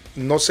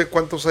 no sé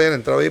cuántos hayan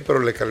entrado ahí, pero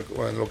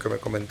en lo que me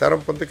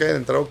comentaron, ponte que hayan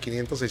entrado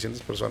 500,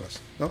 600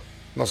 personas, ¿no?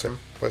 No sé,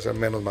 puede ser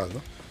menos más,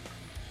 ¿no?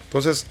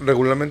 Entonces,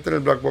 regularmente en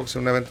el Black Box,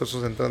 en un evento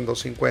esos entran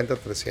 250,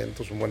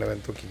 300, un buen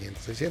evento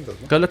 500,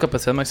 600, ¿no? ¿Cuál es la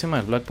capacidad máxima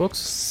del Black Box?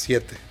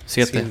 7.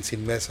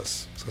 Sin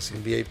mesas, o sea,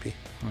 sin VIP.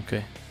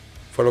 Ok.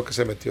 Fue lo que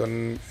se metió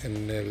en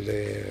el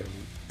de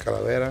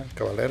Cabalera.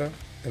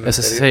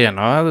 Ese sí se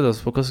llenó, de los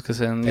pocos que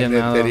se han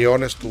llenado. En el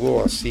Terión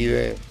estuvo así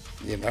de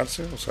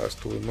llenarse, o sea,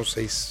 estuvimos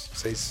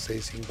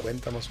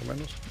 650 más o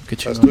menos. Qué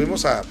chido. O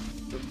sea,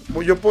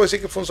 estuvimos yo puedo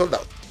decir que fue un sold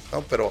out,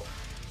 ¿no? Pero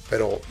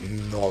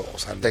no, o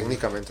sea,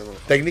 técnicamente no.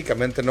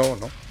 Técnicamente no.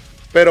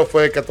 Pero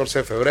fue el 14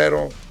 de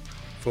febrero,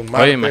 fue un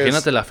martes. Oye,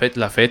 imagínate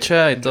la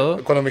fecha y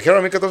todo. Cuando me dijeron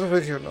a mí 14 de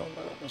febrero, dije,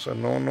 o sea,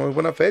 no es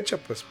buena fecha,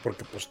 pues,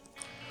 porque pues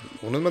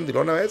uno es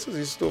mandilón a veces, y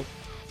dices tú,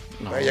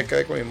 ya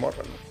quedé con mi morra,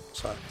 ¿no? O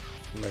sea,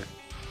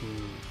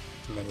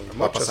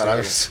 Va a pasar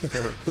algo.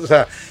 O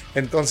sea,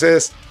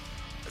 entonces,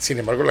 sin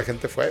embargo, la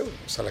gente fue, güey.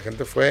 O sea, la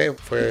gente fue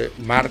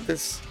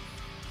martes,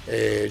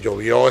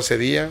 llovió ese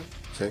día,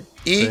 Sí.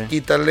 y Sí.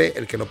 quítale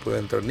el que no pudo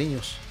entrar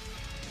niños.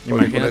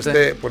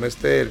 Imagínate. Con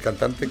el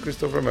cantante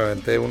Christopher me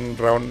aventé un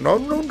round, no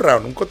un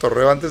round, un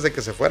cotorreo antes de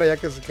que se fuera, ya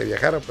que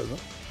viajara, pues, ¿no?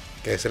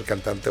 Que es el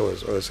cantante, no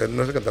es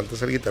el cantante,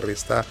 es el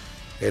guitarrista,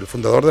 el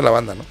fundador de la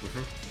banda, ¿no?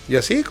 Y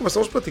así, como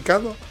estamos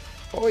platicando,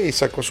 oye,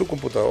 sacó su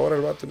computadora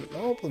el vato.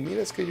 No, pues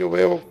mira, es que yo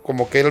veo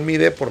como que él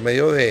mide por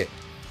medio de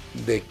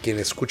quien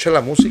escucha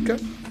la música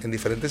en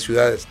diferentes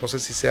ciudades. No sé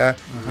si sea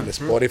en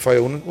Spotify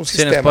o un Sí, en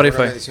sistema. Spotify.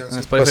 una medición, En sí.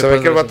 Spotify Pues se ve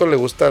que el puedes vato le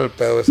gusta el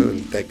pedo ese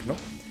del tech, ¿no?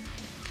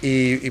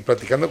 Y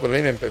platicando con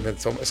él,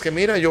 es que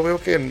mira, yo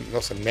veo que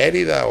no sé, en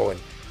Mérida o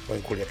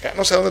en Culiacán,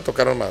 no sé dónde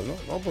tocaron más, ¿no?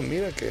 No, pues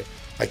mira que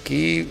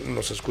aquí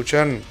nos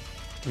escuchan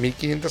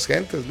 1500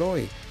 gentes, ¿no?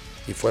 Y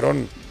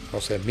fueron, no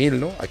sé, 1000,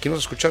 ¿no? Aquí nos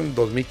escuchan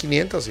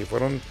 2500 y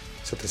fueron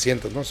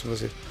 700, ¿no? Es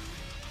decir,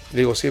 le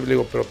digo, sí, le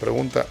digo, pero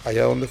pregunta,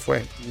 ¿allá dónde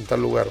fue? ¿En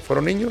tal lugar?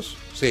 ¿Fueron niños?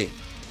 Sí.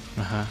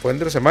 Ajá. ¿Fue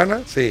entre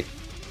semana? Sí.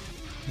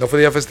 ¿No fue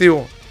día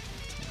festivo?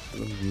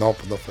 No,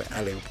 pues no fue.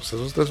 Le digo, pues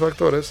esos 3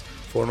 factores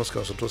fueron los que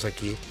nosotros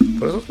aquí.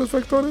 Por esos 3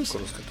 factores.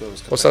 Con los que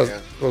tuvimos que O sea,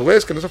 pelear. los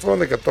güeyes que no se fueron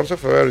de 14 de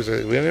febrero y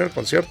se hubieran ido al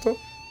concierto,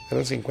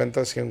 eran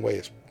 50, 100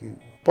 güeyes.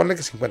 Ponle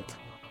que 50.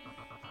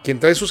 Quien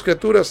trae sus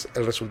criaturas,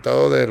 el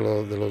resultado de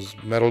los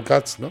Metal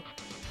Cats, ¿no?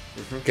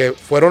 Que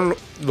fueron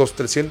los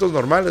 300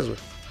 normales, güey.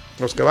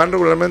 Los que van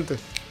regularmente.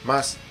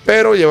 Más.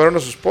 Pero llevaron a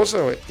su esposa,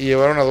 güey. Y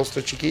llevaron a 2,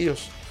 3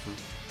 chiquillos.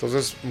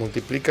 Entonces,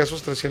 multiplica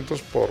esos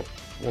 300 por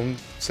un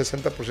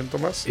 60%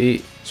 más.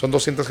 Y Son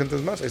 200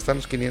 gentes más. Ahí están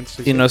los 500.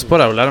 600. Y no es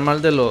por hablar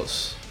mal de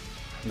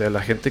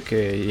la gente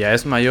que ya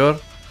es mayor,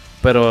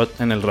 pero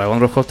en el Dragón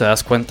Rojo te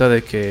das cuenta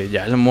de que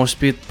ya el mosh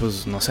pit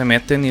pues no se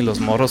meten y los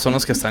morros son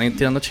los que están ahí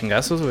tirando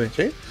chingazos, güey.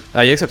 ¿Sí?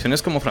 Hay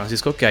excepciones como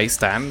Francisco que ahí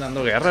están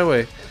dando guerra,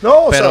 güey.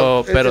 No,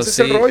 Pero ese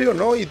sí. es el rollo,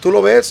 ¿no? Y tú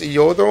lo ves, y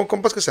yo tengo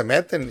compas que se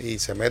meten y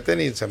se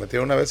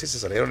metieron una vez y se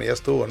salieron y ya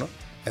estuvo, ¿no?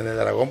 En el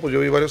Dragón, pues yo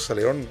vi varios que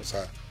salieron, o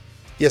sea,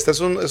 y hasta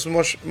es un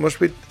mosh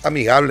pit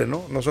amigable,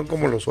 ¿no? No son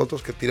como los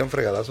otros que tiran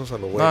fregadazos a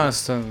lo bueno. No,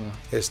 esto no.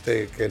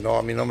 Que no,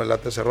 a mí no me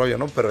late ese rollo,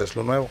 ¿no? Pero es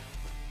lo nuevo.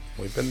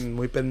 Muy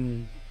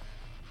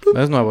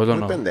Es nuevo, es lo Muy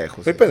nuevo.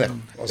 pendejos. pendejo.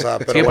 O sea,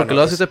 pero Sí, porque bueno,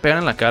 luego sí te pegan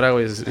en la cara,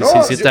 güey. Sí, no,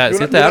 sí yo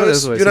te una ardes,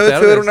 vez- güey. Yo una sí vez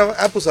te fui a ver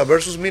ardes. pues a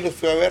Versus Me los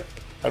fui a ver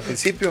al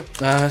principio.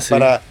 Ah, sí.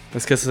 para-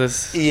 Es que eso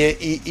es...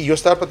 Y yo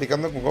estaba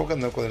platicando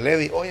con el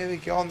Eddie. Oye, Eddie,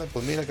 ¿qué onda?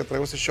 Pues mira que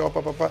traigo este show,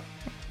 papá.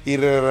 Y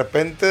de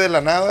repente, de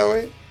la nada,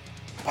 güey,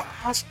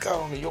 ¡paz,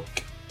 cabrón! Y yo,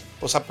 ¿qué?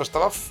 O sea, pero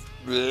estaba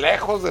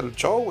lejos del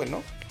show, güey,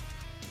 ¿no?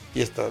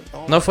 Y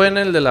 ¿No fue en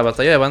el de la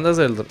batalla de bandas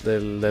del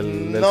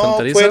no,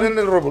 fronterizo? fue en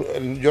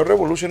el Yo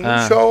Revolution,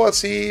 un show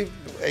así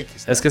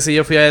X. Es que sí,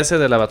 yo fui a ese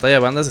de la batalla de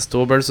bandas,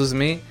 estuvo Versus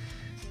Me.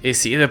 Y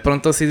sí, de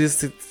pronto sí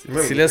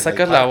le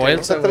sacas la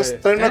vuelta, O güey. sea,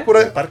 traen una ¿Eh? cura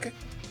 ¿De de parque?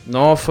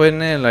 No, fue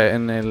en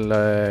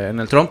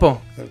el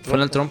trompo. Fue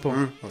en el trompo.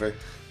 Ok.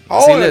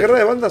 Oh, Sí, la le- guerra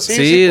de bandas, sí,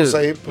 sí, pues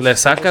ahí, pues, le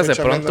sacas de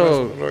estamos pronto.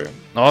 echando ese rollo.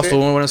 No, Sí.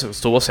 estuvo muy bueno.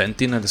 Estuvo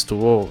Sentinel,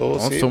 estuvo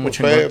Sí, muy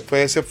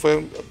pues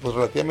chingón. pues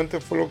relativamente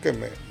fue lo que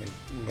me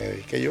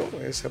dediqué yo,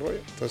 ese rollo.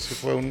 Entonces sí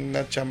fue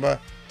una chamba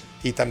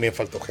y también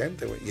faltó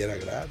gente, güey, y era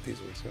gratis,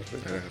 güey. ¿Sí me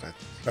explico? Era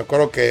gratis. Me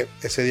acuerdo que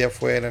ese día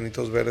fue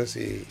Enanitos Verdes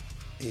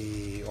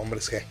y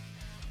Hombres G.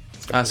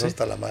 Se puso ¿sí?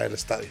 hasta la madre del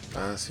estadio.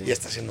 Ah, sí. Y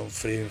está haciendo un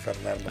frío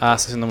infernal, ¿no? Está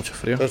haciendo mucho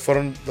frío. Entonces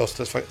fueron 2,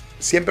 3 factores.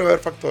 Siempre va a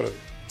haber factores,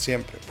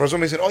 siempre. Por eso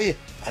me dicen, oye,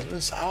 hazlo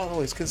en sábado,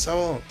 güey, es que en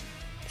sábado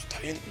pues, está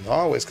bien.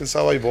 No, güey, es que en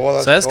sábado hay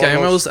bodas. ¿Sabes que a mí me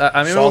tonos, gusta?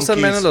 A mí me gustan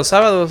sonquis. menos los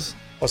sábados.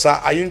 O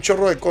sea, hay un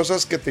chorro de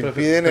cosas que te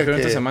impiden Prefiero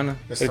entre semana.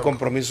 el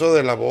compromiso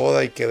de la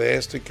boda y que de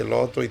esto y que el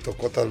otro y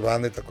tocó tal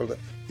banda y tocó tal.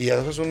 Y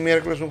haces un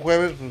miércoles, un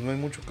jueves, pues no hay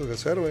mucho que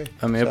hacer, güey.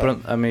 A mí, O sea,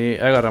 a mí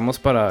agarramos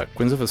para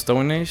Queens of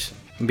Stone Age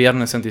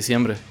viernes en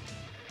diciembre.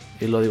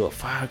 Y lo digo,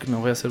 fuck,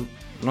 no voy a hacer...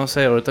 No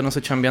sé, ahorita no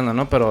estoy chambeando,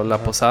 ¿no? Pero la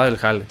posada del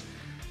jale.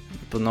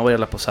 Pues no voy a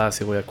la posada,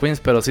 sí voy a Queens.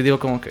 Pero sí digo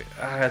como que,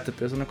 te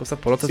pides una cosa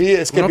por otra. Sí,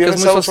 es que Uno viernes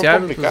es muy sábados son social.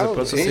 complicados,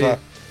 pues, güey. sí. O sea,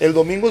 el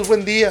domingo es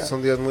buen día.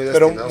 Son días muy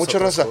Pero destinados mucha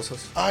a otras raza.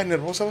 cosas. Ay,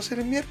 Nervosa va a ser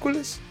el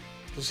miércoles.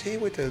 Pues sí,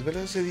 güey, te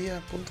desvelas ese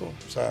día, punto.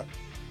 O sea,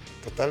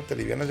 total, te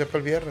livianas ya para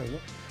el viernes, ¿no?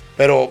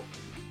 Pero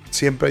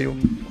siempre hay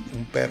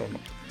un pero, ¿no?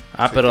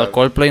 Ah, Sí, pero claro. a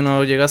Coldplay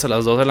no llegas a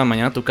las 2 de la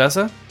mañana a tu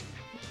casa.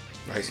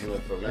 Ahí sí no hay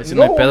problema. Ahí sí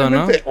no hay pedo,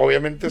 ¿no?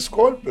 Obviamente es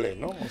Coldplay,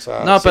 ¿no? O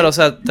sea, No, sí. pero o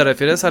sea, te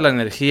refieres a la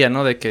energía,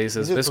 ¿no? De que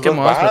dices, Dices, es pues, que me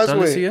voy a vas, despertar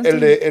el güey.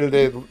 siguiente. El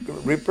de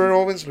Reaper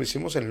Owens lo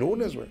hicimos el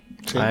lunes, güey.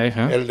 Ay,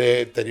 ajá. El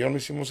de Terion lo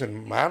hicimos el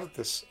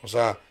martes. O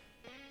sea,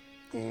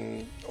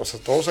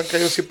 todos han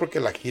caído así porque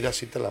la gira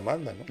sí te la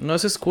manda, ¿no? No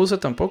es excusa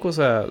tampoco, o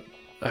sea,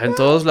 en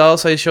todos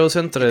lados hay shows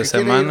entre ¿Qué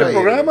quiere semana. ir ahí?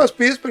 Programas,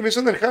 pides permiso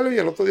en el jale y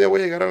al otro día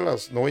voy a llegar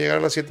no voy a llegar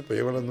a las 7, pero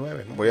llego a las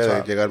 9, ¿no? Voy a O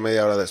sea, llegar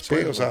media hora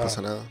después, sí, o sea, no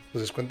pasa nada.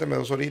 pues descuénteme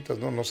 2 horitas,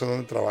 ¿no? No sé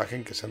dónde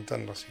trabajen que sean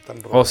tan así, tan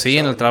O sí,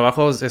 en el organizados,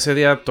 trabajo ese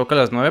día toca a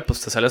las 9,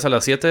 pues te sales a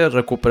las 7,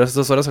 recuperas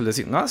 2 horas al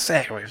decir, no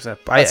sé, güey, o sea,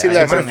 ¿no? Así hay le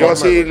hacen. manera. Yo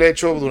así le he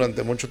hecho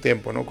durante mucho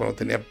tiempo, ¿no? Cuando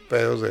tenía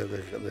pedos de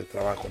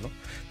trabajo, ¿no?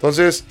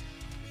 Entonces,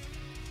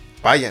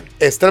 Vayan.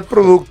 Está el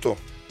producto,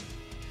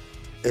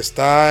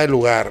 está el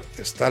lugar,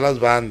 está las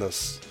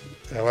bandas,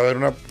 va a haber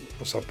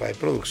hay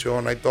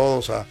producción, hay todo,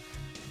 o sea,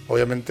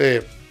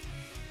 obviamente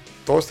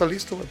todo está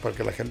listo, güey, para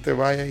que la gente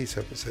vaya y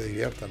se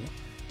divierta, ¿no?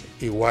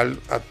 Igual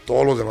a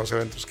todos los demás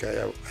eventos que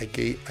haya, hay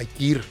que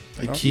ir,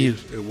 ¿no? Hay que ir.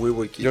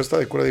 Yo hasta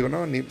de cura digo,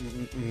 no, ni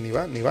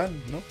van,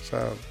 ¿no? O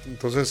sea,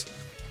 entonces,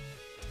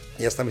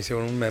 ya hasta me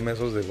hicieron un meme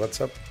esos de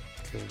WhatsApp,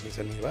 que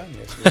dicen, ni van,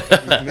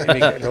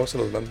 luego se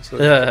los mando,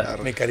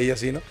 mi carilla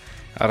así, ¿no?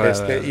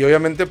 Y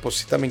obviamente, pues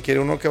sí también quiere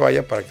uno que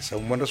vaya para que sea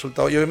un buen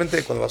resultado. Y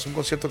obviamente cuando vas a un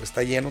concierto que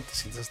está lleno, te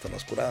sientes hasta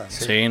más curada, ¿no?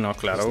 Sí, no,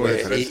 claro,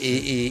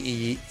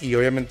 güey. Y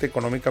obviamente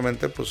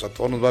económicamente, pues a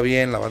todos nos va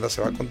bien, la banda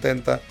se va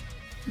contenta.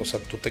 O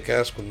sea, tú te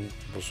quedas con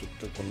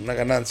una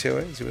ganancia,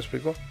 güey, ¿sí me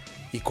explico?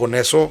 Y con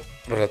eso,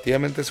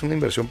 relativamente es una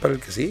inversión para el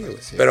que sigue, güey.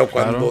 Sí, pero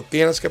claro. cuando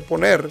tienes que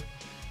poner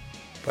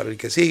para el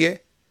que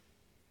sigue,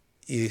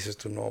 y dices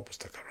tú, no, pues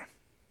está cabrón,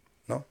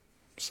 ¿no? O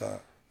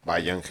sea...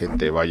 Vayan,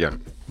 gente,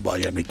 vayan.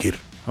 Vayan, Mikir.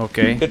 Ok.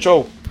 ¿Qué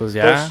show? Pues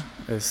ya,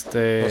 Nos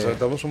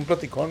aventamos un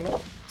platicón, ¿no?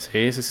 Sí,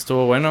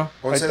 estuvo bueno.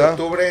 11 Ahí de está.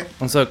 octubre.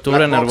 11 de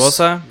octubre, Black Box,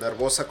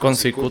 Nervosa. con con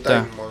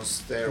Cicuta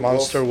Cicuta. y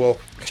Monster Wolf.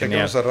 Genial.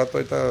 Chequenos hace rato,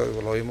 ahorita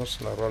lo vimos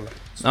la rola.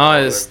 No,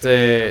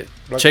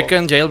 Black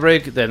chequen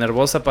Jailbreak de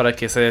Nervosa para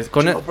que se...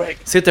 Jailbreak.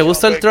 Si te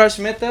gusta el Jailbreak. thrash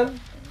metal,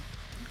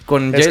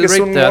 con Es que es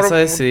Jailbreak un, te vas a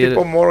un decidir...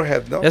 tipo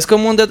Motorhead, ¿no? Es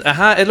como un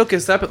es lo que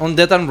está, un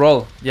Death and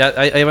Roll. Ya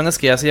hay bandas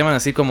que ya se llaman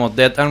así como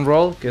Death and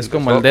Roll, que es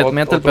como el death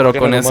metal, otro pero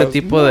género con ese más.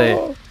 tipo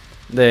No.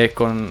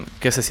 con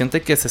que se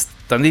siente que se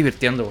están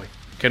divirtiendo, güey.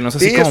 Que no es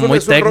así Sí, como muy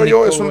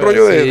técnico. Es un güey,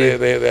 rollo así.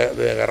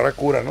 de agarrar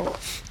cura, ¿no?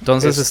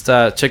 Entonces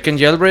chequen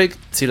Jailbreak.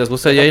 Si les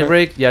gusta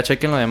Jailbreak, ya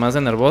chequen lo demás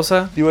de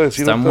Nervosa. Te iba a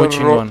decir Está muy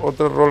chingón.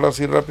 otra rola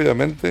así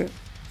rápidamente.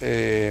 No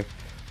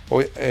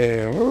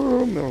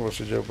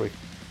sé, Jailbreak.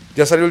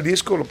 Ya salió el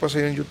disco, lo puedes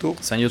seguir en YouTube.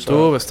 Está en YouTube,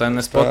 O sea, está en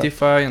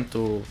Spotify, en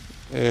tu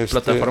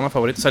plataforma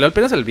favorita. Salió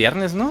apenas el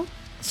viernes, ¿no?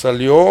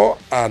 Salió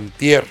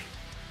antier.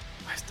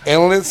 Ahí está.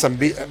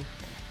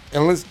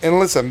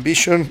 Endless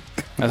Ambition,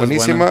 Esa es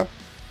buenísima.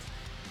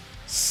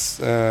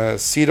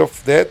 Seed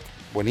of Death,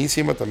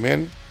 buenísima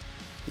también.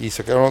 Y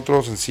sacaron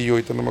otro sencillo,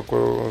 ahorita no me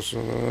acuerdo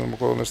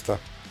dónde está.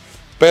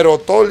 Pero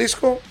todo el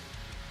disco,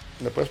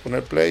 le puedes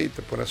poner play y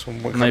te pones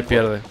un buen No hay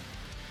hardcore. pierde.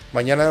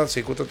 Mañana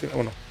Cicuta tiene,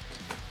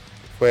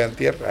 fue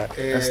antier.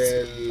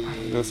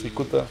 El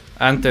Cicuta.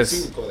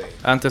 Antes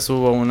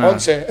hubo una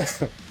 11,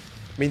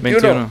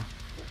 21.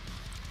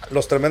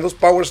 Los tremendos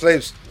Power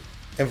Slaves,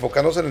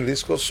 enfocándose en el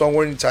disco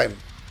Somewhere in Time.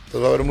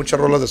 Entonces va a haber muchas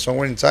rolas de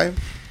Somewhere in Time.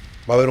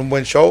 Va a haber un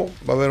buen show,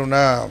 va a haber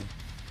una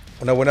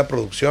buena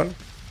producción.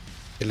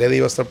 El Eddie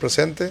va a estar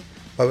presente,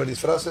 va a haber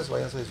disfraces,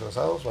 váyanse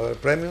disfrazados, va a haber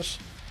premios.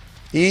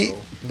 Y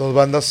dos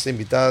bandas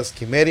invitadas,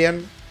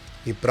 Kimerian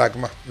y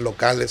Pragma,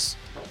 locales,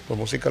 con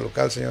música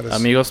local, señores.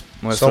 amigos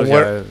nuestros.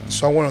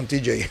 Somewhere on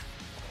TJ.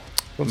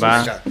 Entonces,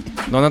 Va.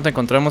 ¿Dónde te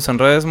encontramos en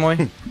redes, Moy?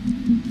 en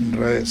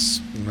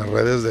las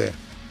redes de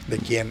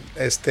quién.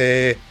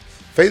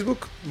 Facebook,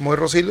 Moy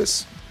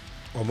Rosiles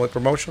o Moy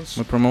Promotions.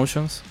 Moy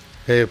Promotions.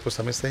 Pues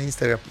también está en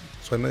Instagram.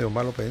 Soy medio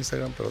malo para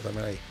Instagram, pero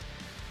también ahí.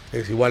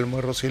 Es igual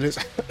Moy Rosiles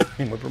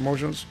y Moy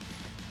Promotions.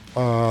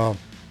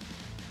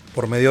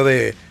 Por medio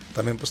de...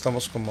 También pues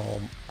estamos como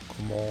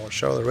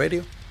Show the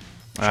Radio.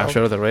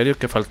 Show the Radio,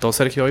 que faltó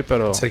Sergio hoy,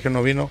 pero... Sergio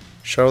no vino.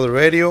 Show the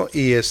Radio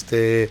y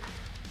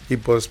y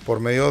pues por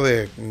medio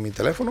de mi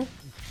teléfono.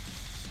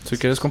 Si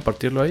quieres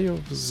compartirlo ahí,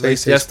 pues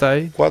 664-204-6019. ya está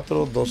ahí.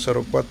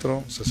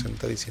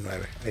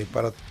 Ahí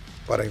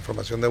para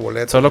información de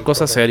boletos. Solo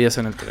cosas serias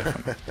en el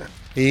teléfono.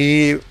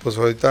 Y pues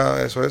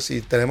ahorita eso es.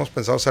 Y tenemos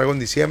pensado hacer algo en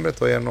diciembre.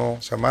 Todavía no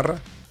se amarra.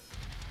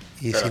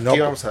 Y pero si no, aquí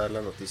vamos a dar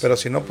la noticia. pero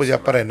si no, pues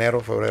ya para enero,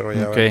 febrero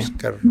ya Ok. vemos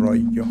qué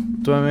rollo.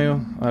 ¿Tú, amigo,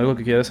 algo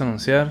que quieras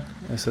anunciar?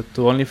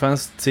 ¿Tu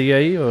OnlyFans sigue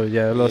ahí o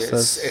ya lo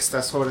estás...?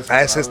 Está sobre.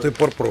 Ese estoy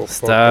por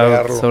Está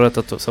crearlo.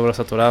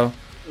 sobresaturado.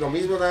 Lo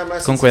mismo nada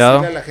más. Con cuidado.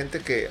 A la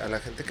gente que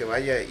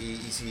vaya y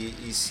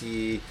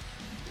si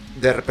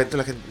de repente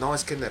la gente, no,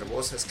 es que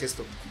Nervosa, es que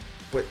esto.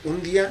 Pues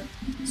un día,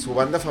 su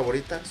banda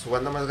favorita, su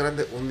banda más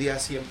grande, un día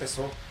así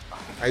empezó.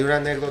 Hay una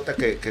anécdota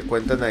que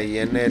cuentan ahí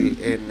en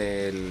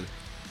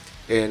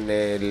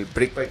el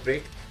Brick by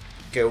Brick,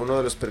 que uno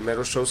de los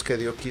primeros shows que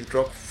dio Kid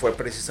Rock fue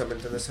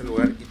precisamente en ese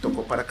lugar y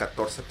tocó para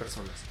 14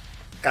 personas.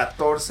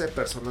 14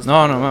 personas.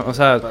 No, o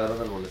sea,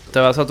 pagaron el boleto. te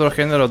vas a otro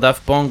género.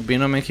 Daft Punk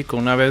vino a México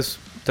una vez,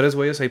 3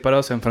 güeyes ahí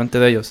parados enfrente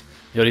de ellos.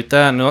 Y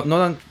ahorita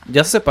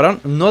ya se separaron,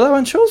 no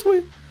daban shows,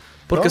 güey.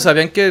 Porque ¿No?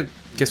 sabían que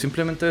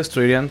simplemente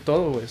destruirían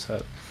todo, güey. O sea,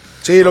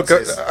 Sí,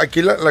 Entonces,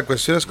 aquí la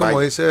cuestión es como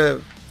bye. dice,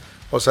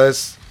 o sea,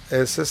 es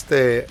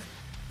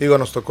digo,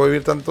 nos tocó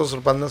vivir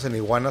tantas bandas en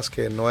Iguanas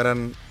que no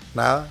eran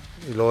nada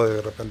y luego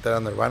de repente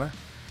eran Nirvana,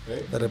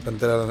 de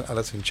repente eran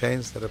Alice in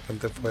Chains, de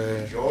repente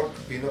fue York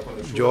vino con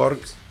los York,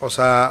 Sugar o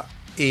sea,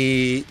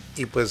 y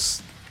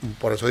pues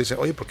por eso dice,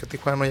 oye, ¿por qué a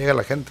Tijuana no llega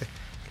la gente?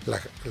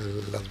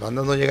 Las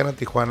bandas no llegan a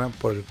Tijuana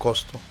por el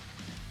costo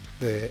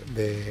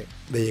de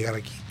llegar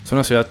aquí. es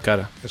una ciudad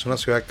cara. Es una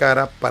ciudad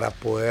cara para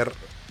poder...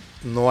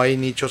 No hay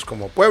nichos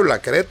como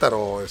Puebla,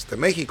 Querétaro,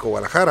 México,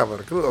 Guadalajara,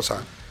 Veracruz, o sea,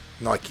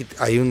 No, aquí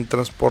hay un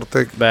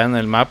transporte. Vean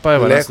el mapa y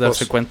van a Lejos.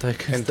 darse cuenta de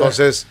que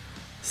Entonces,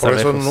 por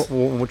está eso lejos.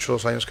 hubo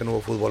muchos años que no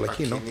hubo fútbol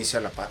aquí, ¿no? inicia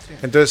la patria.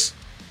 Entonces,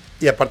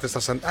 y aparte está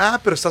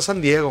pero está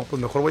San Diego,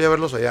 pues mejor voy a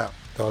verlos allá.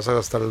 Te vas a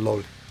gastar el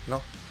doble,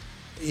 ¿no?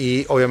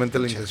 Y obviamente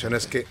la intención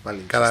es que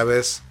cada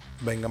vez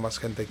venga más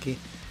gente aquí.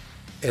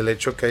 El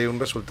hecho que hay un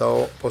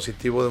resultado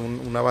positivo de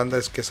una banda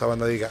es que esa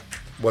banda diga,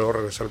 vuelvo a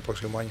regresar el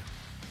próximo año.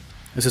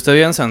 Si usted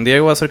vive en San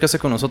Diego, acérquese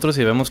con nosotros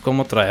y vemos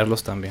cómo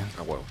traerlos también.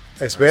 A huevo.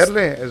 Es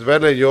verle.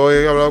 Yo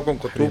he hablado con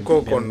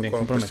Cotuco, Bien con cuestión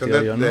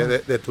comprometido yo, ¿no?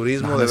 de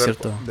turismo, No, no es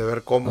cierto. de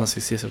ver cómo. No, sí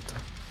es cierto.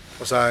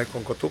 O sea,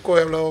 con Cotuco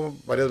he hablado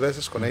varias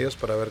veces con ellos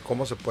para ver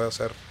cómo se puede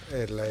hacer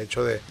el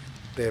hecho de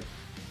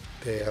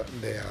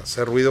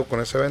hacer ruido con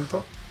ese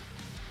evento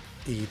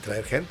y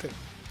traer gente,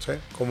 ¿sí?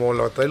 Como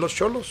lo traen los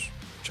cholos,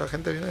 mucha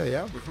gente viene de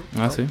allá.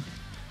 Ah, ¿no? sí.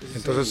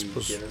 Entonces,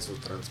 pues, tienen su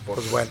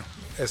transporte. pues bueno,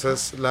 esa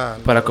es la...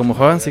 Para como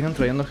juegan, sigan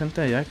trayendo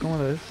gente allá, ¿cómo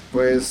lo ves?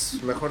 Pues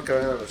mejor que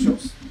vengan a los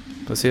shows.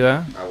 Pues sí,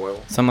 ¿verdad? A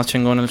huevo. Está más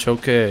chingón el show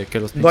que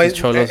los No hay,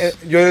 pinches cholos.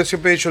 yo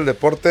siempre he dicho, el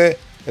deporte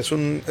es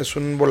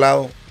un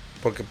volado,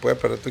 porque puede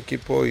perder tu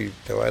equipo y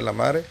te va de la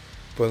madre.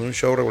 Pues en un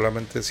show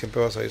regularmente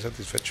siempre vas a ir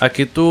satisfecho.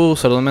 Aquí tu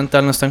salud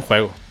mental no está en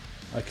juego.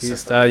 Aquí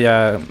está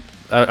ya...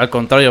 Al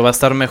contrario, va a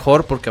estar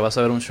mejor porque vas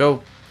a ver un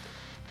show.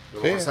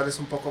 Luego Sí. sales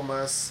un poco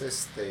más,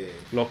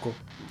 Loco.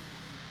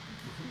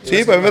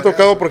 Sí, a mí me ha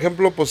tocado, por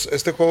ejemplo, pues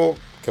este juego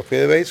que fui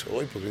de base,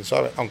 uy, pues bien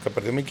suave. Aunque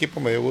perdí mi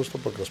equipo, me dio gusto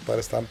porque los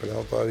padres estaban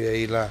peleando todavía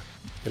ahí el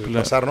Claro.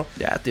 pasar, ¿no?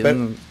 Ya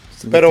tienen...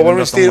 Pero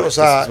bueno, tienen razón, o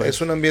sea, güey.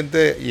 es un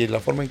ambiente y la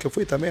forma en que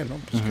fui también, ¿no?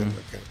 Pues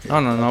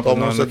No, todo pues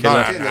no, mundo no se- quiero-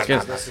 no, no no,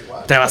 quiero- no.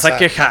 Te vas O sea, a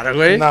quejar,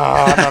 güey. No,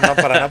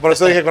 para nada. Por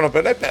eso dije con los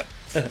pero,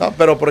 no,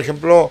 pero por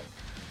ejemplo,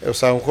 o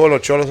sea, un juego de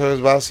los cholos, a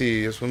veces vas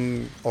y es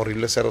un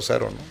horrible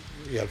 0-0,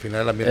 ¿no? Y al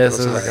final el ambiente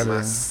Eso lo hace es la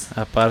más.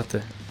 gente.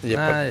 aparte. Y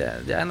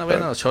Ya no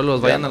vayan a los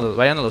cholos, Ya vayan, no.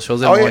 vayan a los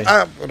shows de Oye,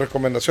 Moy.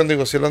 recomendación,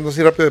 digo, si hablando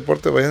así rápido de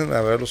deporte, vayan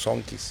a ver los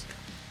Zonkis.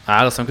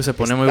 Los aunque se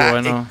pone muy Está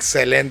bueno.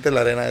 excelente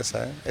la arena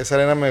esa, ¿eh? Esa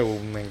arena me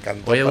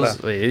encantó. Oye,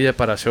 para,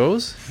 para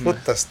shows.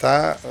 puta,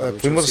 está... un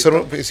fuimos a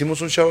showcito. hicimos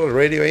un show de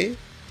radio ahí.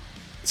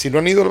 Si no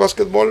han ido al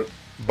básquetbol,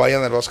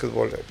 vayan al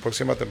básquetbol.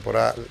 Próxima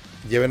temporada,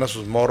 lleven a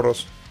sus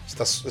morros.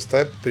 Está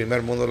de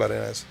primer mundo la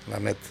arena esa, la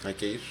neta. Hay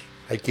que ir.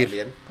 Hay que ir.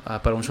 Bien.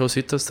 Para un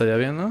showcito estaría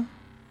bien, ¿no?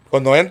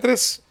 Cuando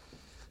entres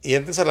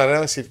a la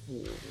arena, decir,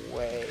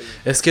 güey.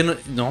 Es que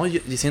no,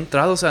 yo sí he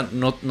entrado, o sea,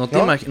 no te ¿No?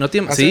 imaginas,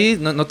 ¿Ah, sí,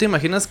 no te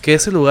imaginas que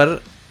ese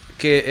lugar,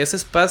 que ese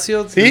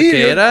espacio Sí,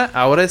 que yo- era,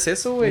 ahora es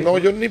eso, güey. No,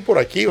 yo ni por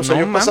aquí. O sea,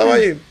 No yo pasaba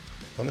mames. y...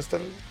 ¿Dónde está?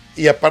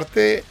 Y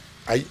aparte,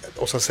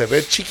 o sea, se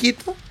ve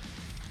chiquito,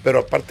 pero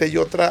aparte hay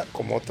otra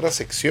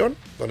sección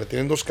donde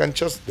tienen 2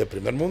 canchas de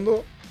primer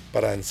mundo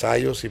para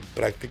ensayos y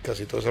prácticas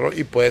y todo eso.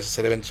 Y puedes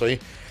hacer eventos ahí.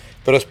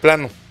 Pero es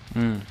plano.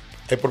 Mm.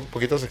 Hay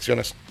poquitas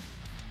secciones.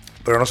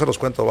 Pero no se los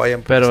cuento,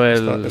 vayan. Pero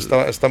porque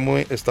está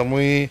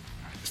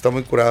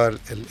muy curada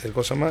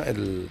 ¿cómo se llama?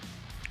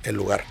 El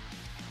lugar.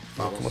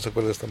 No, ¿cómo se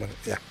acuerda de esta manera?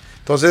 Ya.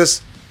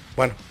 Entonces,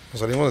 bueno,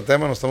 nos salimos del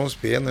tema, nos estamos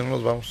despidiendo y no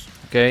nos vamos.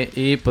 Ok,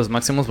 y pues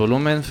máximos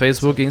volumen,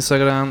 Facebook,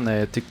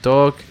 Instagram,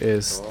 TikTok,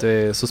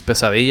 sus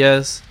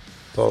pesadillas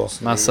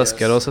Todos. más Pesadillas.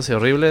 asquerosas y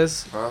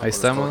horribles. Con Ahí los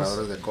estamos.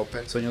 cobradores de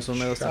Coppel. Sueños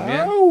húmedos también.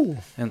 Au.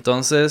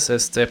 Entonces,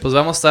 pues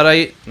vamos a estar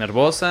ahí,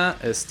 Nervosa,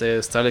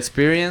 está el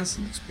Experience.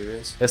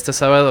 Experience. Este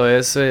sábado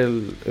es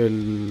el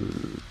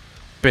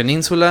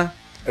Península.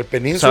 El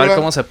Península. Saber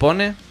cómo se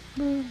pone.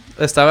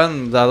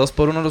 Estaban a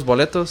 2x1 los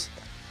boletos.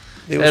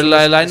 digo, El es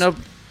una- line-up,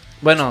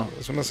 bueno,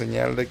 Es una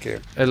señal de que...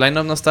 el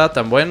line-up no estaba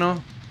tan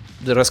bueno.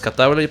 De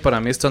rescatable, y para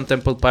mí son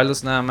Temple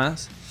Pilots nada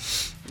más.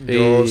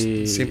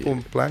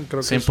 Simple Plan,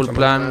 creo que Simple es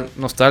Plan,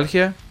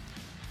 Nostalgia.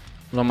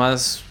 Lo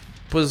más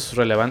pues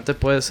relevante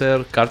puede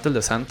ser Cártel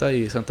de Santa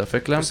y Santa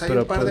Fe Clan, Pues hay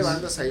pero un par de pues,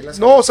 bandas ahí.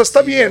 No, o sea,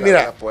 está bien,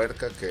 mira. La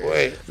puerca que...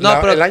 Güey, No,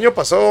 pero el año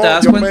pasado ¿te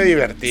das yo cuenta? me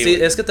divertí. Sí,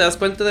 güey. es que te das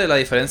cuenta de la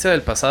diferencia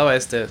del pasado a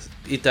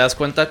y te das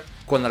cuenta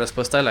con la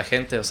respuesta de la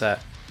gente, o sea,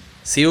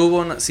 sí hubo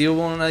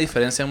una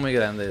diferencia muy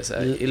grande, o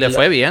sea, y le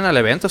fue bien al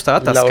evento, estaba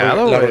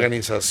atascado, la güey.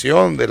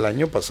 organización del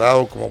año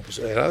pasado, como pues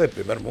era de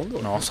primer mundo.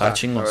 No, o estaba sea,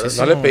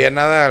 chingosísimo. no le pedía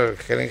nada al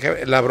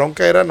gerente. La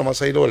bronca era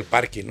nomás ahí lo del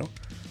parking, ¿no?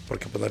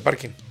 Porque pues no hay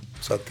parking.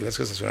 O sea, tienes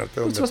que estacionarte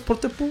El donde...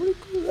 transporte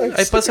público,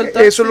 ahí pasa el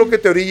taxi. Eso es lo que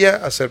te orilla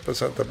a hacer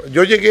pasar.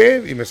 Yo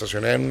llegué y me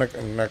estacioné en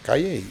una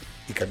calle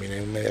y caminé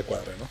en media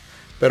cuadra, ¿no?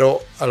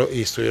 Pero,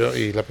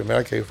 y la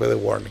primera que vi fue The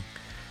Warning.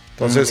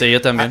 Entonces, Sí, yo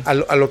también.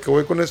 A lo que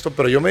voy con esto,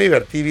 pero yo me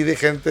divertí, vi de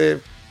gente,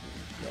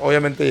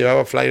 obviamente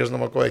llevaba flyers, no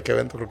me acuerdo de qué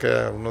evento, creo que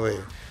era uno de,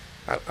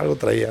 algo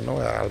traía, ¿no?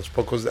 A los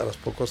pocos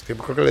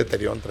tiempos, creo que el de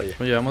Terión traía.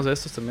 Pues llevamos de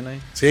estos también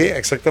ahí. Sí,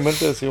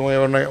 exactamente, sí, voy a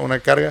llevar una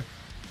carga.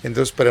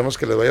 Entonces esperemos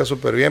que les vaya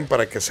súper bien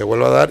para que se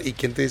vuelva a dar. ¿Y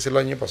quién te dice el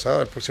año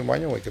pasado, el próximo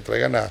año, güey? Que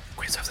traigan a,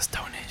 Queens of the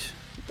Stone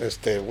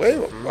Age. güey,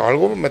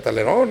 algo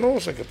metalero, ¿no?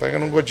 O sea, que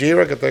traigan un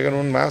Gojira, que traigan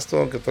un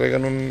Mastodon, que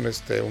traigan un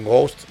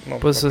Ghost. No,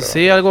 Pues no creo.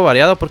 sí, algo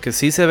variado porque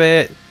sí se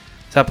ve,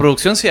 o sea,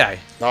 producción sí hay.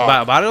 No.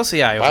 Varios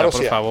sí hay, o sea, Varos por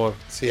sí hay. favor.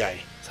 Sí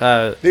hay. O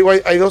sea, Digo,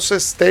 hay 2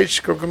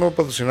 stage, creo que uno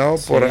patrocinado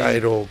por Sí.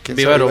 Aero. ¿quién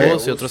Viva sabe?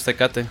 Aerobús y otros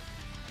Tecate.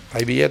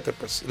 hay billete,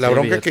 pues. La Sí,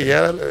 bronca billete. que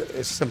ya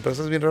esas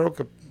empresas es bien raro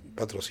que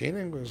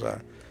patrocinen, güey, o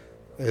sea,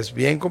 es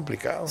bien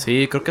complicado.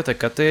 Sí, creo que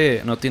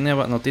Tecate no tiene de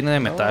metal.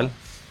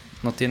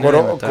 No tiene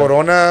de metal.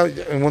 Corona,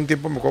 en un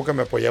tiempo me acuerdo que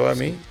me apoyaba a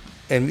mí,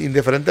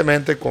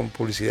 indiferentemente con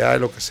publicidad,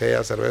 lo que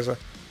sea, cerveza.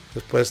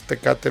 Después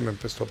Tecate me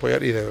empezó a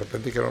apoyar y de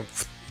repente dijeron,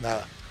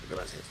 nada,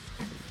 gracias.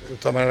 De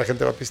todas maneras la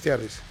gente va a pistear,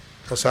 dice.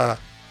 O sea,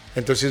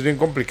 entonces es bien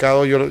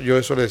complicado. Yo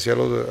eso le decía a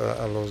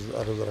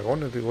los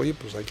dragones. Digo, oye,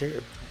 pues hay que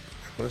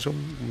ponerse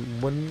un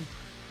buen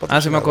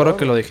Sí me acuerdo patrocinador,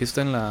 que lo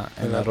dijiste en la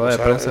rueda o sea, de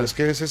prensa. Es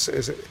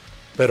que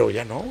pero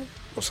ya no.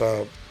 O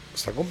sea,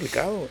 está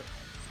complicado, güey.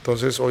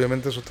 Entonces,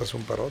 obviamente eso te hace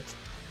un parote.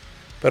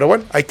 Pero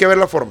bueno, hay que ver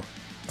la forma.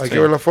 Hay Sí. que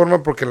ver la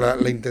forma porque la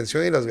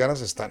intención y las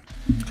ganas están.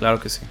 Claro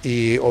que sí.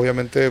 Y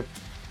obviamente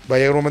va a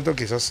llegar un momento en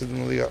que quizás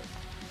uno diga,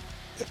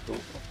 ya estuvo,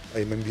 ¿no?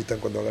 Ahí me invitan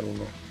cuando hagan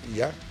uno y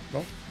ya,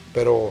 ¿no?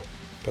 Pero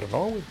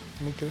no, güey,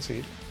 no quiere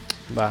seguir.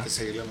 Va. Hay que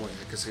seguirle,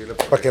 hay que seguirle.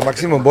 Para que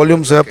Maximum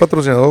Volume sea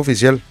patrocinador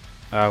oficial.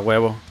 A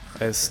huevo.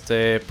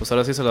 Pues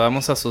ahora sí se lo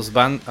damos a sus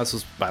bandas,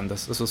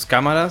 a sus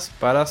cámaras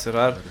para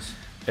cerrar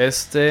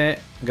este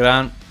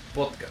gran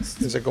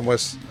podcast. Ese cómo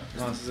es.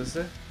 No, ¿es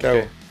este? ¿Qué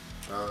hago?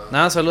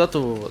 Nada, saluda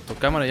tu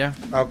cámara ya.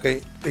 Ok.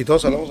 Y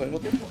todos hablamos al mismo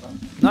tiempo,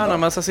 ¿no? No,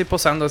 nomás así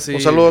posando así.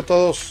 Un saludo a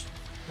todos.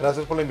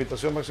 Gracias por la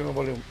invitación, Maximum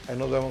Volume. Ahí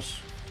nos vemos.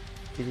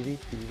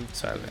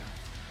 Sale.